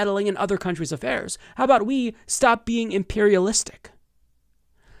stop meddling in other countries' affairs? How about we stop being imperialistic?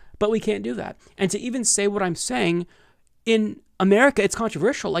 But we can't do that. And to even say what I'm saying, in America, it's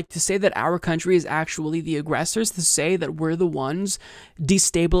controversial. Like, to say that our country is actually the aggressors, to say that we're the ones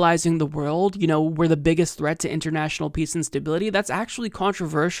destabilizing the world, we're the biggest threat to international peace and stability, that's actually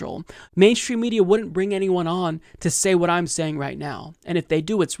controversial. Mainstream media wouldn't bring anyone on to say what I'm saying right now. And if they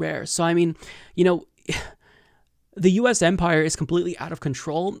do, it's rare. So, the U.S. empire is completely out of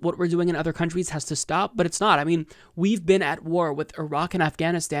control. What we're doing in other countries has to stop, but it's not. We've been at war with Iraq and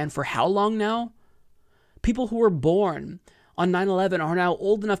Afghanistan for how long now? People who were born on 9/11 are now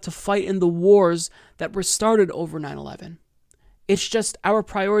old enough to fight in the wars that were started over 9/11. It's just our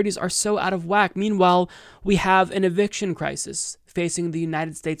priorities are so out of whack. Meanwhile, we have an eviction crisis facing the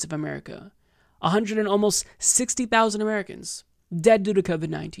United States of America. 60,000 Americans dead due to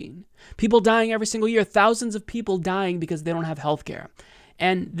COVID-19. People dying every single year. Thousands of people dying because they don't have health care.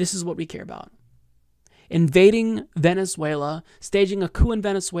 And this is what we care about. Invading Venezuela, staging a coup in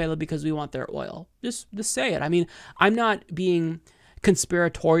Venezuela because we want their oil. Just say it. I'm not being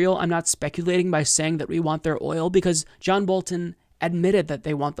conspiratorial. I'm not speculating by saying that we want their oil, because John Bolton admitted that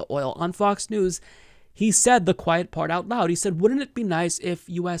they want the oil. On Fox News, he said the quiet part out loud. He said, wouldn't it be nice if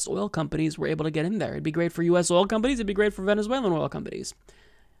U.S. oil companies were able to get in there? It'd be great for U.S. oil companies. It'd be great for Venezuelan oil companies.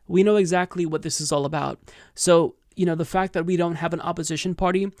 We know exactly what this is all about. So, the fact that we don't have an opposition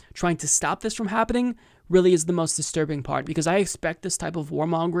party trying to stop this from happening really is the most disturbing part, because I expect this type of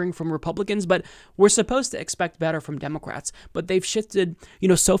warmongering from Republicans, but we're supposed to expect better from Democrats. But they've shifted,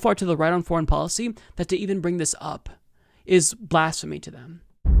 so far to the right on foreign policy that to even bring this up is blasphemy to them.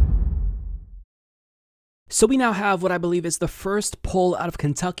 So we now have what I believe is the first poll out of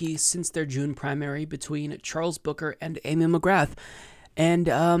Kentucky since their June primary between Charles Booker and Amy McGrath. And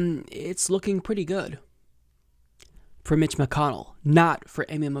it's looking pretty good for Mitch McConnell, not for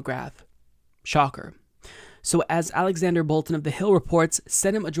Amy McGrath. Shocker. So as Alexander Bolton of The Hill reports,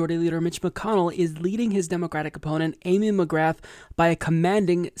 Senate Majority Leader Mitch McConnell is leading his Democratic opponent, Amy McGrath, by a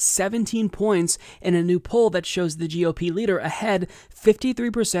commanding 17 points in a new poll that shows the GOP leader ahead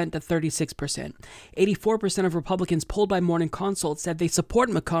 53% to 36%. 84% of Republicans polled by Morning Consult said they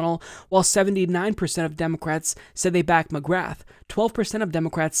support McConnell, while 79% of Democrats said they back McGrath. 12% of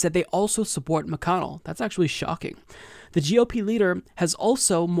Democrats said they also support McConnell. That's actually shocking. The GOP leader has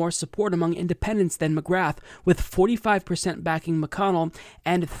also more support among independents than McGrath, with 45% backing McConnell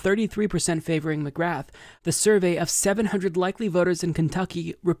and 33% favoring McGrath. The survey of 700 likely voters in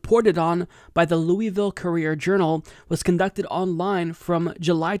Kentucky, reported on by the Louisville Courier-Journal, was conducted online from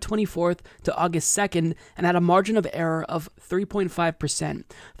July 24th to August 2nd and had a margin of error of 3.5%.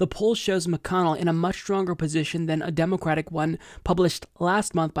 The poll shows McConnell in a much stronger position than a Democratic one published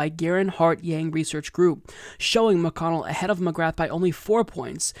last month by Garen Hart Yang Research Group, showing McConnell McConnell ahead of McGrath by only 4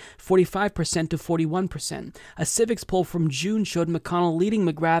 points, 45% to 41%. A Civics poll from June showed McConnell leading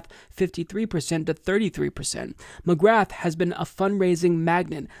McGrath 53% to 33%. McGrath has been a fundraising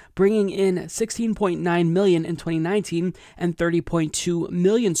magnet, bringing in $16.9 million in 2019 and $30.2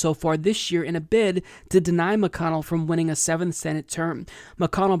 million so far this year in a bid to deny McConnell from winning a 7th Senate term.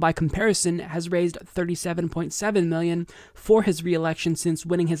 McConnell, by comparison, has raised $37.7 million for his re-election since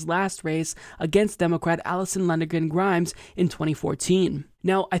winning his last race against Democrat Allison Lundergan Grimes in 2014.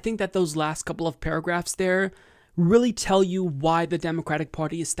 Now, I think that those last couple of paragraphs there really tell you why the Democratic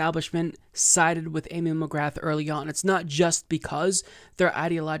Party establishment sided with Amy McGrath early on. It's not just because they're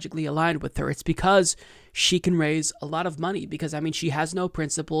ideologically aligned with her. It's because she can raise a lot of money because, she has no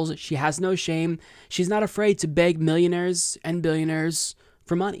principles. She has no shame. She's not afraid to beg millionaires and billionaires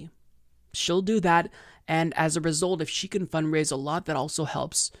for money. She'll do that. And as a result, if she can fundraise a lot, that also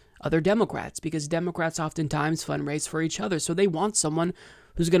helps other Democrats because Democrats oftentimes fundraise for each other. So they want someone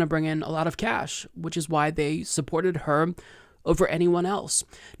who's going to bring in a lot of cash, which is why they supported her over anyone else.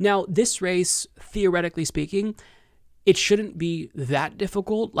 Now, this race, theoretically speaking, it shouldn't be that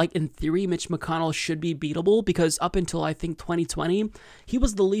difficult. Like, in theory, Mitch McConnell should be beatable because up until, I think, 2020, he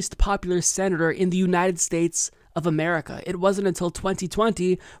was the least popular senator in the United States of America. It wasn't until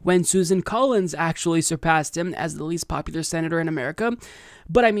 2020 when Susan Collins actually surpassed him as the least popular senator in America.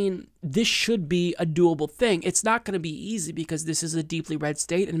 But this should be a doable thing. It's not going to be easy because this is a deeply red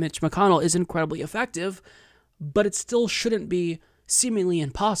state and Mitch McConnell is incredibly effective, but it still shouldn't be seemingly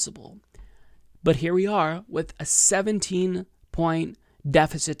impossible. But here we are with a 17-point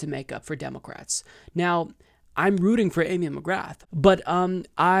deficit to make up for Democrats. Now, I'm rooting for Amy McGrath, but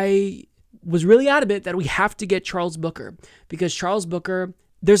I was really adamant that we have to get Charles Booker because Charles Booker,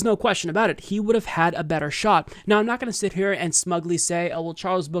 there's no question about it, he would have had a better shot. Now, I'm not going to sit here and smugly say, oh, well,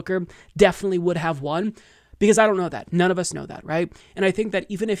 Charles Booker definitely would have won because I don't know that. None of us know that, right? And I think that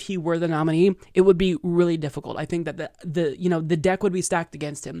even if he were the nominee, it would be really difficult. I think that the deck would be stacked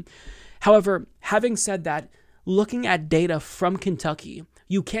against him. However, having said that, looking at data from Kentucky,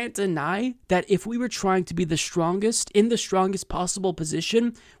 you can't deny that if we were trying to be the strongest, in the strongest possible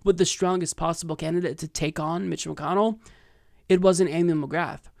position, with the strongest possible candidate to take on Mitch McConnell, it wasn't Amy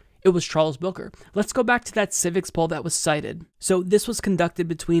McGrath. It was Charles Booker. Let's go back to that Civics poll that was cited. So this was conducted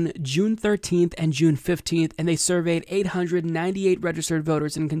between June 13th and June 15th, and they surveyed 898 registered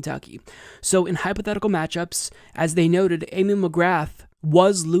voters in Kentucky. So in hypothetical matchups, as they noted, Amy McGrath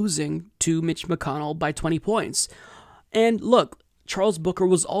was losing to Mitch McConnell by 20 points. And look, Charles Booker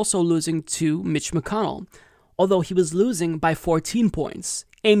was also losing to Mitch McConnell. Although he was losing by 14 points,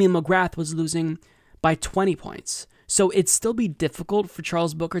 Amy McGrath was losing by 20 points. So it'd still be difficult for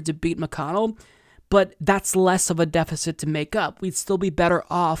Charles Booker to beat McConnell, but that's less of a deficit to make up. We'd still be better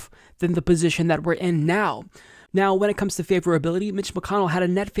off than the position that we're in now. Now, when it comes to favorability, Mitch McConnell had a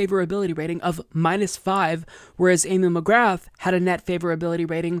net favorability rating of -5, whereas Amy McGrath had a net favorability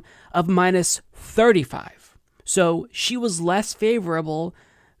rating of -35. So she was less favorable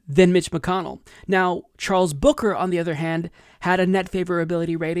than Mitch McConnell. Now, Charles Booker, on the other hand, had a net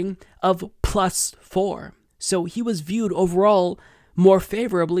favorability rating of +4. So he was viewed overall more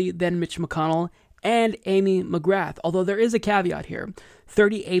favorably than Mitch McConnell and Amy McGrath. Although there is a caveat here.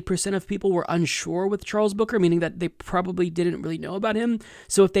 38% of people were unsure with Charles Booker, meaning that they probably didn't really know about him.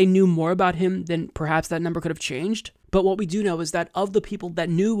 So if they knew more about him, then perhaps that number could have changed. But what we do know is that of the people that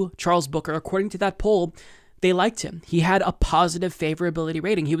knew Charles Booker, according to that poll, they liked him. He had a positive favorability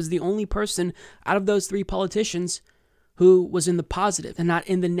rating. He was the only person out of those three politicians who was in the positive and not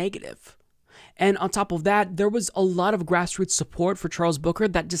in the negative. And on top of that, there was a lot of grassroots support for Charles Booker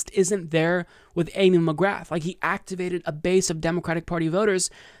that just isn't there with Amy McGrath. Like, he activated a base of Democratic Party voters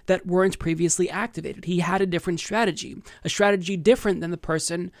that weren't previously activated. He had a different strategy, a strategy different than the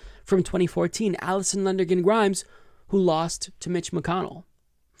person from 2014, Allison Lundergan Grimes, who lost to Mitch McConnell.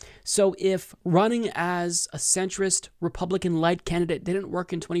 So if running as a centrist Republican light candidate didn't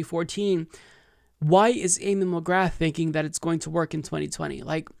work in 2014, why is Amy McGrath thinking that it's going to work in 2020?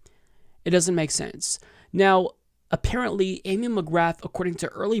 Like, it doesn't make sense. Now, apparently, Amy McGrath, according to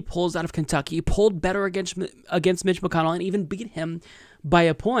early polls out of Kentucky, polled better against Mitch McConnell and even beat him by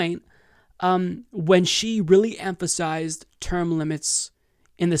a point when she really emphasized term limits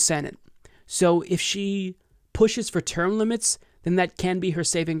in the Senate. So if she pushes for term limits, then that can be her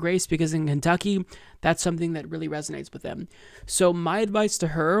saving grace, because in Kentucky, that's something that really resonates with them. So my advice to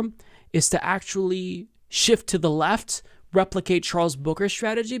her is to actually shift to the left, replicate Charles Booker's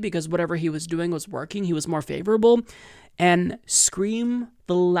strategy, because whatever he was doing was working. He was more favorable, and scream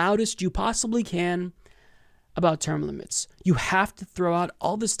the loudest you possibly can about term limits. You have to throw out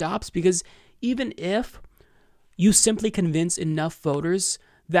all the stops, because even if you simply convince enough voters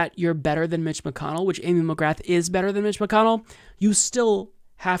that you're better than Mitch McConnell, which Amy McGrath is better than Mitch McConnell, you still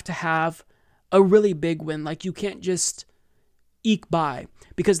have to have a really big win. Like, you can't just eke by,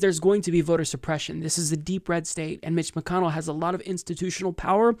 because there's going to be voter suppression. This is a deep red state, and Mitch McConnell has a lot of institutional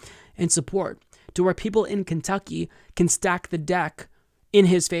power and support to where people in Kentucky can stack the deck in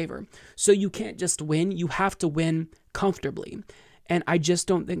his favor. So you can't just win, you have to win comfortably. And I just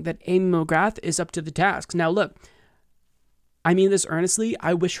don't think that Amy McGrath is up to the task. Now, look, I mean this earnestly.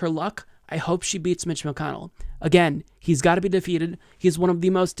 I wish her luck. I hope she beats Mitch McConnell. Again, he's got to be defeated. He's one of the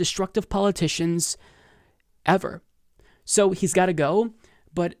most destructive politicians ever. So he's got to go.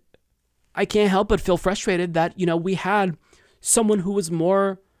 But I can't help but feel frustrated that, you know, we had someone who was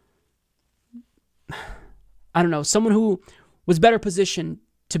more, I don't know, someone who was better positioned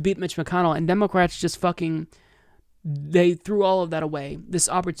to beat Mitch McConnell, and Democrats just fucking, they threw all of that away. This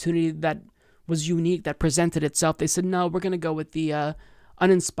opportunity that was unique, that presented itself, they said, no, we're going to go with the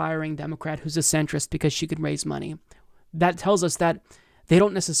uninspiring Democrat who's a centrist because she can raise money. That tells us that they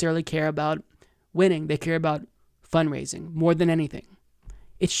don't necessarily care about winning. They care about fundraising more than anything.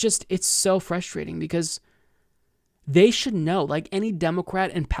 It's just, it's so frustrating because they should know, like any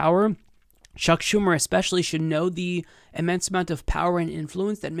Democrat in power, Chuck Schumer especially, should know the immense amount of power and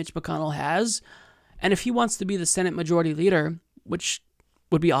influence that Mitch McConnell has. And if he wants to be the Senate Majority Leader, which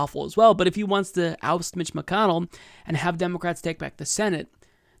would be awful as well, but if he wants to oust Mitch McConnell and have Democrats take back the Senate,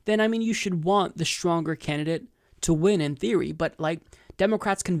 then, I mean, you should want the stronger candidate to win in theory. But, like,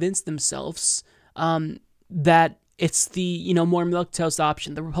 Democrats convince themselves that it's the, you know, more milquetoast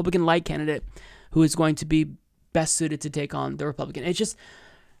option, the Republican-like candidate who is going to be best suited to take on the Republican. It's just,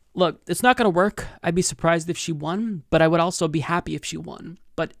 look, it's not going to work. I'd be surprised if she won, but I would also be happy if she won.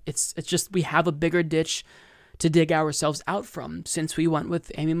 But it's just, we have a bigger ditch to dig ourselves out from since we went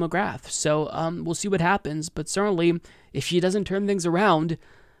with Amy McGrath. So we'll see what happens. But certainly, if she doesn't turn things around,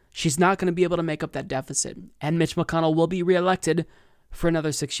 she's not going to be able to make up that deficit. And Mitch McConnell will be reelected for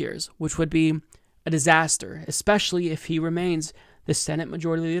another 6 years, which would be a disaster, especially if he remains the Senate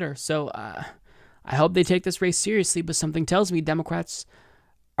Majority Leader. So I hope they take this race seriously, but something tells me Democrats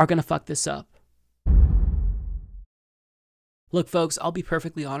are going to fuck this up. Look, folks, I'll be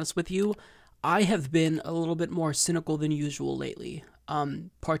perfectly honest with you. I have been a little bit more cynical than usual lately,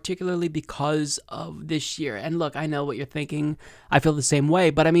 particularly because of this year. And look, I know what you're thinking. I feel the same way.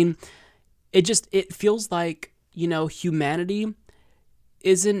 But I mean, it feels like, you know, humanity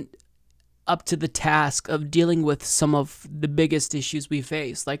isn't up to the task of dealing with some of the biggest issues we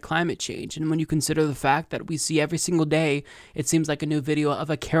face, like climate change. And when you consider the fact that we see every single day, it seems like a new video of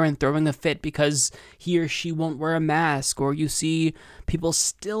a Karen throwing a fit because he or she won't wear a mask, or you see people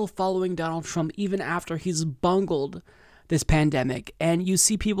still following Donald Trump even after he's bungled this pandemic. And you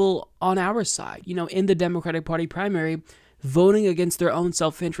see people on our side, you know, in the Democratic Party primary, voting against their own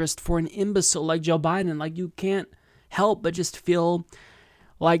self-interest for an imbecile like Joe Biden. Like, you can't help but just feel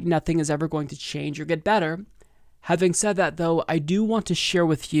like nothing is ever going to change or get better. Having said that, though, I do want to share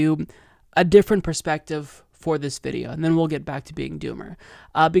with you a different perspective for this video, and then we'll get back to being doomer.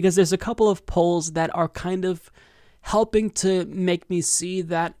 Because there's a couple of polls that are kind of helping to make me see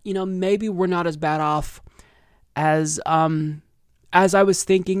that, you know, maybe we're not as bad off as I was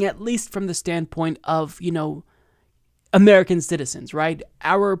thinking, at least from the standpoint of, you know, American citizens, right?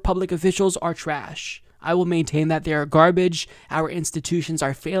 Our public officials are trash. I will maintain that they are garbage. Our institutions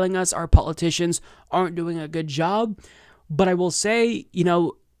are failing us. Our politicians aren't doing a good job. But I will say, you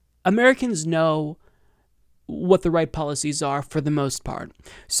know, Americans know what the right policies are for the most part.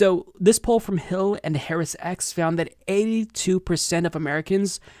 So this poll from Hill and Harris X found that 82% of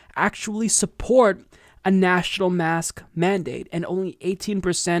Americans actually support a national mask mandate, and only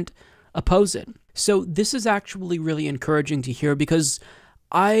 18% oppose it. So this is actually really encouraging to hear, because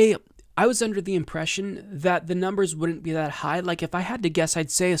I was under the impression that the numbers wouldn't be that high. Like, if I had to guess, I'd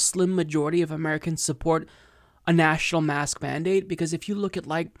say a slim majority of Americans support a national mask mandate, because if you look at,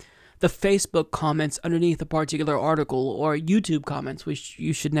 like, the Facebook comments underneath a particular article, or YouTube comments, which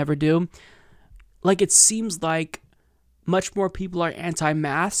you should never do, like, it seems like much more people are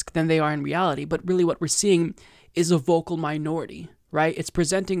anti-mask than they are in reality. But really what we're seeing is a vocal minority, right? It's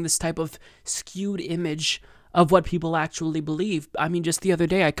presenting this type of skewed image of what people actually believe. I mean, just the other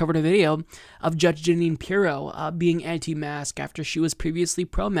day, I covered a video of Judge Jeanine Pirro being anti-mask after she was previously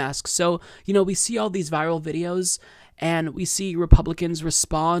pro-mask. So, you know, we see all these viral videos, and we see Republicans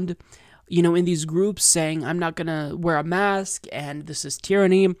respond, you know, in these groups saying, I'm not going to wear a mask, and this is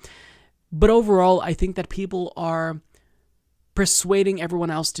tyranny. But overall, I think that people are persuading everyone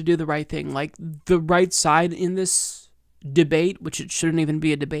else to do the right thing. Like, the right side in this debate, which it shouldn't even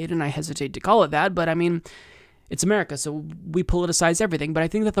be a debate, and I hesitate to call it that, but I mean, it's America, so we politicize everything. But I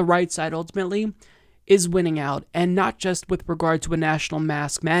think that the right side ultimately is winning out, and not just with regard to a national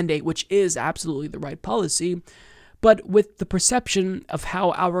mask mandate, which is absolutely the right policy, but with the perception of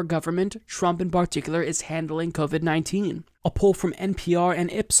how our government, Trump in particular, is handling COVID-19. A poll from NPR and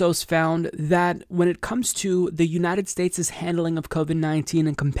Ipsos found that when it comes to the United States' handling of COVID-19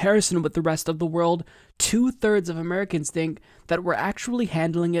 in comparison with the rest of the world, 2/3 of Americans think that we're actually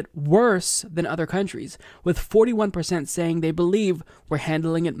handling it worse than other countries, with 41% saying they believe we're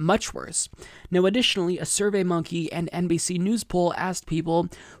handling it much worse. Now, additionally, a SurveyMonkey and NBC News poll asked people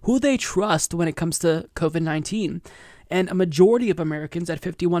who they trust when it comes to COVID-19. And a majority of Americans, at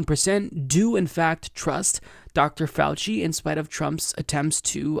 51%, do in fact trust Dr. Fauci in spite of Trump's attempts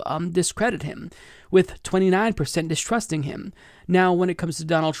to discredit him, with 29% distrusting him. Now, when it comes to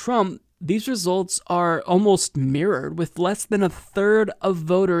Donald Trump, these results are almost mirrored, with less than 1/3 of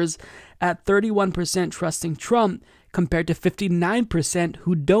voters at 31% trusting Trump compared to 59%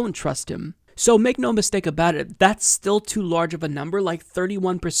 who don't trust him. So make no mistake about it, that's still too large of a number. Like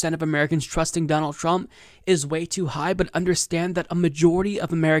 31% of Americans trusting Donald Trump is way too high, but understand that a majority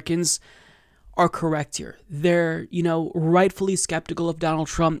of Americans are correct here. They're, rightfully skeptical of Donald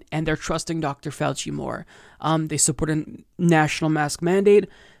Trump, and they're trusting Dr. Fauci more. They support a national mask mandate.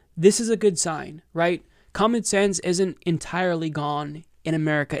 This is a good sign, right? Common sense isn't entirely gone in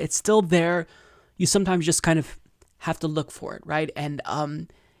America. It's still there. You sometimes just kind of have to look for it, right? And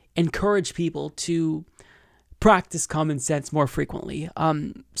encourage people to practice common sense more frequently.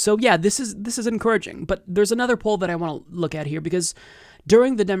 So yeah, this is encouraging. But there's another poll that I want to look at here, because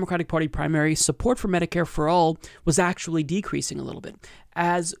during the Democratic Party primary, support for Medicare for All was actually decreasing a little bit.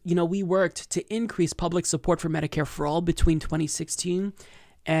 As we worked to increase public support for Medicare for All between 2016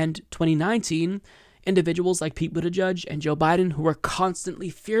 and 2019. Individuals like Pete Buttigieg and Joe Biden, who were constantly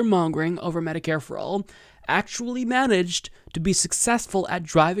fear-mongering over Medicare for All, actually managed to be successful at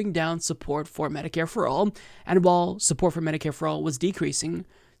driving down support for Medicare for All. And while support for Medicare for All was decreasing,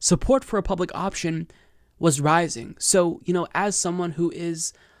 support for a public option was rising. So, as someone who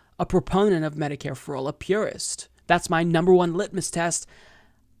is a proponent of Medicare for All, a purist, that's my number one litmus test,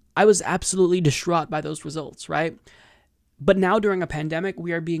 I was absolutely distraught by those results, right? But now during a pandemic,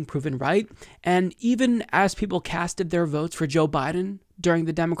 we are being proven right. And even as people casted their votes for Joe Biden during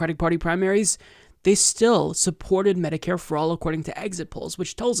the Democratic Party primaries, they still supported Medicare for All according to exit polls,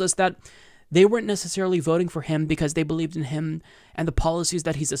 which tells us that they weren't necessarily voting for him because they believed in him and the policies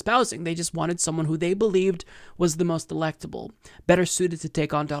that he's espousing. They just wanted someone who they believed was the most electable, better suited to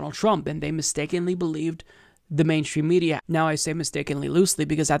take on Donald Trump, and they mistakenly believed the mainstream media. Now, I say mistakenly loosely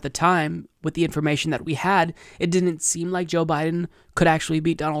because at the time, with the information that we had, it didn't seem like Joe Biden could actually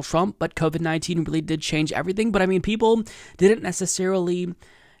beat Donald Trump, but COVID-19 really did change everything. But I mean, people didn't necessarily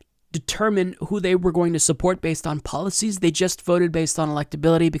determine who they were going to support based on policies. They just voted based on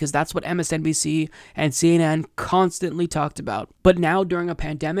electability, because that's what MSNBC and CNN constantly talked about. But now during a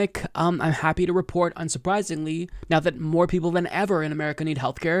pandemic, I'm happy to report, unsurprisingly, now that more people than ever in America need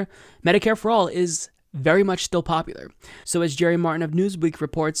healthcare, Medicare for All is very much still popular. So as Jerry Martin of Newsweek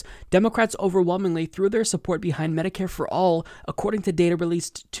reports, Democrats overwhelmingly threw their support behind Medicare for All, according to data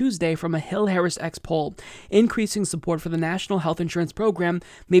released Tuesday from a Hill-Harris X poll. Increasing support for the National Health Insurance Program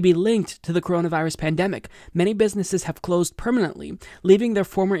may be linked to the coronavirus pandemic. Many businesses have closed permanently, leaving their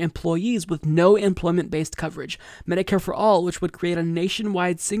former employees with no employment-based coverage. Medicare for All, which would create a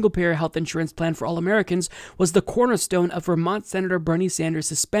nationwide single-payer health insurance plan for all Americans, was the cornerstone of Vermont Senator Bernie Sanders'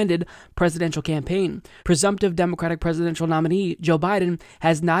 suspended presidential campaign. Presumptive Democratic presidential nominee Joe Biden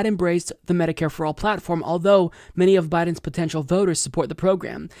has not embraced the Medicare for All platform, although many of Biden's potential voters support the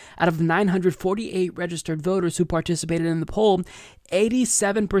program. Out of 948 registered voters who participated in the poll,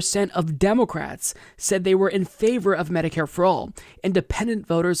 87% of Democrats said they were in favor of Medicare for All. Independent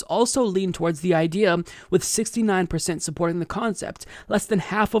voters also leaned towards the idea, with 69% supporting the concept. Less than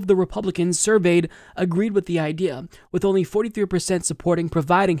half of the Republicans surveyed agreed with the idea, with only 43% supporting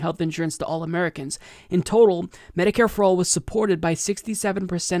providing health insurance to all Americans. In total, Medicare for All was supported by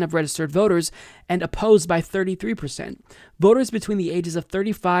 67% of registered voters and opposed by 33%. Voters between the ages of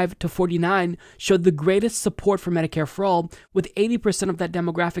 35 to 49 showed the greatest support for Medicare for All, with 80% of that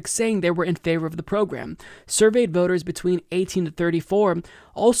demographic saying they were in favor of the program. Surveyed voters between 18 to 34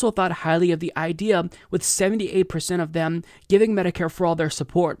 also thought highly of the idea, with 78% of them giving Medicare for All their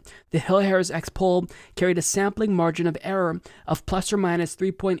support. The Hill-Harris X poll carried a sampling margin of error of plus or minus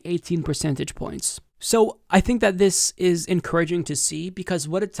 3.18 percentage points. So I think that this is encouraging to see, because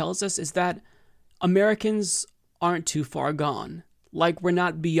what it tells us is that Americans aren't too far gone. Like, we're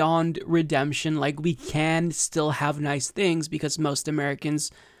not beyond redemption. Like, we can still have nice things, because most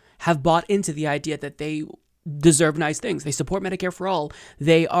Americans have bought into the idea that they deserve nice things. They support Medicare for all.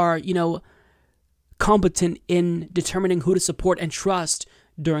 They are, competent in determining who to support and trust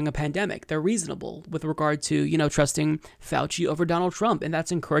during a pandemic. They're reasonable with regard to, trusting Fauci over Donald Trump, and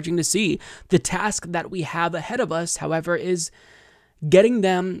that's encouraging to see. The task that we have ahead of us, however, is getting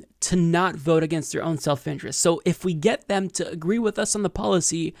them to not vote against their own self-interest. So if we get them to agree with us on the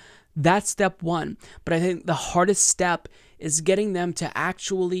policy, that's step one. But I think the hardest step is getting them to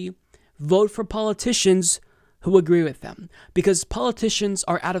actually vote for politicians who agree with them, because politicians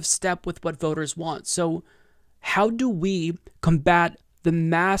are out of step with what voters want. So how do we combat the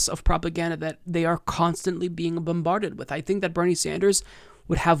mass of propaganda that they are constantly being bombarded with? I think that Bernie Sanders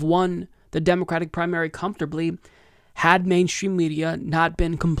would have won the Democratic primary comfortably had mainstream media not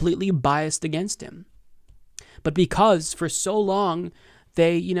been completely biased against him. But because for so long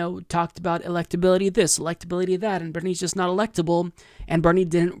they, talked about electability this, electability that, and Bernie's just not electable, and Bernie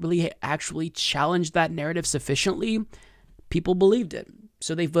didn't really actually challenge that narrative sufficiently, people believed it.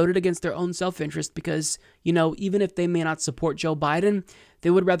 So they voted against their own self-interest because, even if they may not support Joe Biden, they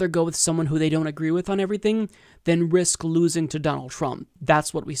would rather go with someone who they don't agree with on everything than risk losing to Donald Trump.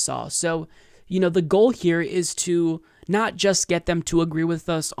 That's what we saw. So, the goal here is to not just get them to agree with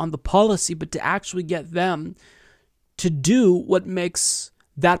us on the policy, but to actually get them to do what makes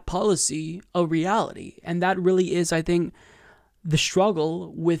that policy a reality. And that really is, I think, the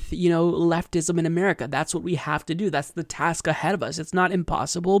struggle with, leftism in America. That's what we have to do. That's the task ahead of us. It's not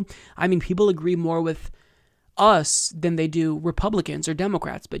impossible. I mean, people agree more with us than they do Republicans or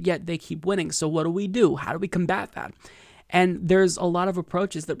Democrats, but yet they keep winning. So what do? How do we combat that? And there's a lot of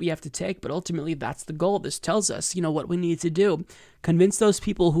approaches that we have to take, but ultimately that's the goal. This tells us, what we need to do. Convince those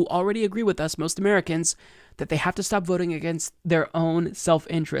people who already agree with us, most Americans, that they have to stop voting against their own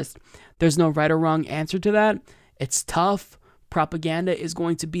self-interest. There's no right or wrong answer to that. It's tough. Propaganda is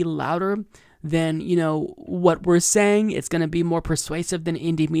going to be louder than, what we're saying. It's going to be more persuasive than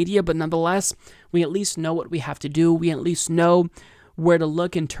indie media, but nonetheless, we at least know what we have to do. We at least know where to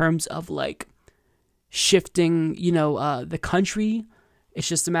look in terms of shifting, the country. It's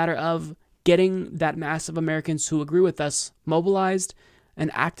just a matter of getting that mass of Americans who agree with us mobilized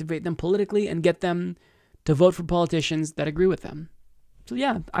and activate them politically and get them to vote for politicians that agree with them. So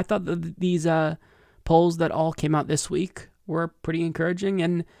yeah, I thought that these polls that all came out this week were pretty encouraging.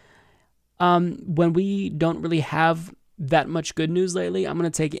 And when we don't really have that much good news lately, I'm going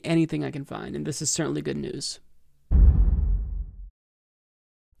to take anything I can find. And this is certainly good news.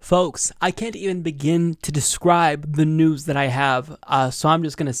 Folks, I can't even begin to describe the news that I have, so I'm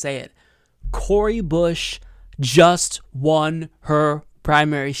just going to say it. Cori Bush just won her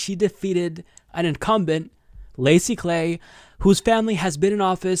primary. She defeated an incumbent, Lacey Clay, whose family has been in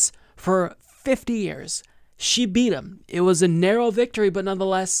office for 50 years. She beat him. It was a narrow victory, but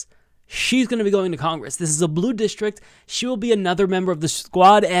nonetheless, she's going to be going to Congress. This is a blue district. She will be another member of the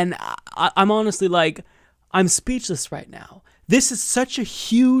squad, and I'm honestly I'm speechless right now. This is such a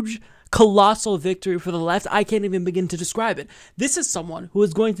huge, colossal victory for the left. I can't even begin to describe it. This is someone who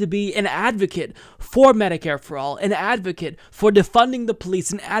is going to be an advocate for Medicare for all, an advocate for defunding the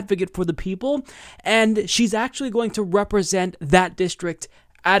police, an advocate for the people, and she's actually going to represent that district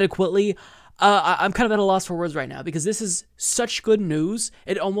adequately. I'm kind of at a loss for words right now because this is such good news.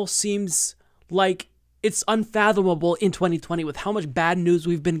 It almost seems like it's unfathomable in 2020 with how much bad news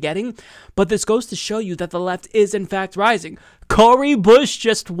we've been getting, but this goes to show you that the left is in fact rising. Cori Bush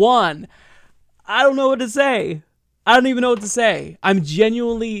just won. I don't know what to say. I don't even know what to say. I'm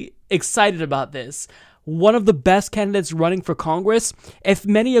genuinely excited about this. One of the best candidates running for Congress. If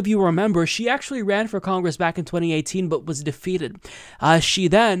many of you remember, she actually ran for Congress back in 2018 but was defeated. She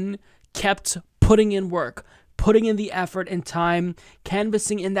then kept putting in work, putting in the effort and time,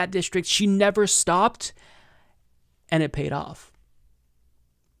 canvassing in that district. She never stopped, and it paid off.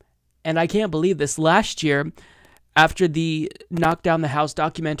 And I can't believe this. Last year, after the Knock Down the House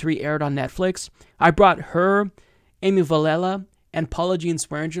documentary aired on Netflix, I brought her, Amy Vilela, and Paula Jean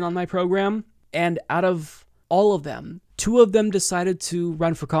Swearingen on my program. And out of all of them, 2 of them decided to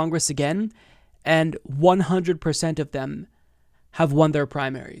run for Congress again, and 100% of them have won their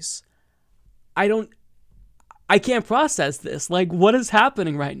primaries. I can't process this. What is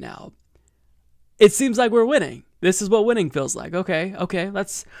happening right now? It seems like we're winning. This is what winning feels like. Okay,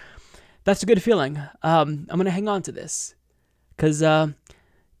 that's a good feeling. I'm going to hang on to this. Because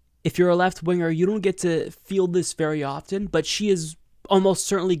if you're a left-winger, you don't get to feel this very often, but she is almost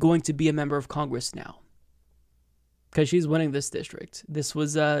certainly going to be a member of Congress now. Because she's winning this district. This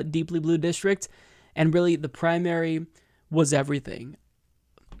was a deeply blue district, and really the primary was everything.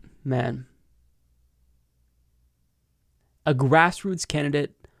 Man. A grassroots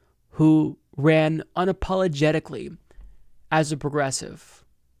candidate who ran unapologetically as a progressive.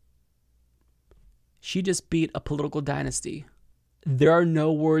 She just beat a political dynasty. There are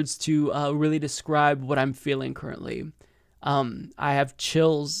no words to really describe what I'm feeling currently. I have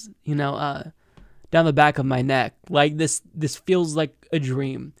chills, down the back of my neck. Like this feels like a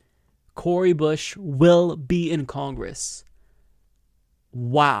dream. Cori Bush will be in Congress.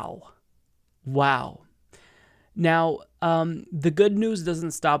 Wow. Now, the good news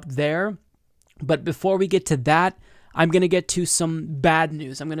doesn't stop there. But before we get to that, I'm going to get to some bad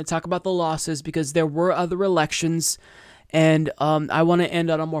news. I'm going to talk about the losses because there were other elections, and I want to end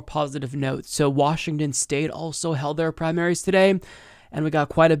on a more positive note. So Washington State also held their primaries today, and we got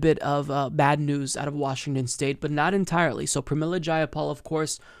quite a bit of bad news out of Washington State, but not entirely. So Pramila Jayapal, of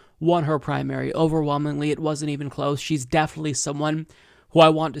course, won her primary overwhelmingly. It wasn't even close. She's definitely someone who I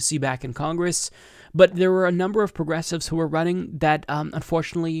want to see back in Congress. But there were a number of progressives who were running that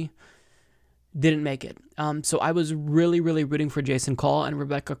unfortunately didn't make it. So I was really rooting for Jason Call and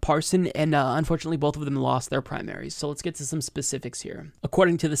Rebecca Parson, and unfortunately both of them lost their primaries. So let's get to some specifics here.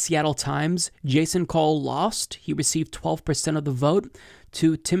 According to the Seattle Times, Jason Call lost. He received 12% of the vote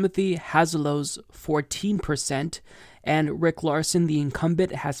to Timothy Hazelow's 14%, and Rick Larson, the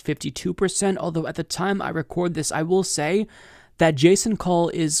incumbent, has 52%, although at the time I record this, I will say that Jason Call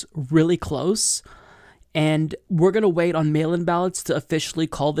is really close. And we're going to wait on mail-in ballots to officially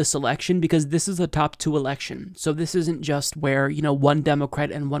call this election because this is a top 2 election. So this isn't just where, one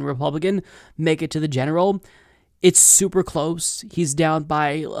Democrat and one Republican make it to the general. It's super close. He's down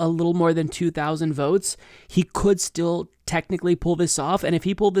by a little more than 2,000 votes. He could still technically pull this off. And if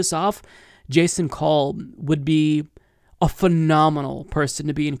he pulled this off, Jason Call would be a phenomenal person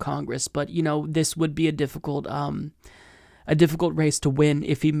to be in Congress. But, this would be a difficult race to win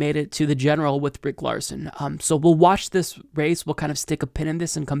if he made it to the general with Rick Larson. So we'll watch this race. We'll kind of stick a pin in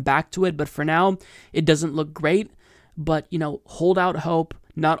this and come back to it. But for now, it doesn't look great. But, hold out hope.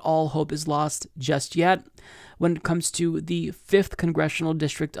 Not all hope is lost just yet. When it comes to the 5th Congressional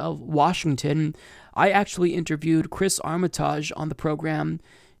District of Washington, I actually interviewed Chris Armitage on the program.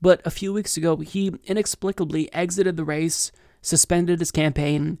 But a few weeks ago, he inexplicably exited the race, suspended his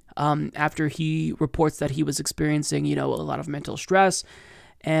campaign after he reports that he was experiencing, a lot of mental stress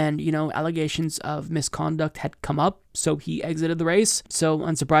and, allegations of misconduct had come up. So he exited the race. So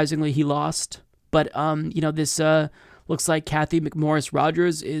unsurprisingly, he lost. But, this looks like Kathy McMorris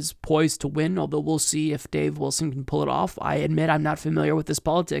Rogers is poised to win, although we'll see if Dave Wilson can pull it off. I admit I'm not familiar with this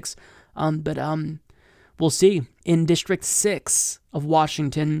politics, but we'll see. In District 6 of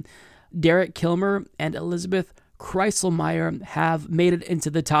Washington, Derek Kilmer and Elizabeth Kreiselmeyer have made it into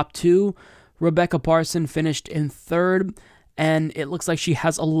the top 2. Rebecca Parson finished in 3rd, and it looks like she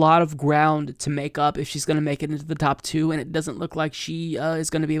has a lot of ground to make up if she's going to make it into the top 2, and it doesn't look like she is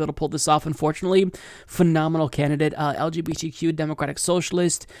going to be able to pull this off, unfortunately. Phenomenal candidate, LGBTQ, Democratic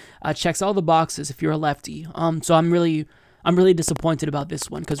Socialist, checks all the boxes if you're a lefty. So I'm really disappointed about this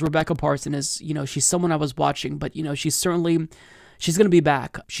one because Rebecca Parson is, she's someone I was watching, but, she's going to be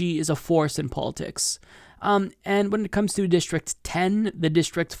back. She is a force in politics. And when it comes to District 10, the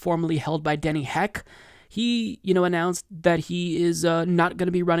district formerly held by Denny Heck, he, announced that he is not going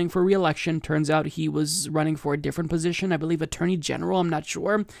to be running for re-election. Turns out he was running for a different position, I believe Attorney General, I'm not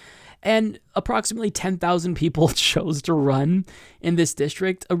sure. And approximately 10,000 people chose to run in this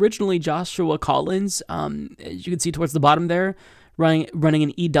district. Originally, Joshua Collins, as you can see towards the bottom there, running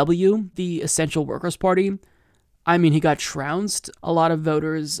an EW, the Essential Workers Party. I mean, he got trounced. A lot of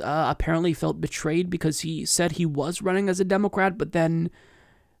voters apparently felt betrayed because he said he was running as a Democrat, but then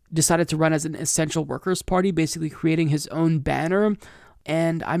decided to run as an Essential Workers Party, basically creating his own banner.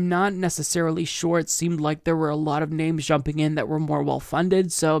 And I'm not necessarily sure. It seemed like there were a lot of names jumping in that were more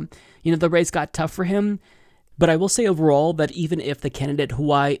well-funded. So, the race got tough for him. But I will say overall that even if the candidate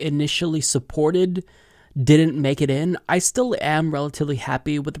who I initially supported didn't make it in, I still am relatively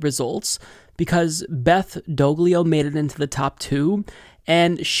happy with the results because Beth Doglio made it into the top 2,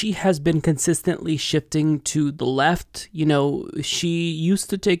 and she has been consistently shifting to the left. She used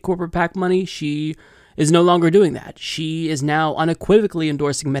to take corporate PAC money. She is no longer doing that. She is now unequivocally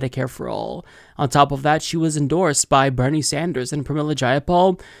endorsing Medicare for All. On top of that, she was endorsed by Bernie Sanders and Pramila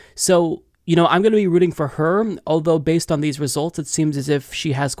Jayapal. So, I'm going to be rooting for her, although based on these results, it seems as if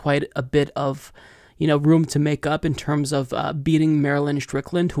she has quite a bit of room to make up in terms of beating Marilyn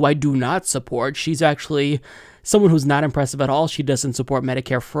Strickland, who I do not support. She's actually someone who's not impressive at all. She doesn't support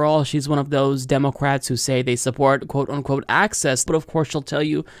Medicare for All. She's one of those Democrats who say they support quote-unquote access, but of course she'll tell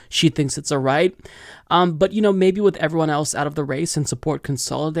you she thinks it's a right. But, maybe with everyone else out of the race and support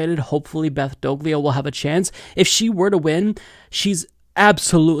consolidated, hopefully Beth Doglio will have a chance. If she were to win, she's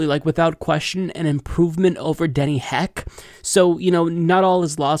absolutely, like without question, an improvement over Denny Heck. So, not all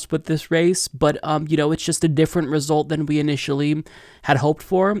is lost with this race, but, it's just a different result than we initially had hoped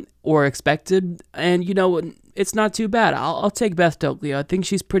for or expected. And, it's not too bad. I'll take Beth Stokely. I think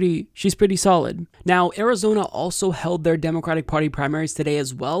she's pretty solid. Now, Arizona also held their Democratic Party primaries today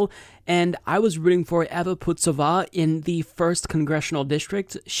as well, and I was rooting for Eva Putzova in the 1st Congressional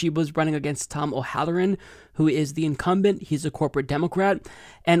District. She was running against Tom O'Halloran, who is the incumbent. He's a corporate Democrat,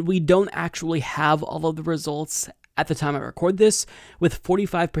 and we don't actually have all of the results at the time I record this. With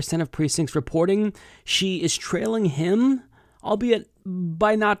 45% of precincts reporting, she is trailing him, albeit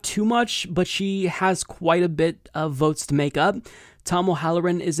by not too much, but she has quite a bit of votes to make up. Tom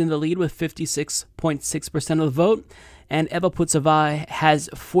O'Halloran is in the lead with 56.6% of the vote, and Eva Putzova has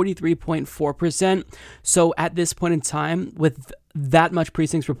 43.4%. So at this point in time, with that much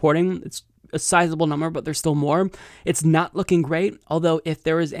precincts reporting, it's a sizable number, but there's still more. It's not looking great, although if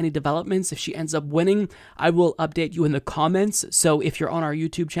there is any developments, if she ends up winning, I will update you in the comments. So if you're on our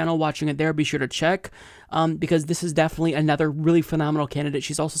YouTube channel watching it there, be sure to check, because this is definitely another really phenomenal candidate.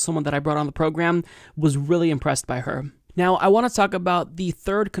 She's also someone that I brought on the program, was really impressed by her. Now, I want to talk about the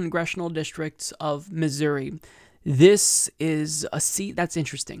 3rd Congressional District of Missouri. This is a seat that's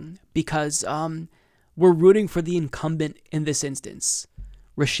interesting because we're rooting for the incumbent in this instance,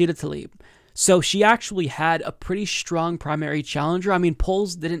 Rashida Tlaib. So she actually had a pretty strong primary challenger. I mean,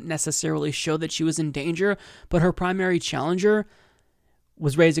 polls didn't necessarily show that she was in danger, but her primary challenger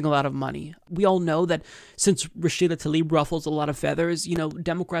was raising a lot of money. We all know that since Rashida Tlaib ruffles a lot of feathers,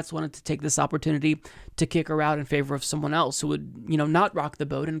 Democrats wanted to take this opportunity to kick her out in favor of someone else who would, not rock the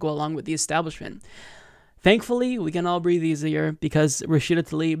boat and go along with the establishment. Thankfully, we can all breathe easier because Rashida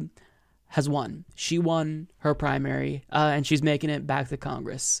Tlaib has won. She won her primary, and she's making it back to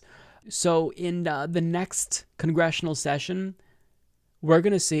Congress. So in the next congressional session, we're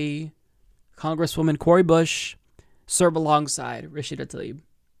going to see Congresswoman Cori Bush serve alongside Rashida Tlaib.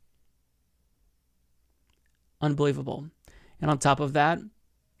 Unbelievable. And on top of that,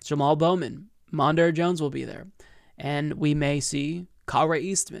 Jamal Bowman, Mondaire Jones will be there. And we may see Kara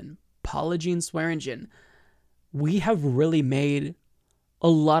Eastman, Paula Jean Swearingen. We have really made a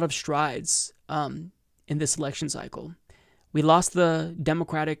lot of strides in this election cycle. We lost the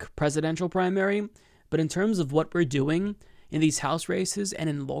Democratic presidential primary, but in terms of what we're doing in these House races and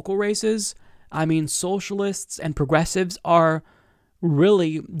in local races, I mean, socialists and progressives are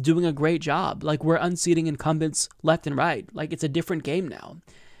really doing a great job. Like, we're unseating incumbents left and right. Like, it's a different game now.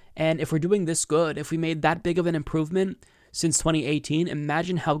 And if we're doing this good, if we made that big of an improvement since 2018,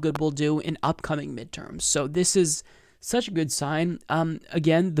 imagine how good we'll do in upcoming midterms. So this is such a good sign.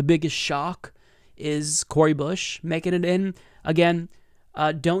 Again, the biggest shock is Cori Bush making it in. Again,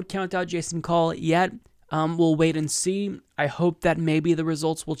 don't count out Jason Call yet. We'll wait and see. I hope that maybe the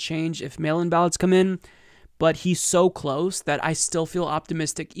results will change if mail-in ballots come in, but he's so close that I still feel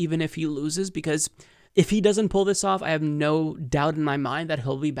optimistic even if he loses, because if he doesn't pull this off, I have no doubt in my mind that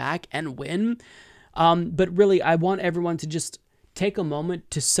he'll be back and win. But really, I want everyone to just take a moment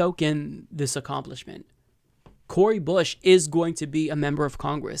to soak in this accomplishment. Cori Bush is going to be a member of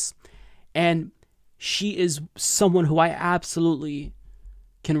Congress, and she is someone who I absolutely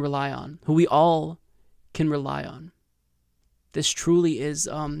can rely on, who we all can rely on. This truly is,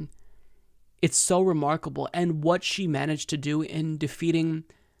 it's so remarkable. And what she managed to do in defeating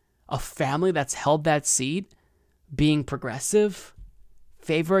a family that's held that seat, being progressive,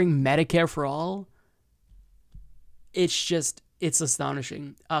 favoring Medicare for all, it's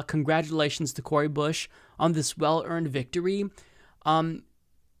astonishing. Congratulations to Cori Bush on this well-earned victory.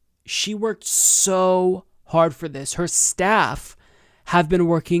 She worked so hard for this. Her staff have been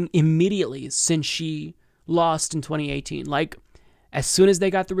working immediately since she lost in 2018. Like, as soon as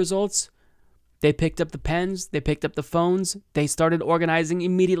they got the results, they picked up the pens, they picked up the phones, they started organizing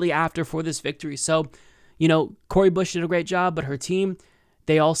immediately after for this victory. So, Cori Bush did a great job, but her team,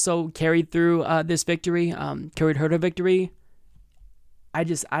 they also carried through this victory, carried her to victory. I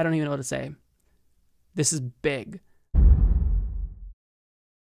don't even know what to say. This is big.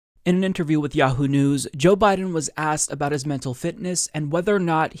 In an interview with Yahoo News, Joe Biden was asked about his mental fitness and whether or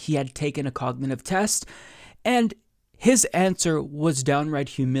not he had taken a cognitive test, and his answer was downright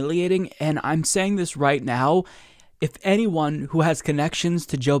humiliating, and I'm saying this right now. If anyone who has connections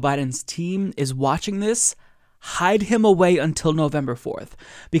to Joe Biden's team is watching this, hide him away until November 4th,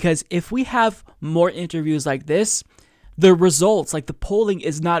 because if we have more interviews like this, the results, like the polling,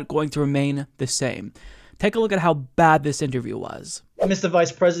 is not going to remain the same. Take a look at how bad this interview was. Mr.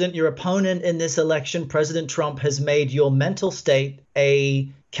 Vice President, your opponent in this election, President Trump, has made your mental state a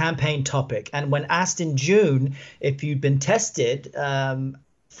campaign topic. And when asked in June if you'd been tested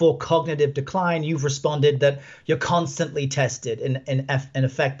for cognitive decline, you've responded that you're constantly tested in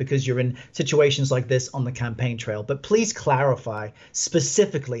effect because you're in situations like this on the campaign trail. But please clarify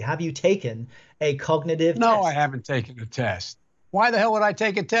specifically, have you taken a cognitive test? No, I haven't taken a test. Why the hell would I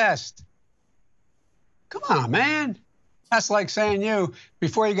take a test? Come on, man. That's like saying you,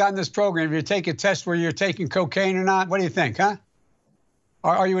 before you got in this program, if you take a test where you're taking cocaine or not, what do you think, huh?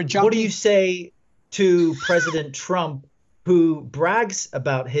 Are you a junkie? What do you say to President Trump, who brags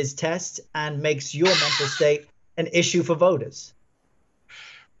about his test and makes your mental state an issue for voters?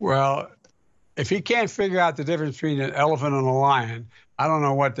 Well, if he can't figure out the difference between an elephant and a lion, I don't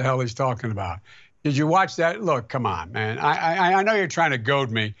know what the hell he's talking about. Did you watch that? Look, come on, man. I know you're trying to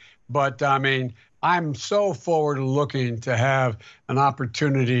goad me, but I mean, I'm so forward looking to have an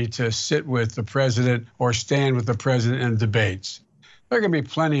opportunity to sit with the president or stand with the president in debates. There's going to be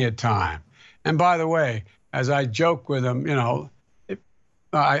plenty of time. And by the way, as I joke with him, you know,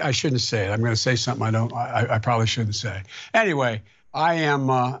 I shouldn't say it. I'm going to say something I probably shouldn't say. Anyway, I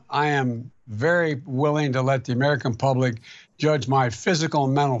am very willing to let the American public judge my physical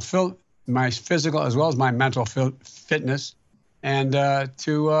and mental my physical as well as my mental fitness, and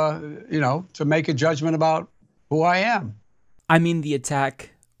to make a judgment about who I am. I mean, the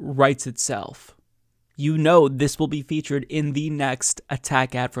attack writes itself. You know this will be featured in the next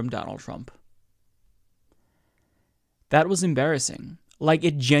attack ad from Donald Trump. That was embarrassing. Like,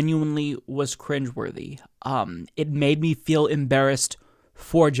 it genuinely was cringeworthy. It made me feel embarrassed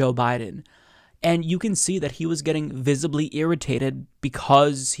for Joe Biden. And you can see that he was getting visibly irritated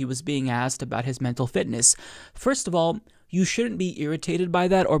because he was being asked about his mental fitness. First of all, you shouldn't be irritated by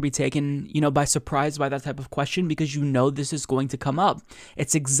that or be taken, by surprise by that type of question, because you know this is going to come up.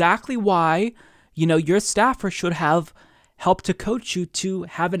 It's exactly why, your staffer should have helped to coach you to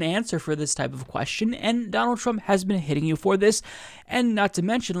have an answer for this type of question, and Donald Trump has been hitting you for this. And not to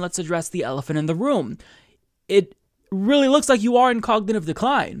mention, let's address the elephant in the room. It really looks like you are in cognitive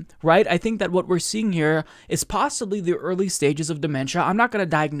decline, right? I think that what we're seeing here is possibly the early stages of dementia. I'm not going to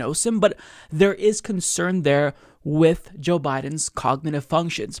diagnose him, but there is concern there with Joe Biden's cognitive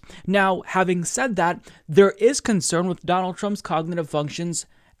functions. Now, having said that, there is concern with Donald Trump's cognitive functions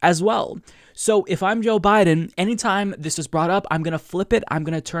as well. So if I'm Joe Biden, anytime this is brought up, I'm going to flip it, I'm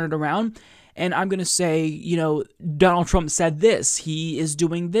going to turn it around, and I'm going to say, Donald Trump said this, he is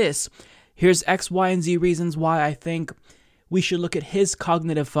doing this. Here's X, Y, and Z reasons why I think we should look at his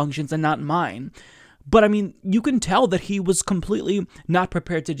cognitive functions and not mine. But I mean, you can tell that he was completely not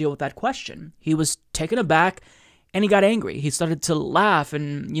prepared to deal with that question. He was taken aback and he got angry. He started to laugh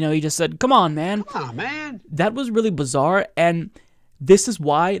and, he just said, come on, man. Come on, man. That was really bizarre. And this is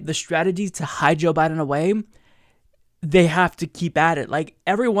why the strategy to hide Joe Biden away, they have to keep at it. Like,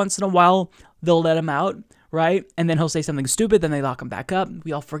 every once in a while, they'll let him out, right? And then he'll say something stupid, then they lock him back up.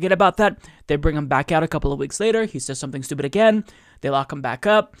 We all forget about that. They bring him back out a couple of weeks later. He says something stupid again. They lock him back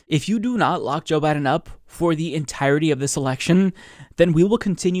up. If you do not lock Joe Biden up for the entirety of this election, then we will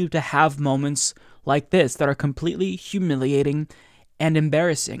continue to have moments like this that are completely humiliating and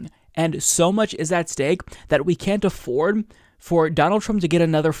embarrassing. And so much is at stake that we can't afford for Donald Trump to get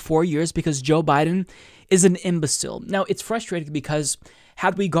another 4 years because Joe Biden is an imbecile. Now, it's frustrating because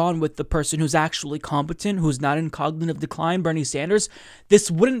had we gone with the person who's actually competent, who's not in cognitive decline, Bernie Sanders,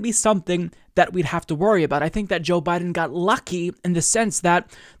 this wouldn't be something that we'd have to worry about. I think that Joe Biden got lucky in the sense that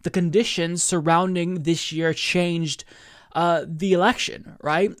the conditions surrounding this year changed the election,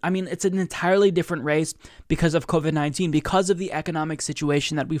 right? I mean, it's an entirely different race because of COVID-19, because of the economic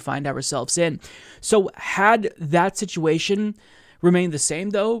situation that we find ourselves in. So had that situation remained the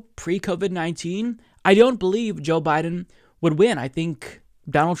same, though, pre-COVID-19, I don't believe Joe Biden would win. I think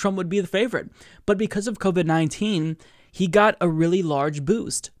Donald Trump would be the favorite. But because of COVID-19, he got a really large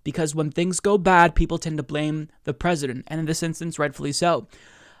boost because when things go bad, people tend to blame the president, and in this instance, rightfully so.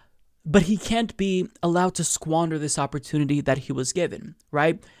 But he can't be allowed to squander this opportunity that he was given,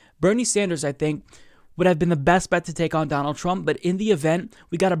 right? Bernie Sanders, I think, would have been the best bet to take on Donald Trump, but in the event,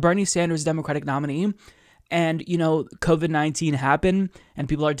 we got a Bernie Sanders Democratic nominee, and, COVID-19 happened, and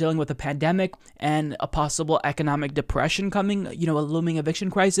people are dealing with a pandemic and a possible economic depression coming, a looming eviction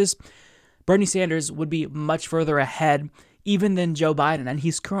crisis. Bernie Sanders would be much further ahead even than Joe Biden, and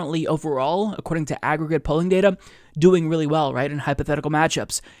he's currently overall, according to aggregate polling data, doing really well, right, in hypothetical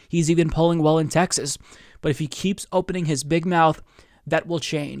matchups. He's even polling well in Texas. But if he keeps opening his big mouth, that will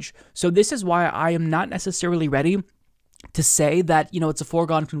change. So this is why I am not necessarily ready to say that, it's a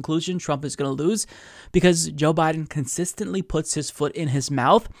foregone conclusion Trump is going to lose, because Joe Biden consistently puts his foot in his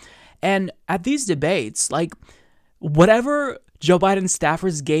mouth. And at these debates, like, whatever Joe Biden's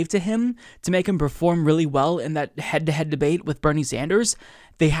staffers gave to him to make him perform really well in that head-to-head debate with Bernie Sanders,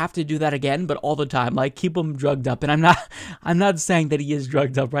 they have to do that again, but all the time. Like, keep him drugged up. And I'm not saying that he is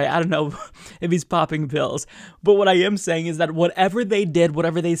drugged up, right? I don't know if he's popping pills. But what I am saying is that whatever they did,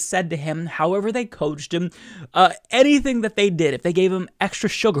 whatever they said to him, however they coached him, anything that they did, if they gave him extra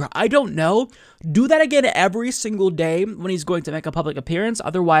sugar, I don't know, do that again every single day when he's going to make a public appearance.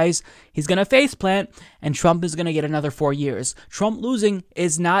 Otherwise, he's going to faceplant, and Trump is going to get another 4 years. Trump losing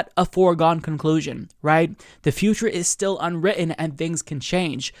is not a foregone conclusion, right? The future is still unwritten, and things can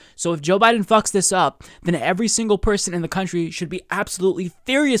change. So if Joe Biden fucks this up, then every single person in the country should be absolutely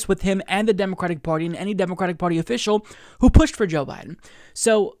furious with him and the Democratic Party and any Democratic Party official who pushed for Joe Biden.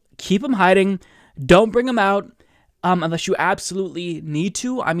 So keep him hiding. Don't bring him out. Unless you absolutely need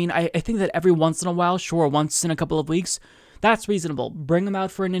to. I mean, I think that every once in a while, sure, once in a couple of weeks, that's reasonable. Bring him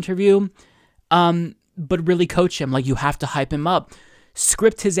out for an interview, but really coach him. Like, you have to hype him up.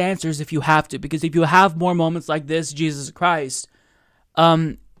 Script his answers if you have to, because if you have more moments like this, Jesus Christ,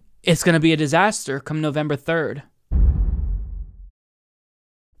 it's going to be a disaster come November 3rd.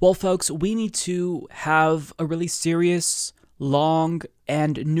 Well, folks, we need to have a really serious, long,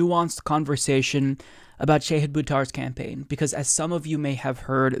 and nuanced conversation about Shahid Buttar's campaign, because as some of you may have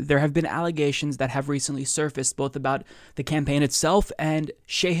heard, there have been allegations that have recently surfaced both about the campaign itself and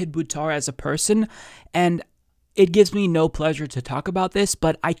Shahid Buttar as a person, and it gives me no pleasure to talk about this,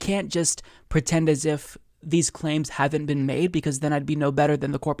 but I can't just pretend as if these claims haven't been made, because then I'd be no better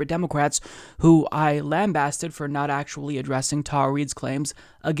than the corporate Democrats who I lambasted for not actually addressing Tara Reade's claims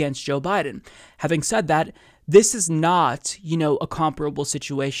against Joe Biden. Having said that, this is not, a comparable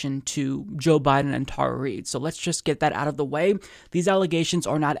situation to Joe Biden and Tara Reade. So let's just get that out of the way. These allegations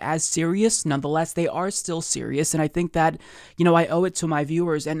are not as serious. Nonetheless, they are still serious. And I think that, I owe it to my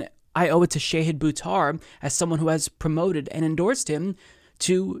viewers, and I owe it to Shahid Buttar as someone who has promoted and endorsed him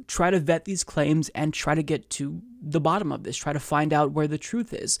to try to vet these claims and try to get to the bottom of this, try to find out where the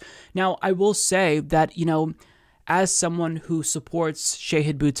truth is. Now, I will say that, as someone who supports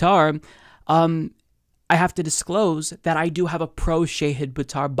Shahid Buttar, I have to disclose that I do have a pro-Shahid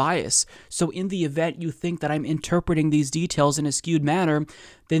Buttar bias. So in the event you think that I'm interpreting these details in a skewed manner,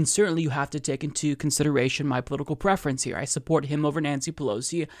 then certainly you have to take into consideration my political preference here. I support him over Nancy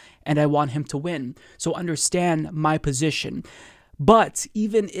Pelosi, and I want him to win. So understand my position. But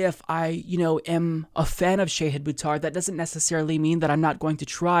even if I, am a fan of Shahid Buttar, that doesn't necessarily mean that I'm not going to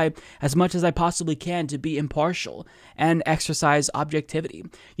try as much as I possibly can to be impartial and exercise objectivity.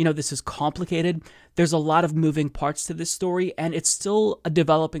 This is complicated. There's a lot of moving parts to this story, and it's still a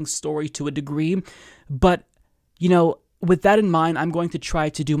developing story to a degree. But, with that in mind, I'm going to try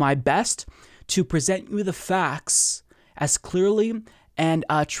to do my best to present you the facts as clearly and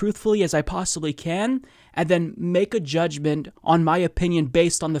truthfully as I possibly can, and then make a judgment on my opinion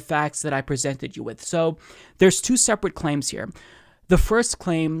based on the facts that I presented you with. So there's two separate claims here. The first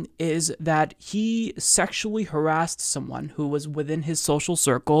claim is that he sexually harassed someone who was within his social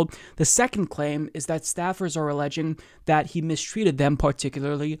circle. The second claim is that staffers are alleging that he mistreated them,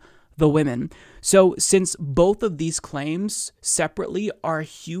 particularly the women. So since both of these claims separately are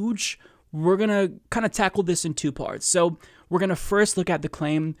huge, we're going to kind of tackle this in two parts. So we're going to first look at the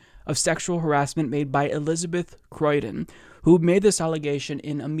claim of sexual harassment made by Elizabeth Croydon, who made this allegation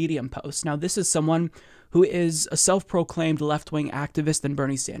in a Medium post. Now, this is someone who is a self-proclaimed left-wing activist and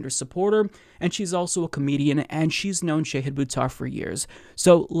Bernie Sanders supporter, and she's also a comedian, and she's known Shahid Buttar for years.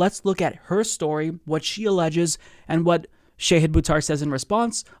 So let's look at her story, what she alleges, and what Shahid Buttar says in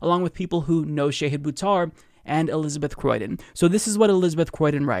response, along with people who know Shahid Buttar and Elizabeth Croydon. So this is what Elizabeth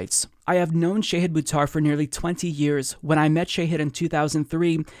Croydon writes. I have known Shahid Buttar for nearly 20 years. When I met Shahid in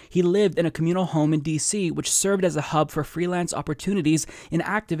 2003, he lived in a communal home in D.C., which served as a hub for freelance opportunities in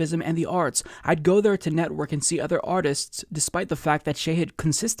activism and the arts. I'd go there to network and see other artists, despite the fact that Shahid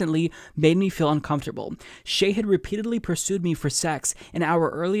consistently made me feel uncomfortable. Shahid repeatedly pursued me for sex. In our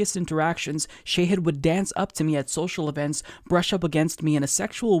earliest interactions, Shahid would dance up to me at social events, brush up against me in a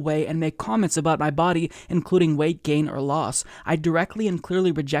sexual way, and make comments about my body, including weight gain or loss. I directly and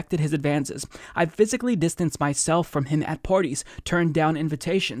clearly rejected his his advances. I physically distanced myself from him at parties, turned down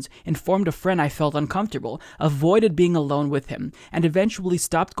invitations, informed a friend I felt uncomfortable, avoided being alone with him, and eventually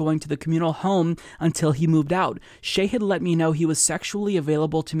stopped going to the communal home until he moved out. Shahid let me know he was sexually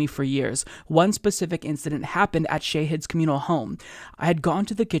available to me for years. One specific incident happened at Shahid's communal home. I had gone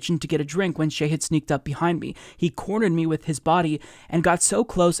to the kitchen to get a drink when Shahid sneaked up behind me. He cornered me with his body and got so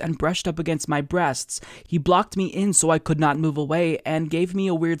close and brushed up against my breasts. He blocked me in so I could not move away and gave me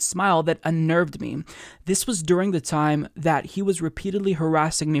a weird smile that unnerved me. This was during the time that he was repeatedly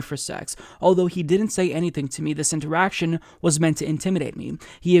harassing me for sex. Although he didn't say anything to me, this interaction was meant to intimidate me.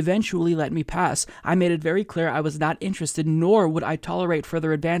 He eventually let me pass. I made it very clear I was not interested, nor would I tolerate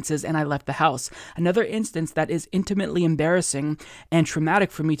further advances, and I left the house. Another instance that is intimately embarrassing and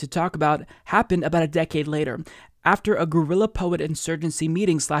traumatic for me to talk about happened about a decade later. After a guerrilla poet insurgency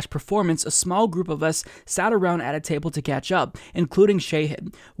meeting/performance, a small group of us sat around at a table to catch up, including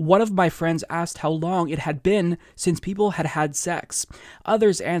Shahid. One of my friends asked how long it had been since people had had sex.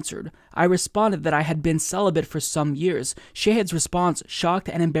 Others answered. I responded that I had been celibate for some years. Shahid's response shocked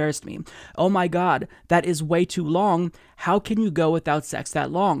and embarrassed me. Oh my God, that is way too long. How can you go without sex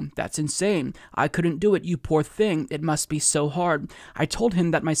that long? That's insane. I couldn't do it, you poor thing. It must be so hard. I told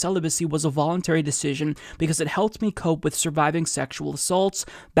him that my celibacy was a voluntary decision because it helped me cope with surviving sexual assaults,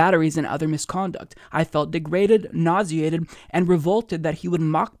 batteries, and other misconduct. I felt degraded, nauseated, and revolted that he would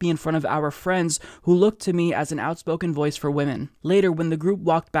mock me in front of our friends who looked to me as an outspoken voice for women. Later, when the group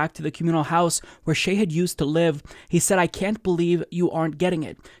walked back to the communal house where Shahid used to live, he said, I can't believe you aren't getting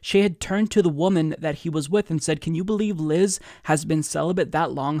it. Shahid turned to the woman that he was with and said, can you believe Liz has been celibate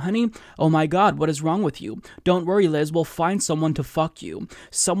that long, honey? Oh my God, what is wrong with you? Don't worry, Liz, we'll find someone to fuck you.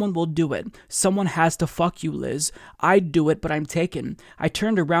 Someone will do it. Someone has to fuck you, Liz. I'd do it, but I'm taken. I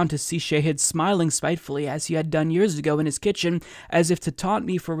turned around to see Shahid smiling spitefully as he had done years ago in his kitchen, as if to taunt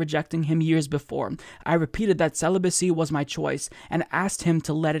me for rejecting him years before. I repeated that celibacy was my choice and asked him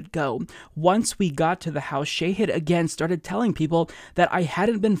to let it go. Once we got to the house, Shahid again started telling people that I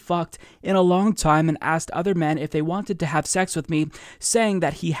hadn't been fucked in a long time and asked other men if they wanted to have sex with me, saying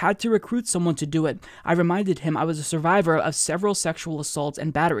that he had to recruit someone to do it. I reminded him I was a survivor of several sexual assaults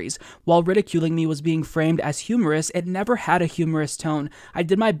and batteries. While ridiculing me was being framed as humorous, it never had a humorous tone. I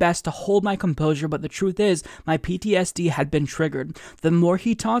did my best to hold my composure, but the truth is, my PTSD had been triggered. The more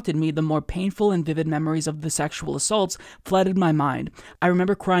he taunted me, the more painful and vivid memories of the sexual assaults flooded my mind. I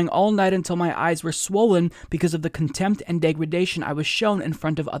remember crying all night until my eyes were swollen because of the contempt and degradation I was shown in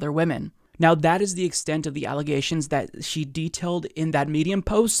front of other women. Now, that is the extent of the allegations that she detailed in that Medium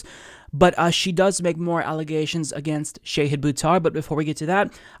post, but she does make more allegations against Shahid Buttar. But before we get to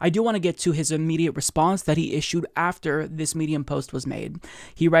that, I do want to get to his immediate response that he issued after this Medium post was made.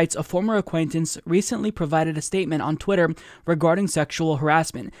 He writes, a former acquaintance recently provided a statement on Twitter regarding sexual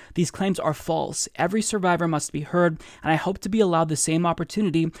harassment. These claims are false. Every survivor must be heard, and I hope to be allowed the same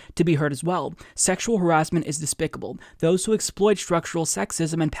opportunity to be heard as well. Sexual harassment is despicable. Those who exploit structural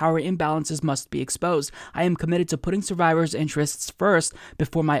sexism and power imbalances must be exposed. I am committed to putting survivors' interests first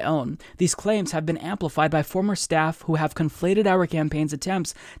before my own. These claims have been amplified by former staff who have conflated our campaign's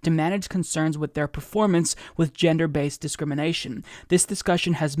attempts to manage concerns with their performance with gender-based discrimination. This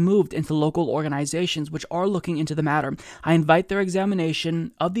discussion has moved into local organizations which are looking into the matter. I invite their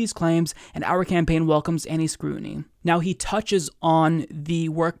examination of these claims, and our campaign welcomes any scrutiny. Now, he touches on the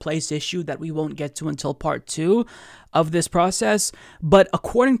workplace issue that we won't get to until part 2 of this process, but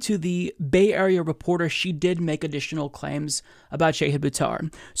according to the Bay Area Reporter, she did make additional claims about Shahid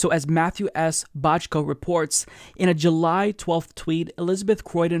Buttar. So as Matthew S. Botchko reports, in a July 12th tweet, Elizabeth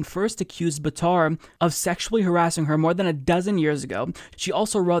Croydon first accused Buttar of sexually harassing her more than a dozen years ago. She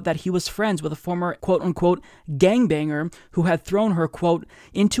also wrote that he was friends with a former quote-unquote gangbanger who had thrown her, quote,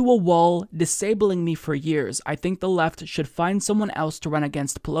 into a wall, disabling me for years. I think the left should find someone else to run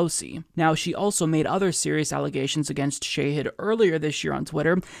against Pelosi. Now, she also made other serious allegations against Shahid earlier this year on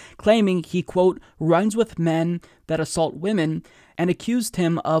Twitter, claiming he, quote, runs with men that assault women, and accused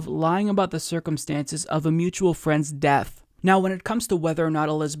him of lying about the circumstances of a mutual friend's death. Now, when it comes to whether or not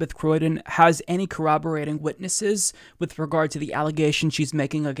Elizabeth Croydon has any corroborating witnesses with regard to the allegation she's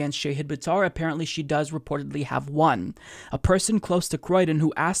making against Shahid Buttar, apparently she does reportedly have one. A person close to Croydon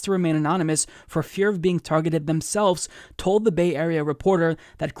who asked to remain anonymous for fear of being targeted themselves told the Bay Area Reporter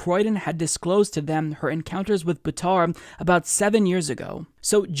that Croydon had disclosed to them her encounters with Buttar about 7 years ago.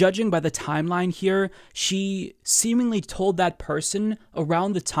 So, judging by the timeline here, she seemingly told that person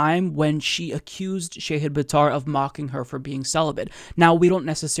around the time when she accused Shahid Buttar of mocking her for being celibate. Now, we don't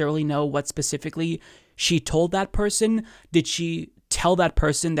necessarily know what specifically she told that person. Did she tell that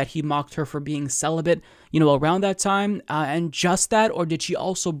person that he mocked her for being celibate, around that time, and just that, or did she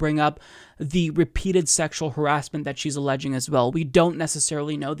also bring up the repeated sexual harassment that she's alleging as well? We don't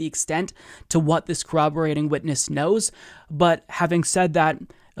necessarily know the extent to what this corroborating witness knows, but having said that,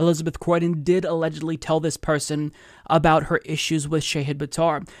 Elizabeth Croydon did allegedly tell this person about her issues with Shahid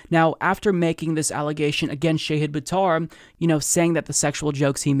Buttar. Now, after making this allegation against Shahid Buttar, saying that the sexual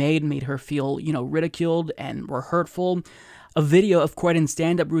jokes he made her feel, ridiculed and were hurtful, a video of Croydon's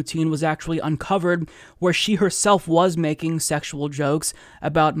stand-up routine was actually uncovered where she herself was making sexual jokes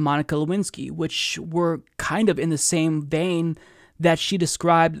about Monica Lewinsky, which were kind of in the same vein that she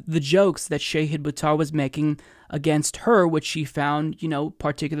described the jokes that Shahid Buttar was making against her, which she found,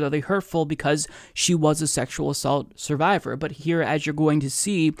 particularly hurtful because she was a sexual assault survivor. But here, as you're going to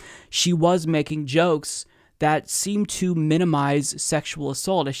see, she was making jokes that seem to minimize sexual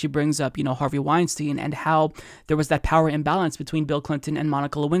assault, as she brings up, Harvey Weinstein and how there was that power imbalance between Bill Clinton and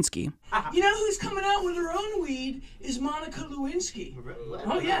Monica Lewinsky. You know who's coming out with her own weed is Monica Lewinsky.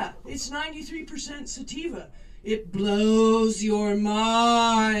 Oh yeah, it's 93% sativa. It blows your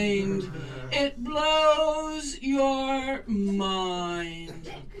mind. It blows your mind.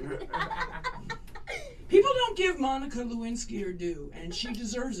 People don't give Monica Lewinsky her due, and she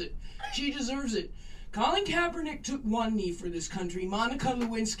deserves it. She deserves it. Colin Kaepernick took one knee for this country. Monica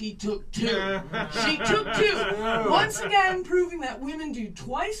Lewinsky took two. She took two. Once again, proving that women do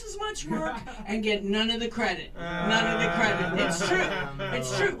twice as much work and get none of the credit. None of the credit. It's true.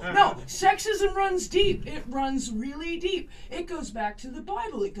 It's true. No, sexism runs deep. It runs really deep. It goes back to the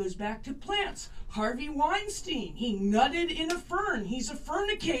Bible. It goes back to plants. Harvey Weinstein, he nutted in a fern. He's a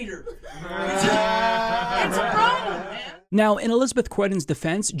fernicator. It's a problem, man. Now, in Elizabeth Croydon's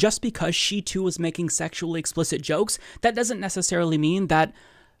defense, just because she too was making sexually explicit jokes, that doesn't necessarily mean that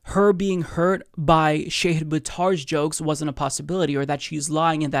her being hurt by Shahid Buttar's jokes wasn't a possibility, or that she's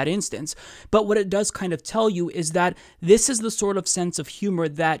lying in that instance. But what it does kind of tell you is that this is the sort of sense of humor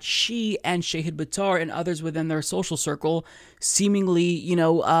that she and Shahid Buttar and others within their social circle seemingly,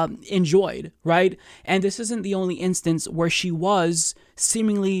 enjoyed, right? And this isn't the only instance where she was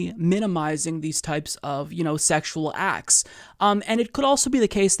seemingly minimizing these types of, sexual acts. And it could also be the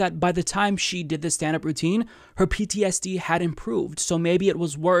case that by the time she did this stand-up routine, her PTSD had improved. So maybe it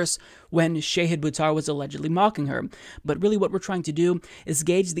was worse when Shahid Buttar was allegedly mocking her. But really what we're trying to do is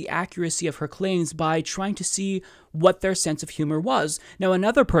gauge the accuracy of her claims by trying to see what their sense of humor was. Now,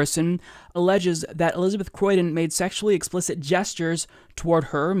 another person alleges that Elizabeth Croydon made sexually explicit gestures toward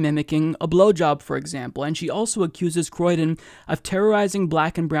her, mimicking a blowjob, for example, and she also accuses Croydon of terrorizing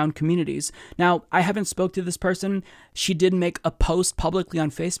Black and brown communities. Now, I haven't spoke to this person. She did make a post publicly on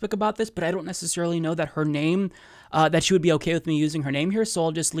Facebook about this, but I don't necessarily know that her name, that she would be okay with me using her name here, so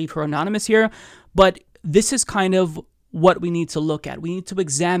I'll just leave her anonymous here. But this is kind of what we need to look at. We need to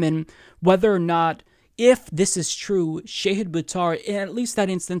examine whether or not, if this is true, Shahid Buttar, in at least that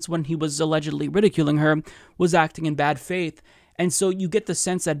instance when he was allegedly ridiculing her, was acting in bad faith. And so you get the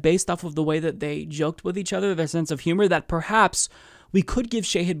sense that based off of the way that they joked with each other, their sense of humor, that perhaps we could give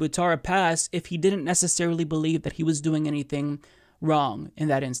Shahid Buttar a pass if he didn't necessarily believe that he was doing anything wrong in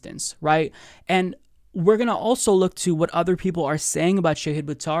that instance, right? And we're going to also look to what other people are saying about Shahid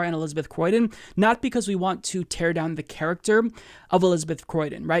Buttar and Elizabeth Croydon, not because we want to tear down the character of Elizabeth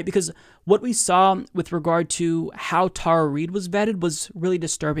Croydon, right? Because what we saw with regard to how Tara Reid was vetted was really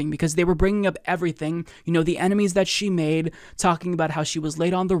disturbing, because they were bringing up everything, the enemies that she made, talking about how she was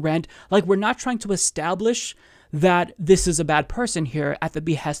late on the rent. Like, we're not trying to establish that this is a bad person here at the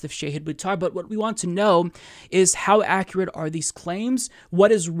behest of Shahid Buttar, but what we want to know is how accurate are these claims?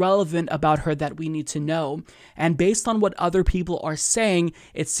 What is relevant about her that we need to know? And based on what other people are saying,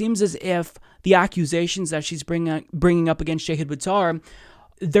 it seems as if the accusations that she's bringing up against Shahid Buttar,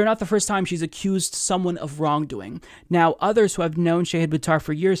 they're not the first time she's accused someone of wrongdoing. Now, others who have known Shahid Buttar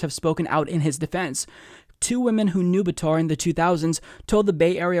for years have spoken out in his defense. Two women who knew Buttar in the 2000s told the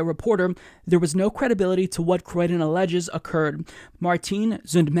Bay Area Reporter there was no credibility to what Croydon alleges occurred. Martine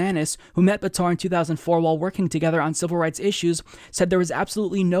Zundmanis, who met Buttar in 2004 while working together on civil rights issues, said there was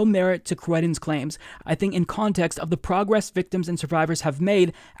absolutely no merit to Croydon's claims. I think in context of the progress victims and survivors have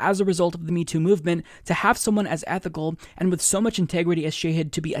made as a result of the Me Too movement, to have someone as ethical and with so much integrity as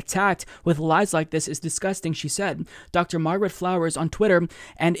Shahid to be attacked with lies like this is disgusting, she said. Dr. Margaret Flowers on Twitter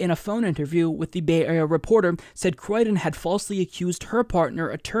and in a phone interview with the Bay Area Reporter reporter, said Croydon had falsely accused her partner,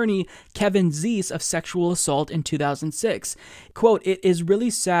 attorney Kevin Zeese, of sexual assault in 2006. Quote, "It is really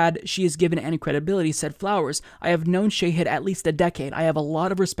sad she is given any credibility," said Flowers. "I have known Shahid at least a decade. I have a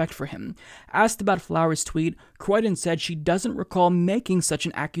lot of respect for him." Asked about Flowers' tweet, Croydon said she doesn't recall making such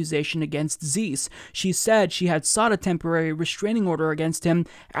an accusation against Zeese. She said she had sought a temporary restraining order against him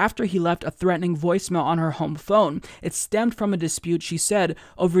after he left a threatening voicemail on her home phone. It stemmed from a dispute, she said,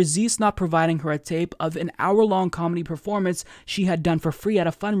 over Zeese not providing her a tape of an hour-long comedy performance she had done for free at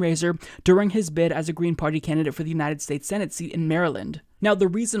a fundraiser during his bid as a Green Party candidate for the United States Senate seat in Maryland. Now, the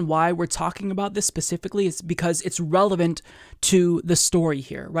reason why we're talking about this specifically is because it's relevant to the story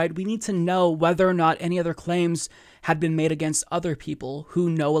here, right? We need to know whether or not any other claims had been made against other people who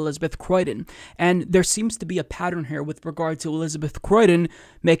know Elizabeth Croydon. And there seems to be a pattern here with regard to Elizabeth Croydon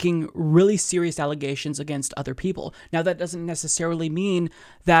making really serious allegations against other people. Now, that doesn't necessarily mean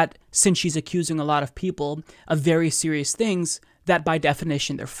that since she's accusing a lot of people of very serious things, that by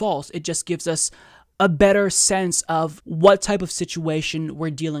definition they're false. It just gives us a better sense of what type of situation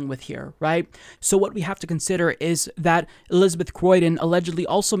we're dealing with here, right? So what we have to consider is that Elizabeth Croydon allegedly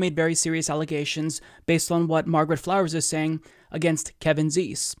also made very serious allegations based on what Margaret Flowers is saying against Kevin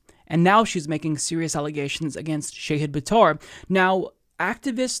Zeese. And now she's making serious allegations against Shahid Buttar. Now,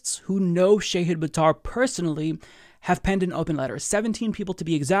 activists who know Shahid Buttar personally have penned an open letter. 17 people to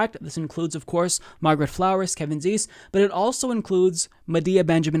be exact. This includes, of course, Margaret Flowers, Kevin Zeese, but it also includes Medea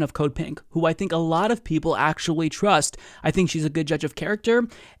Benjamin of Code Pink, who I think a lot of people actually trust. I think she's a good judge of character,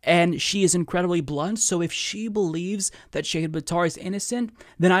 and she is incredibly blunt, so if she believes that Shahid Buttar is innocent,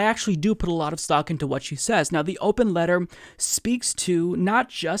 then I actually do put a lot of stock into what she says. Now, the open letter speaks to not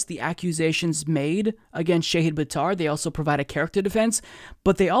just the accusations made against Shahid Buttar, they also provide a character defense,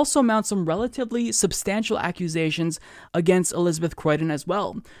 but they also mount some relatively substantial accusations against Elizabeth Croydon as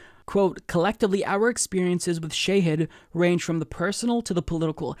well. Quote, "Collectively, our experiences with Shahid range from the personal to the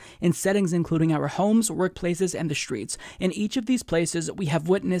political, in settings including our homes, workplaces, and the streets. In each of these places, we have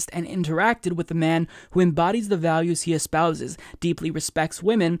witnessed and interacted with a man who embodies the values he espouses, deeply respects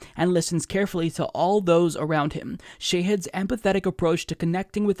women, and listens carefully to all those around him. Shahid's empathetic approach to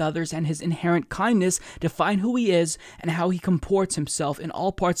connecting with others and his inherent kindness define who he is and how he comports himself in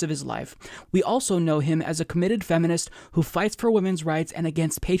all parts of his life. We also know him as a committed feminist who fights for women's rights and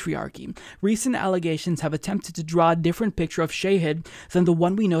against patriarchy. Recent allegations have attempted to draw a different picture of Shahid than the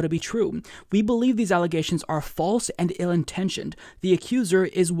one we know to be true. We believe these allegations are false and ill-intentioned. The accuser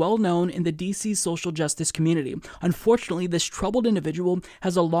is well known in the DC social justice community. Unfortunately, this troubled individual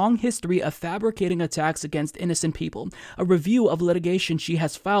has a long history of fabricating attacks against innocent people. A review of litigation she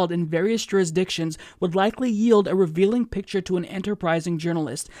has filed in various jurisdictions would likely yield a revealing picture to an enterprising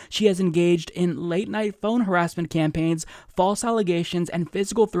journalist. She has engaged in late-night phone harassment campaigns, false allegations, and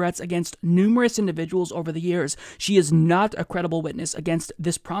physical threats against numerous individuals over the years. She is not a credible witness against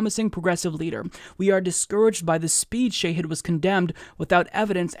this promising progressive leader. We are discouraged by the speed Shahid was condemned without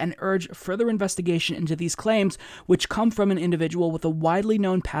evidence and urge further investigation into these claims, which come from an individual with a widely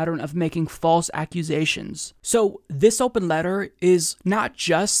known pattern of making false accusations." So this open letter is not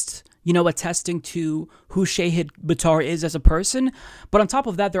just attesting to who Shahid Buttar is as a person, but on top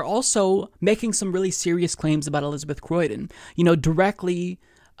of that, they're also making some really serious claims about Elizabeth Croydon, directly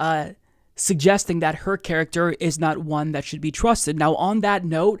suggesting that her character is not one that should be trusted. Now, on that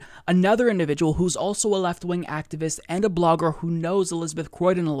note, another individual who's also a left-wing activist and a blogger who knows Elizabeth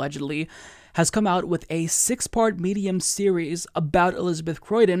Croydon allegedly has come out with a 6-part Medium series about Elizabeth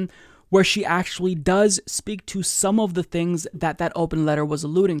Croydon, where she actually does speak to some of the things that that open letter was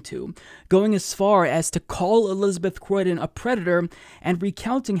alluding to, going as far as to call Elizabeth Croydon a predator and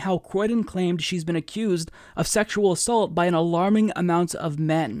recounting how Croydon claimed she's been accused of sexual assault by an alarming amount of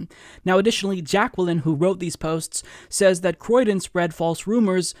men. Now, additionally, Jacqueline, who wrote these posts, says that Croydon spread false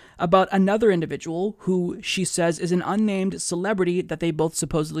rumors about another individual who she says is an unnamed celebrity that they both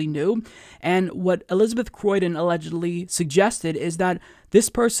supposedly knew, and what Elizabeth Croydon allegedly suggested is that this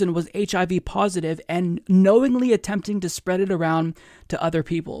person was HIV positive and knowingly attempting to spread it around to other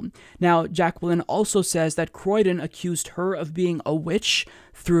people. Now, Jacqueline also says that Croydon accused her of being a witch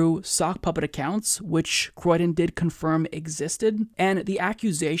through sock puppet accounts, which Croydon did confirm existed. And the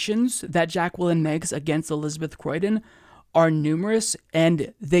accusations that Jacqueline makes against Elizabeth Croydon are numerous,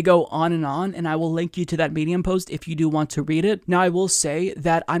 and they go on, and I will link you to that Medium post if you do want to read it. Now, I will say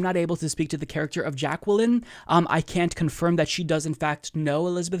that I'm not able to speak to the character of Jacqueline. I can't confirm that she does in fact know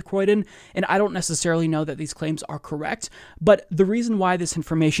Elizabeth Croydon, and I don't necessarily know that these claims are correct, but the reason why this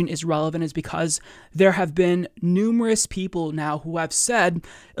information is relevant is because there have been numerous people now who have said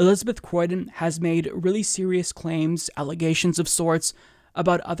Elizabeth Croydon has made really serious claims, allegations of sorts,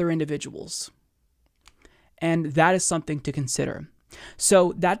 about other individuals. And that is something to consider.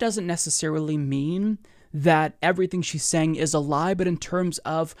 So that doesn't necessarily mean that everything she's saying is a lie, but in terms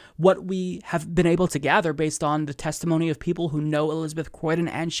of what we have been able to gather based on the testimony of people who know Elizabeth Croydon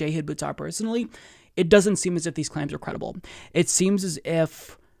and Shahid Buttar personally, it doesn't seem as if these claims are credible. It seems as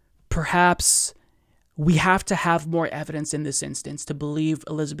if perhaps we have to have more evidence in this instance to believe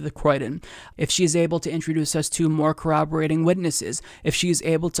Elizabeth Croydon. If she is able to introduce us to more corroborating witnesses, if she is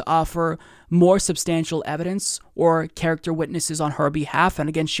able to offer more substantial evidence or character witnesses on her behalf and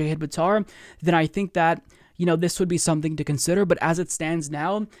against Shahid Buttar, then I think that, this would be something to consider. But as it stands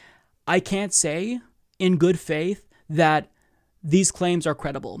now, I can't say in good faith that these claims are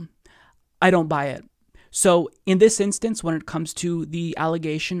credible. I don't buy it. So in this instance, when it comes to the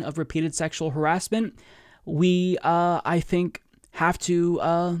allegation of repeated sexual harassment, we, I think, have to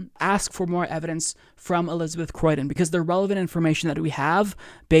ask for more evidence from Elizabeth Croydon, because the relevant information that we have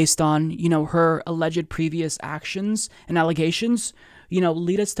based on, her alleged previous actions and allegations,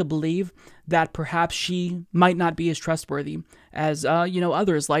 lead us to believe that perhaps she might not be as trustworthy as,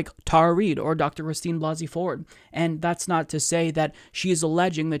 others like Tara Reid or Dr. Christine Blasey Ford. And that's not to say that she is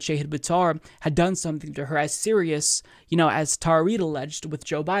alleging that Shahid Buttar had done something to her as serious, as Tara Reid alleged with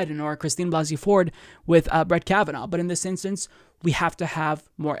Joe Biden or Christine Blasey Ford with Brett Kavanaugh. But in this instance, we have to have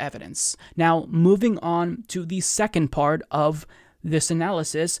more evidence. Now, moving on to the second part of this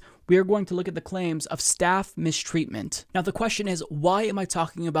analysis, we are going to look at the claims of staff mistreatment. Now, the question is, why am I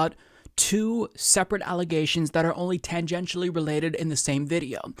talking about two separate allegations that are only tangentially related in the same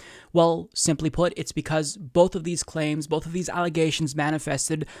video? Well, simply put, it's because both of these claims, both of these allegations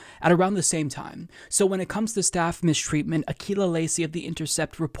manifested at around the same time. So when it comes to staff mistreatment, Akilah Lacey of The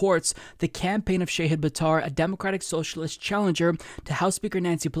Intercept reports the campaign of Shahid Buttar, a Democratic Socialist challenger to House Speaker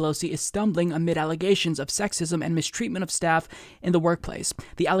Nancy Pelosi, is stumbling amid allegations of sexism and mistreatment of staff in the workplace.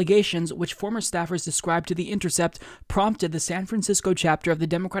 The allegations, which former staffers described to The Intercept, prompted the San Francisco chapter of the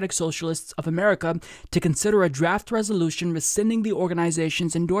Democratic Socialists of America to consider a draft resolution rescinding the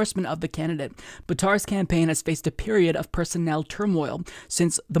organization's endorsement of the candidate. Buttar's campaign has faced a period of personnel turmoil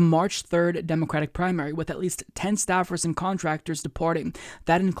since the March 3rd Democratic primary, with at least 10 staffers and contractors departing.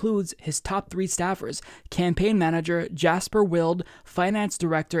 That includes his top 3 staffers: campaign manager Jasper Wild, finance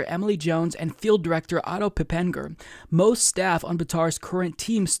director Emily Jones, and field director Otto Pipenger. Most staff on Buttar's current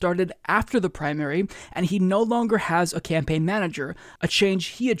team started after the primary, and he no longer has a campaign manager, a change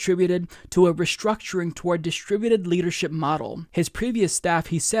he attributed to a restructuring toward distributed leadership model. His previous staff,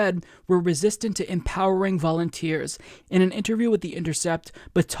 he said, were resistant to empowering volunteers. In an interview with The Intercept,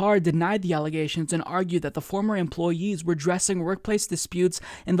 Buttar denied the allegations and argued that the former employees were dressing workplace disputes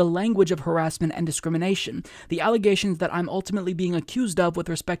in the language of harassment and discrimination. The allegations that I'm ultimately being accused of with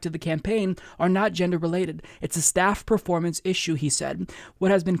respect to the campaign are not gender-related. It's a staff performance issue, he said.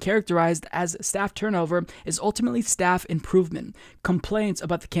 What has been characterized as staff turnover is ultimately staff improvement. Complaints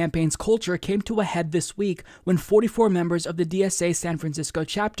about the campaign's culture came to a head this week when 44 members of the DSA San Francisco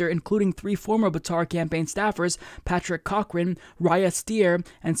chapter, including 3 former Buttar campaign staffers, Patrick Cochran, Raya Steer,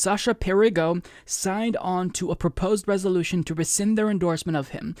 and Sasha Perigo, signed on to a proposed resolution to rescind their endorsement of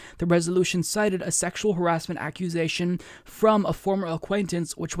him. The resolution cited a sexual harassment accusation from a former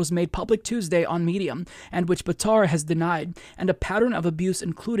acquaintance, which was made public Tuesday on Medium, and which Buttar has denied, and a pattern of abuse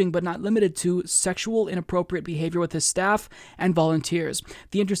including but not limited to sexual inappropriate behavior with his staff and volunteers.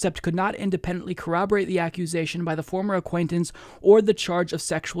 The Intercept could not independently corroborate the accusation by the former acquaintance or the charge of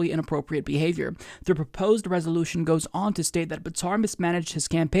sexually inappropriate behavior. The proposed resolution goes on to state that Buttar mismanaged his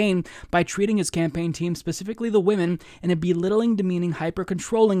campaign by treating his campaign team, specifically the women, in a belittling, demeaning,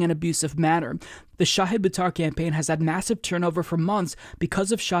 hyper-controlling, and abusive manner. The Shahid Buttar campaign has had massive turnover for months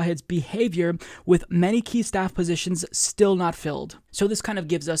because of Shahid's behavior, with many key staff positions still not filled. So this kind of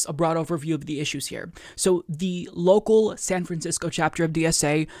gives us a broad overview of the issues here. So the local San Francisco chapter of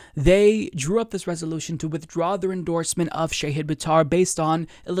DSA, they drew up this resolution to withdraw their endorsement of Shahid Buttar based on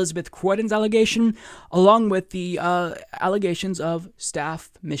Elizabeth Croydon's allegation, along with the allegations of staff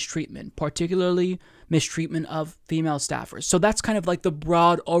mistreatment, particularly mistreatment of female staffers. So that's kind of like the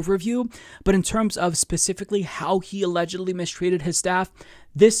broad overview. But in terms of specifically how he allegedly mistreated his staff,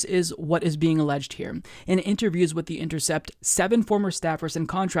 this is what is being alleged here. In interviews with The Intercept, 7 former staffers and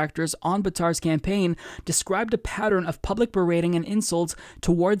contractors on Buttar's campaign described a pattern of public berating and insults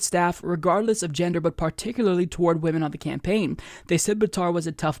toward staff regardless of gender, but particularly toward women on the campaign. They said Buttar was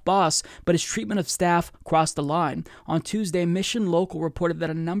a tough boss, but his treatment of staff crossed the line. On Tuesday, Mission Local reported that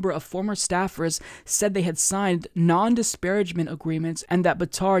a number of former staffers said they had signed non-disparagement agreements and that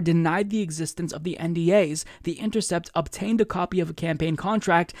Buttar denied the existence of the NDAs. The Intercept obtained a copy of a campaign contract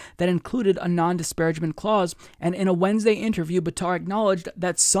contract that included a non-disparagement clause, and in a Wednesday interview, Battar acknowledged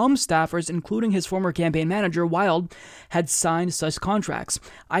that some staffers, including his former campaign manager, Wild, had signed such contracts.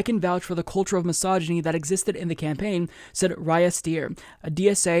 "I can vouch for the culture of misogyny that existed in the campaign," said Raya Steer, a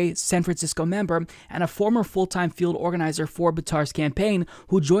DSA San Francisco member and a former full-time field organizer for Battar's campaign,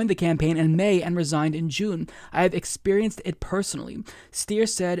 who joined the campaign in May and resigned in June. "I have experienced it personally." Steer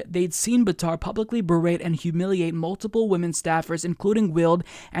said they'd seen Battar publicly berate and humiliate multiple women staffers, including Wild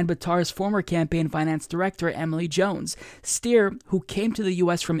and Battar's former campaign finance director, Emily Jones. Steer, who came to the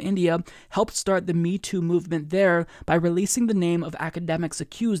U.S. from India, helped start the Me Too movement there by releasing the name of academics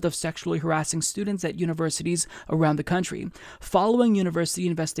accused of sexually harassing students at universities around the country. Following university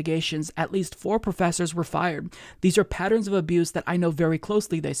investigations, at least 4 professors were fired. "These are patterns of abuse that I know very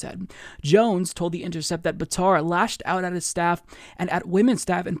closely," they said. Jones told The Intercept that Battar lashed out at his staff and at women's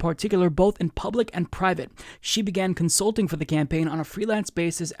staff in particular, both in public and private. She began consulting for the campaign on a freelance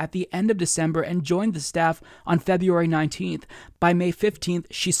basis at the end of December and joined the staff on February 19th. By May 15th,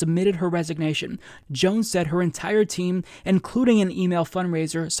 she submitted her resignation. Jones said her entire team, including an email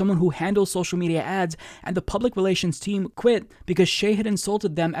fundraiser, someone who handles social media ads, and the public relations team quit because Shea had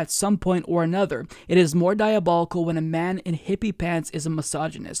insulted them at some point or another. "It is more diabolical when a man in hippie pants is a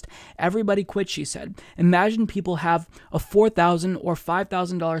misogynist. Everybody quit," she said. "Imagine people have a $4,000 or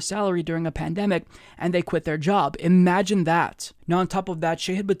 $5,000 salary during a pandemic and they quit their job. Imagine that." Now, on top of that,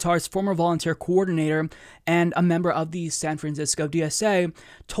 Shahid Battar's former volunteer coordinator and a member of the San Francisco DSA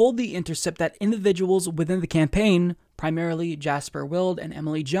told The Intercept that individuals within the campaign, primarily Jasper Wild and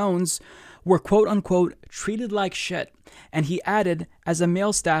Emily Jones, were quote-unquote treated like shit. And he added, "As a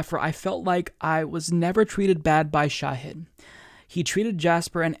male staffer, I felt like I was never treated bad by Shahid. He treated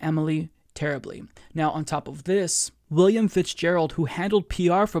Jasper and Emily terribly." Now, on top of this, William Fitzgerald, who handled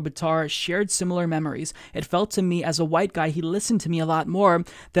PR for Battar, shared similar memories. "It felt to me as a white guy he listened to me a lot more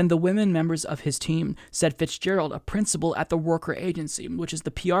than the women members of his team," said Fitzgerald, a principal at the Worker Agency, which is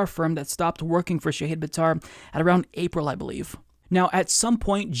the PR firm that stopped working for Shahid Battar at around April, I believe. Now, at some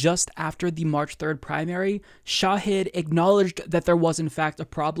point just after the March 3rd primary, Shahid acknowledged that there was in fact a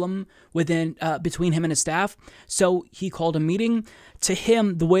problem between him and his staff, so he called a meeting. To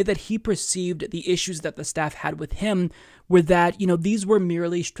him, the way that he perceived the issues that the staff had with him were that, these were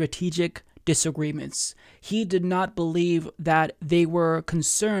merely strategic disagreements. He did not believe that they were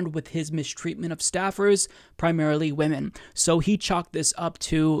concerned with his mistreatment of staffers, primarily women. So he chalked this up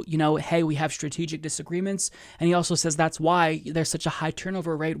to, hey, we have strategic disagreements. And he also says that's why there's such a high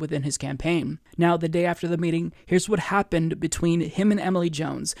turnover rate within his campaign. Now, the day after the meeting, here's what happened between him and Emily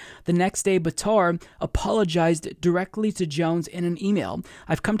Jones. The next day, Battar apologized directly to Jones in an email.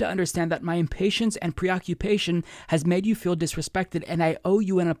 "I've come to understand that my impatience and preoccupation has made you feel disrespected, and I owe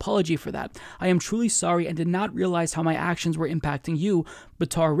you an apology for that. I am truly sorry and did not realize how my actions were impacting you,"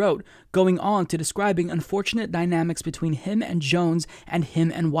 Battar wrote, going on to describing unfortunate dynamics between him and Jones and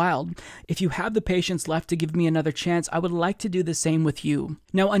him and Wild. "If you have the patience left to give me another chance, I would like to do the same with you."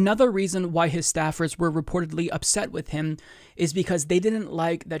 Now, another reason why his staffers were reportedly upset with him is because they didn't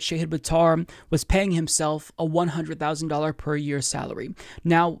like that Shahid Battar was paying himself a $100,000 per year salary.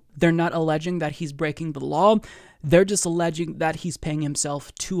 Now, they're not alleging that he's breaking the law. They're just alleging that he's paying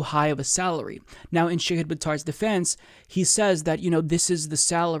himself too high of a salary. Now, in Shahid Battar's defense, he says that, this is the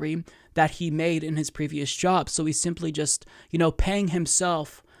salary that he made in his previous job. So he's simply just, paying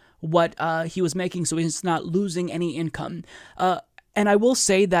himself what he was making, so he's not losing any income. And I will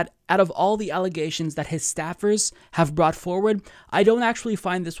say that out of all the allegations that his staffers have brought forward, I don't actually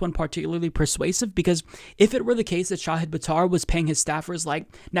find this one particularly persuasive, because if it were the case that Shahid Battar was paying his staffers like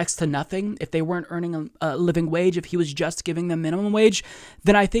next to nothing, if they weren't earning a living wage, if he was just giving them minimum wage,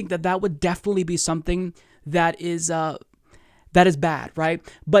 then I think that would definitely be something that is bad, right?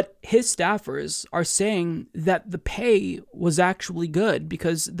 But his staffers are saying that the pay was actually good,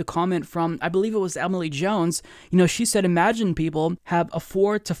 because the comment from, I believe it was Emily Jones, she said, "Imagine people have a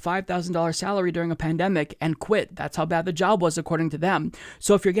 $4,000 to $5,000 salary during a pandemic and quit. That's how bad the job was, according to them.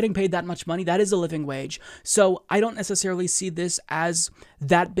 So if you're getting paid that much money, that is a living wage." So I don't necessarily see this as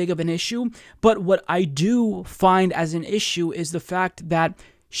that big of an issue. But what I do find as an issue is the fact that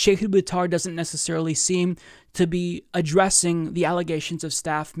Shahid Battar doesn't necessarily seem to be addressing the allegations of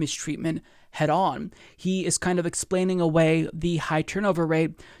staff mistreatment head on. He is kind of explaining away the high turnover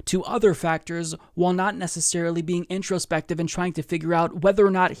rate to other factors, while not necessarily being introspective and trying to figure out whether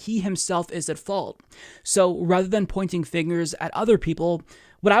or not he himself is at fault. So rather than pointing fingers at other people,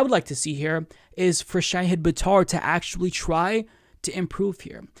 what I would like to see here is for Shahid Battar to actually try to improve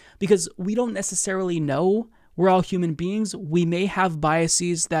here, because we don't necessarily know We're all human beings. We may have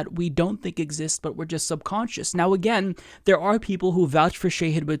biases that we don't think exist, but we're just subconscious. Now, again, there are people who vouch for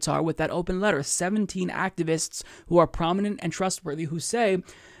Shahid Buttar with that open letter. 17 activists who are prominent and trustworthy who say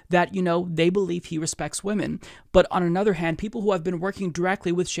that, they believe he respects women. But on another hand, people who have been working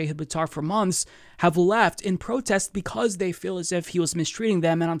directly with Shahid Buttar for months have left in protest because they feel as if he was mistreating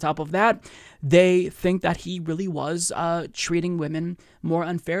them. And on top of that, they think that he really was treating women more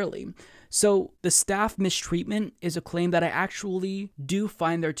unfairly. So the staff mistreatment is a claim that I actually do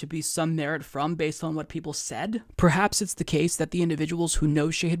find there to be some merit from based on what people said. Perhaps it's the case that the individuals who know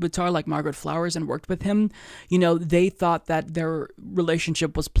Shahid Buttar, like Margaret Flowers, and worked with him, they thought that their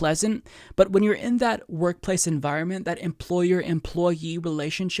relationship was pleasant. But when you're in that workplace environment, that employer-employee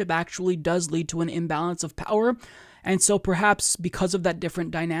relationship actually does lead to an imbalance of power. And so perhaps because of that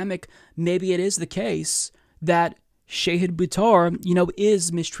different dynamic, maybe it is the case that Shahid Buttar,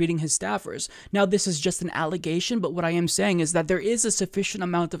 is mistreating his staffers. Now, this is just an allegation, but what I am saying is that there is a sufficient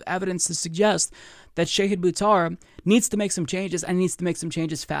amount of evidence to suggest that Shahid Buttar needs to make some changes and needs to make some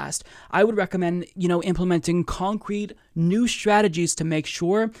changes fast. I would recommend, implementing concrete new strategies to make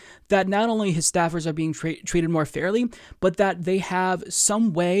sure that not only his staffers are being treated more fairly, but that they have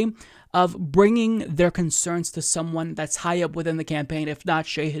some way of bringing their concerns to someone that's high up within the campaign, if not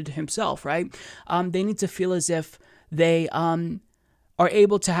Shahid himself, right? They need to feel as if they are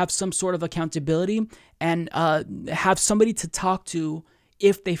able to have some sort of accountability and have somebody to talk to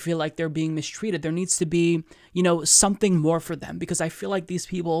if they feel like they're being mistreated. There needs to be, something more for them, because I feel like these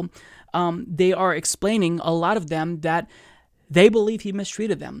people, they are explaining, a lot of them, that they believe he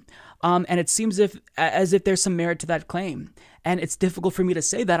mistreated them. And it seems as if there's some merit to that claim. And it's difficult for me to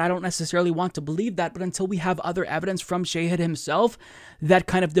say that. I don't necessarily want to believe that, but until we have other evidence from Shahid himself that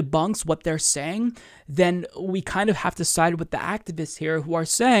kind of debunks what they're saying, then we kind of have to side with the activists here who are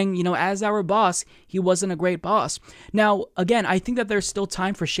saying, as our boss, he wasn't a great boss. Now, again, I think that there's still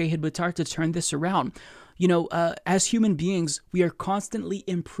time for Shahid Buttar to turn this around. As human beings, we are constantly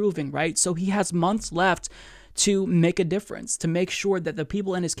improving, right? So he has months left to make a difference, to make sure that the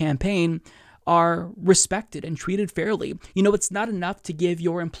people in his campaign are respected and treated fairly. It's not enough to give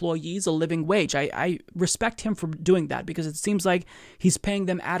your employees a living wage. I respect him for doing that because it seems like he's paying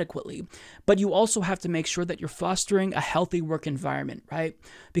them adequately. But you also have to make sure that you're fostering a healthy work environment, right?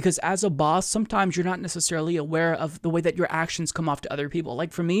 Because as a boss, sometimes you're not necessarily aware of the way that your actions come off to other people.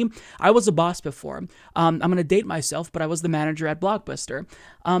 Like for me, I was a boss before. I'm going to date myself, but I was the manager at Blockbuster.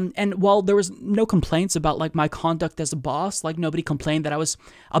 And while there was no complaints about like my conduct as a boss, like nobody complained that I was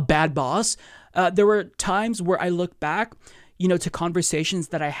a bad boss, there were times where I look back, to conversations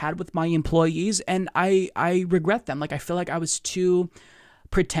that I had with my employees, and I regret them. Like I feel like I was too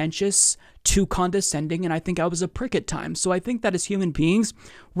pretentious, too condescending, and I think I was a prick at times. So I think that as human beings,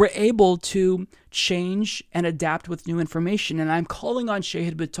 we're able to change and adapt with new information. And I'm calling on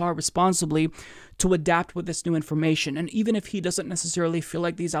Shahid Buttar responsibly to adapt with this new information. And even if he doesn't necessarily feel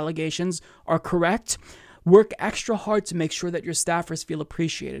like these allegations are correct, work extra hard to make sure that your staffers feel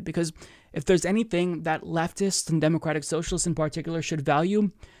appreciated. Because if there's anything that leftists and democratic socialists in particular should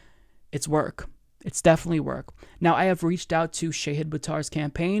value, it's work. It's definitely work. Now, I have reached out to Shahid Buttar's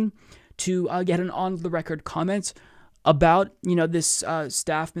campaign to get an on-the-record comment about, this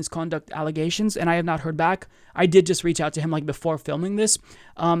staff misconduct allegations, and I have not heard back. I did just reach out to him before filming this,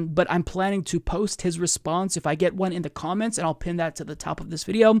 but I'm planning to post his response if I get one in the comments, and I'll pin that to the top of this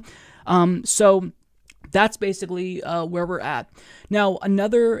video. So that's basically where we're at. Now,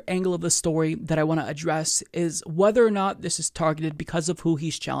 another angle of the story that I want to address is whether or not this is targeted because of who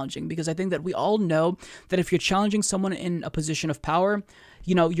he's challenging. Because I think that we all know that if you're challenging someone in a position of power,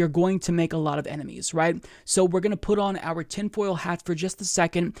 you're going to make a lot of enemies, right? So we're going to put on our tinfoil hat for just a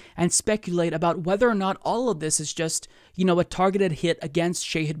second and speculate about whether or not all of this is just, a targeted hit against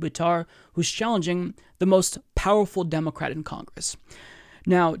Shahid Buttar, who's challenging the most powerful Democrat in Congress.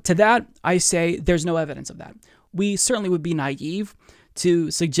 Now, to that, I say there's no evidence of that. We certainly would be naive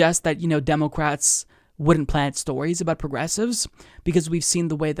to suggest that, Democrats wouldn't plant stories about progressives because we've seen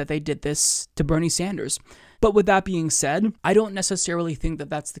the way that they did this to Bernie Sanders. But with that being said, I don't necessarily think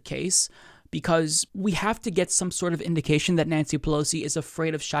that that's the case because we have to get some sort of indication that Nancy Pelosi is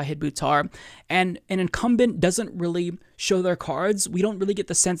afraid of Shahid Buttar, and an incumbent doesn't really show their cards. We don't really get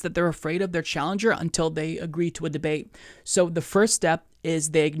the sense that they're afraid of their challenger until they agree to a debate. So the first step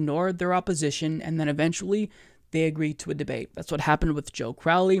is they ignore their opposition, and then eventually they agree to a debate. That's what happened with Joe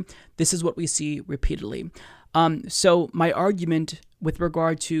Crowley. This is what we see repeatedly. So my argument with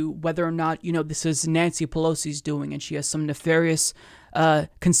regard to whether or not, this is Nancy Pelosi's doing and she has some nefarious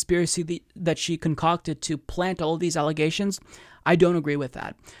conspiracy that she concocted to plant all of these allegations, I don't agree with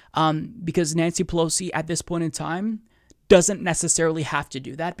that. Because Nancy Pelosi at this point in time doesn't necessarily have to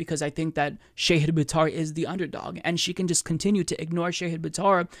do that, because I think that Shahid Buttar is the underdog, and she can just continue to ignore Shahid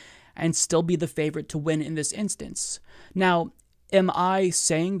Buttar and still be the favorite to win in this instance. Now, am I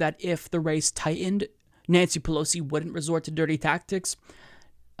saying that if the race tightened, Nancy Pelosi wouldn't resort to dirty tactics?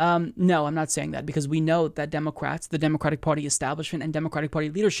 No, I'm not saying that, because we know that Democrats, the Democratic Party establishment and Democratic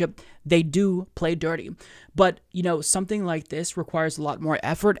Party leadership, they do play dirty. But, you know, something like this requires a lot more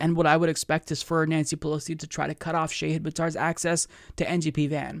effort, and what I would expect is for Nancy Pelosi to try to cut off Shahid Buttar's access to NGP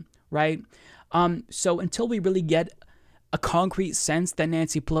van, right? So until we really get a concrete sense that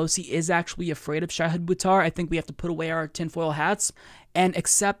Nancy Pelosi is actually afraid of Shahid Buttar, I think we have to put away our tinfoil hats and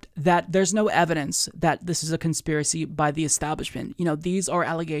accept that there's no evidence that this is a conspiracy by the establishment. You know, these are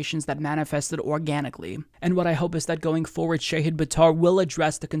allegations that manifested organically. And what I hope is that going forward, Shahid Buttar will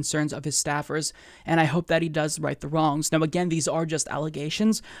address the concerns of his staffers, and I hope that he does right the wrongs. Now, again, these are just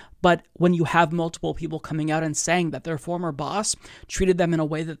allegations, but when you have multiple people coming out and saying that their former boss treated them in a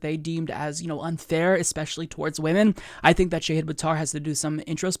way that they deemed as, you know, unfair, especially towards women, I think that Shahid Buttar has to do some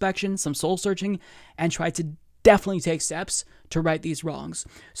introspection, some soul searching, and try to definitely take steps to right these wrongs.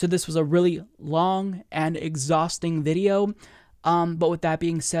 So this was a really long and exhausting video. But with that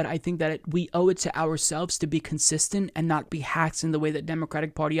being said, I think that we owe it to ourselves to be consistent and not be hacks in the way that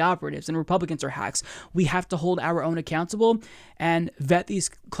Democratic Party operatives and Republicans are hacks. We have to hold our own accountable and vet these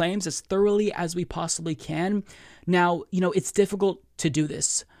claims as thoroughly as we possibly can. Now, you know, it's difficult to do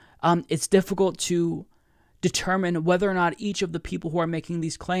this. It's difficult to determine whether or not each of the people who are making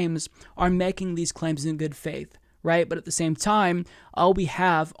these claims are making these claims in good faith, right? But at the same time, all we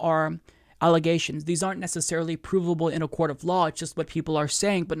have are allegations. These aren't necessarily provable in a court of law. It's just what people are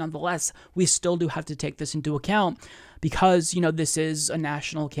saying. But nonetheless, we still do have to take this into account because, you know, this is a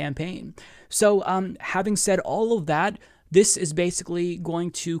national campaign. So having said all of that, this is basically going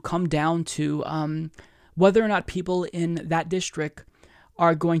to come down to whether or not people in that district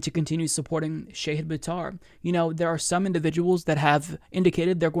are going to continue supporting Shahid Buttar. You know, there are some individuals that have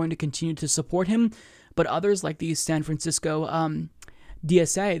indicated they're going to continue to support him, but others, like the San Francisco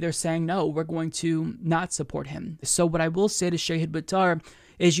DSA, they're saying, no, we're going to not support him. So what I will say to Shahid Buttar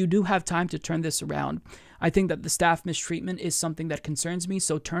is you do have time to turn this around. I think that the staff mistreatment is something that concerns me,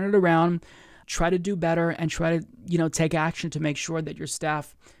 so turn it around, try to do better, and try to, you know, take action to make sure that your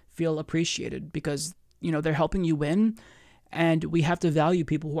staff feel appreciated, because, you know, they're helping you win. And we have to value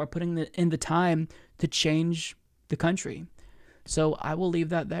people who are putting in the time to change the country. So I will leave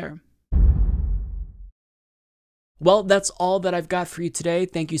that there. Well, that's all that I've got for you today.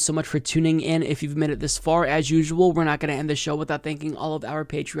 Thank you so much for tuning in. If you've made it this far, as usual, we're not going to end the show without thanking all of our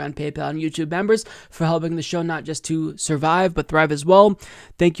Patreon, PayPal, and YouTube members for helping the show not just to survive, but thrive as well.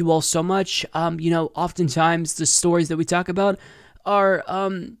 Thank you all so much. You know, oftentimes the stories that we talk about are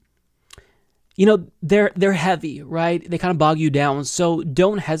you know, they're heavy, right? They kind of bog you down. So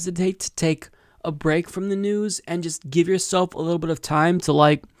don't hesitate to take a break from the news and just give yourself a little bit of time to,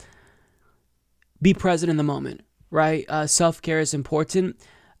 like, be present in the moment, right? Self-care is important.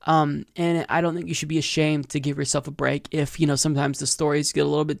 And I don't think you should be ashamed to give yourself a break if, you know, sometimes the stories get a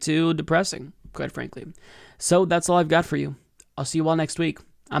little bit too depressing, quite frankly. So that's all I've got for you. I'll see you all next week.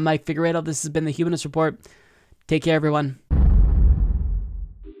 I'm Mike Figueredo. This has been the Humanist Report. Take care, everyone.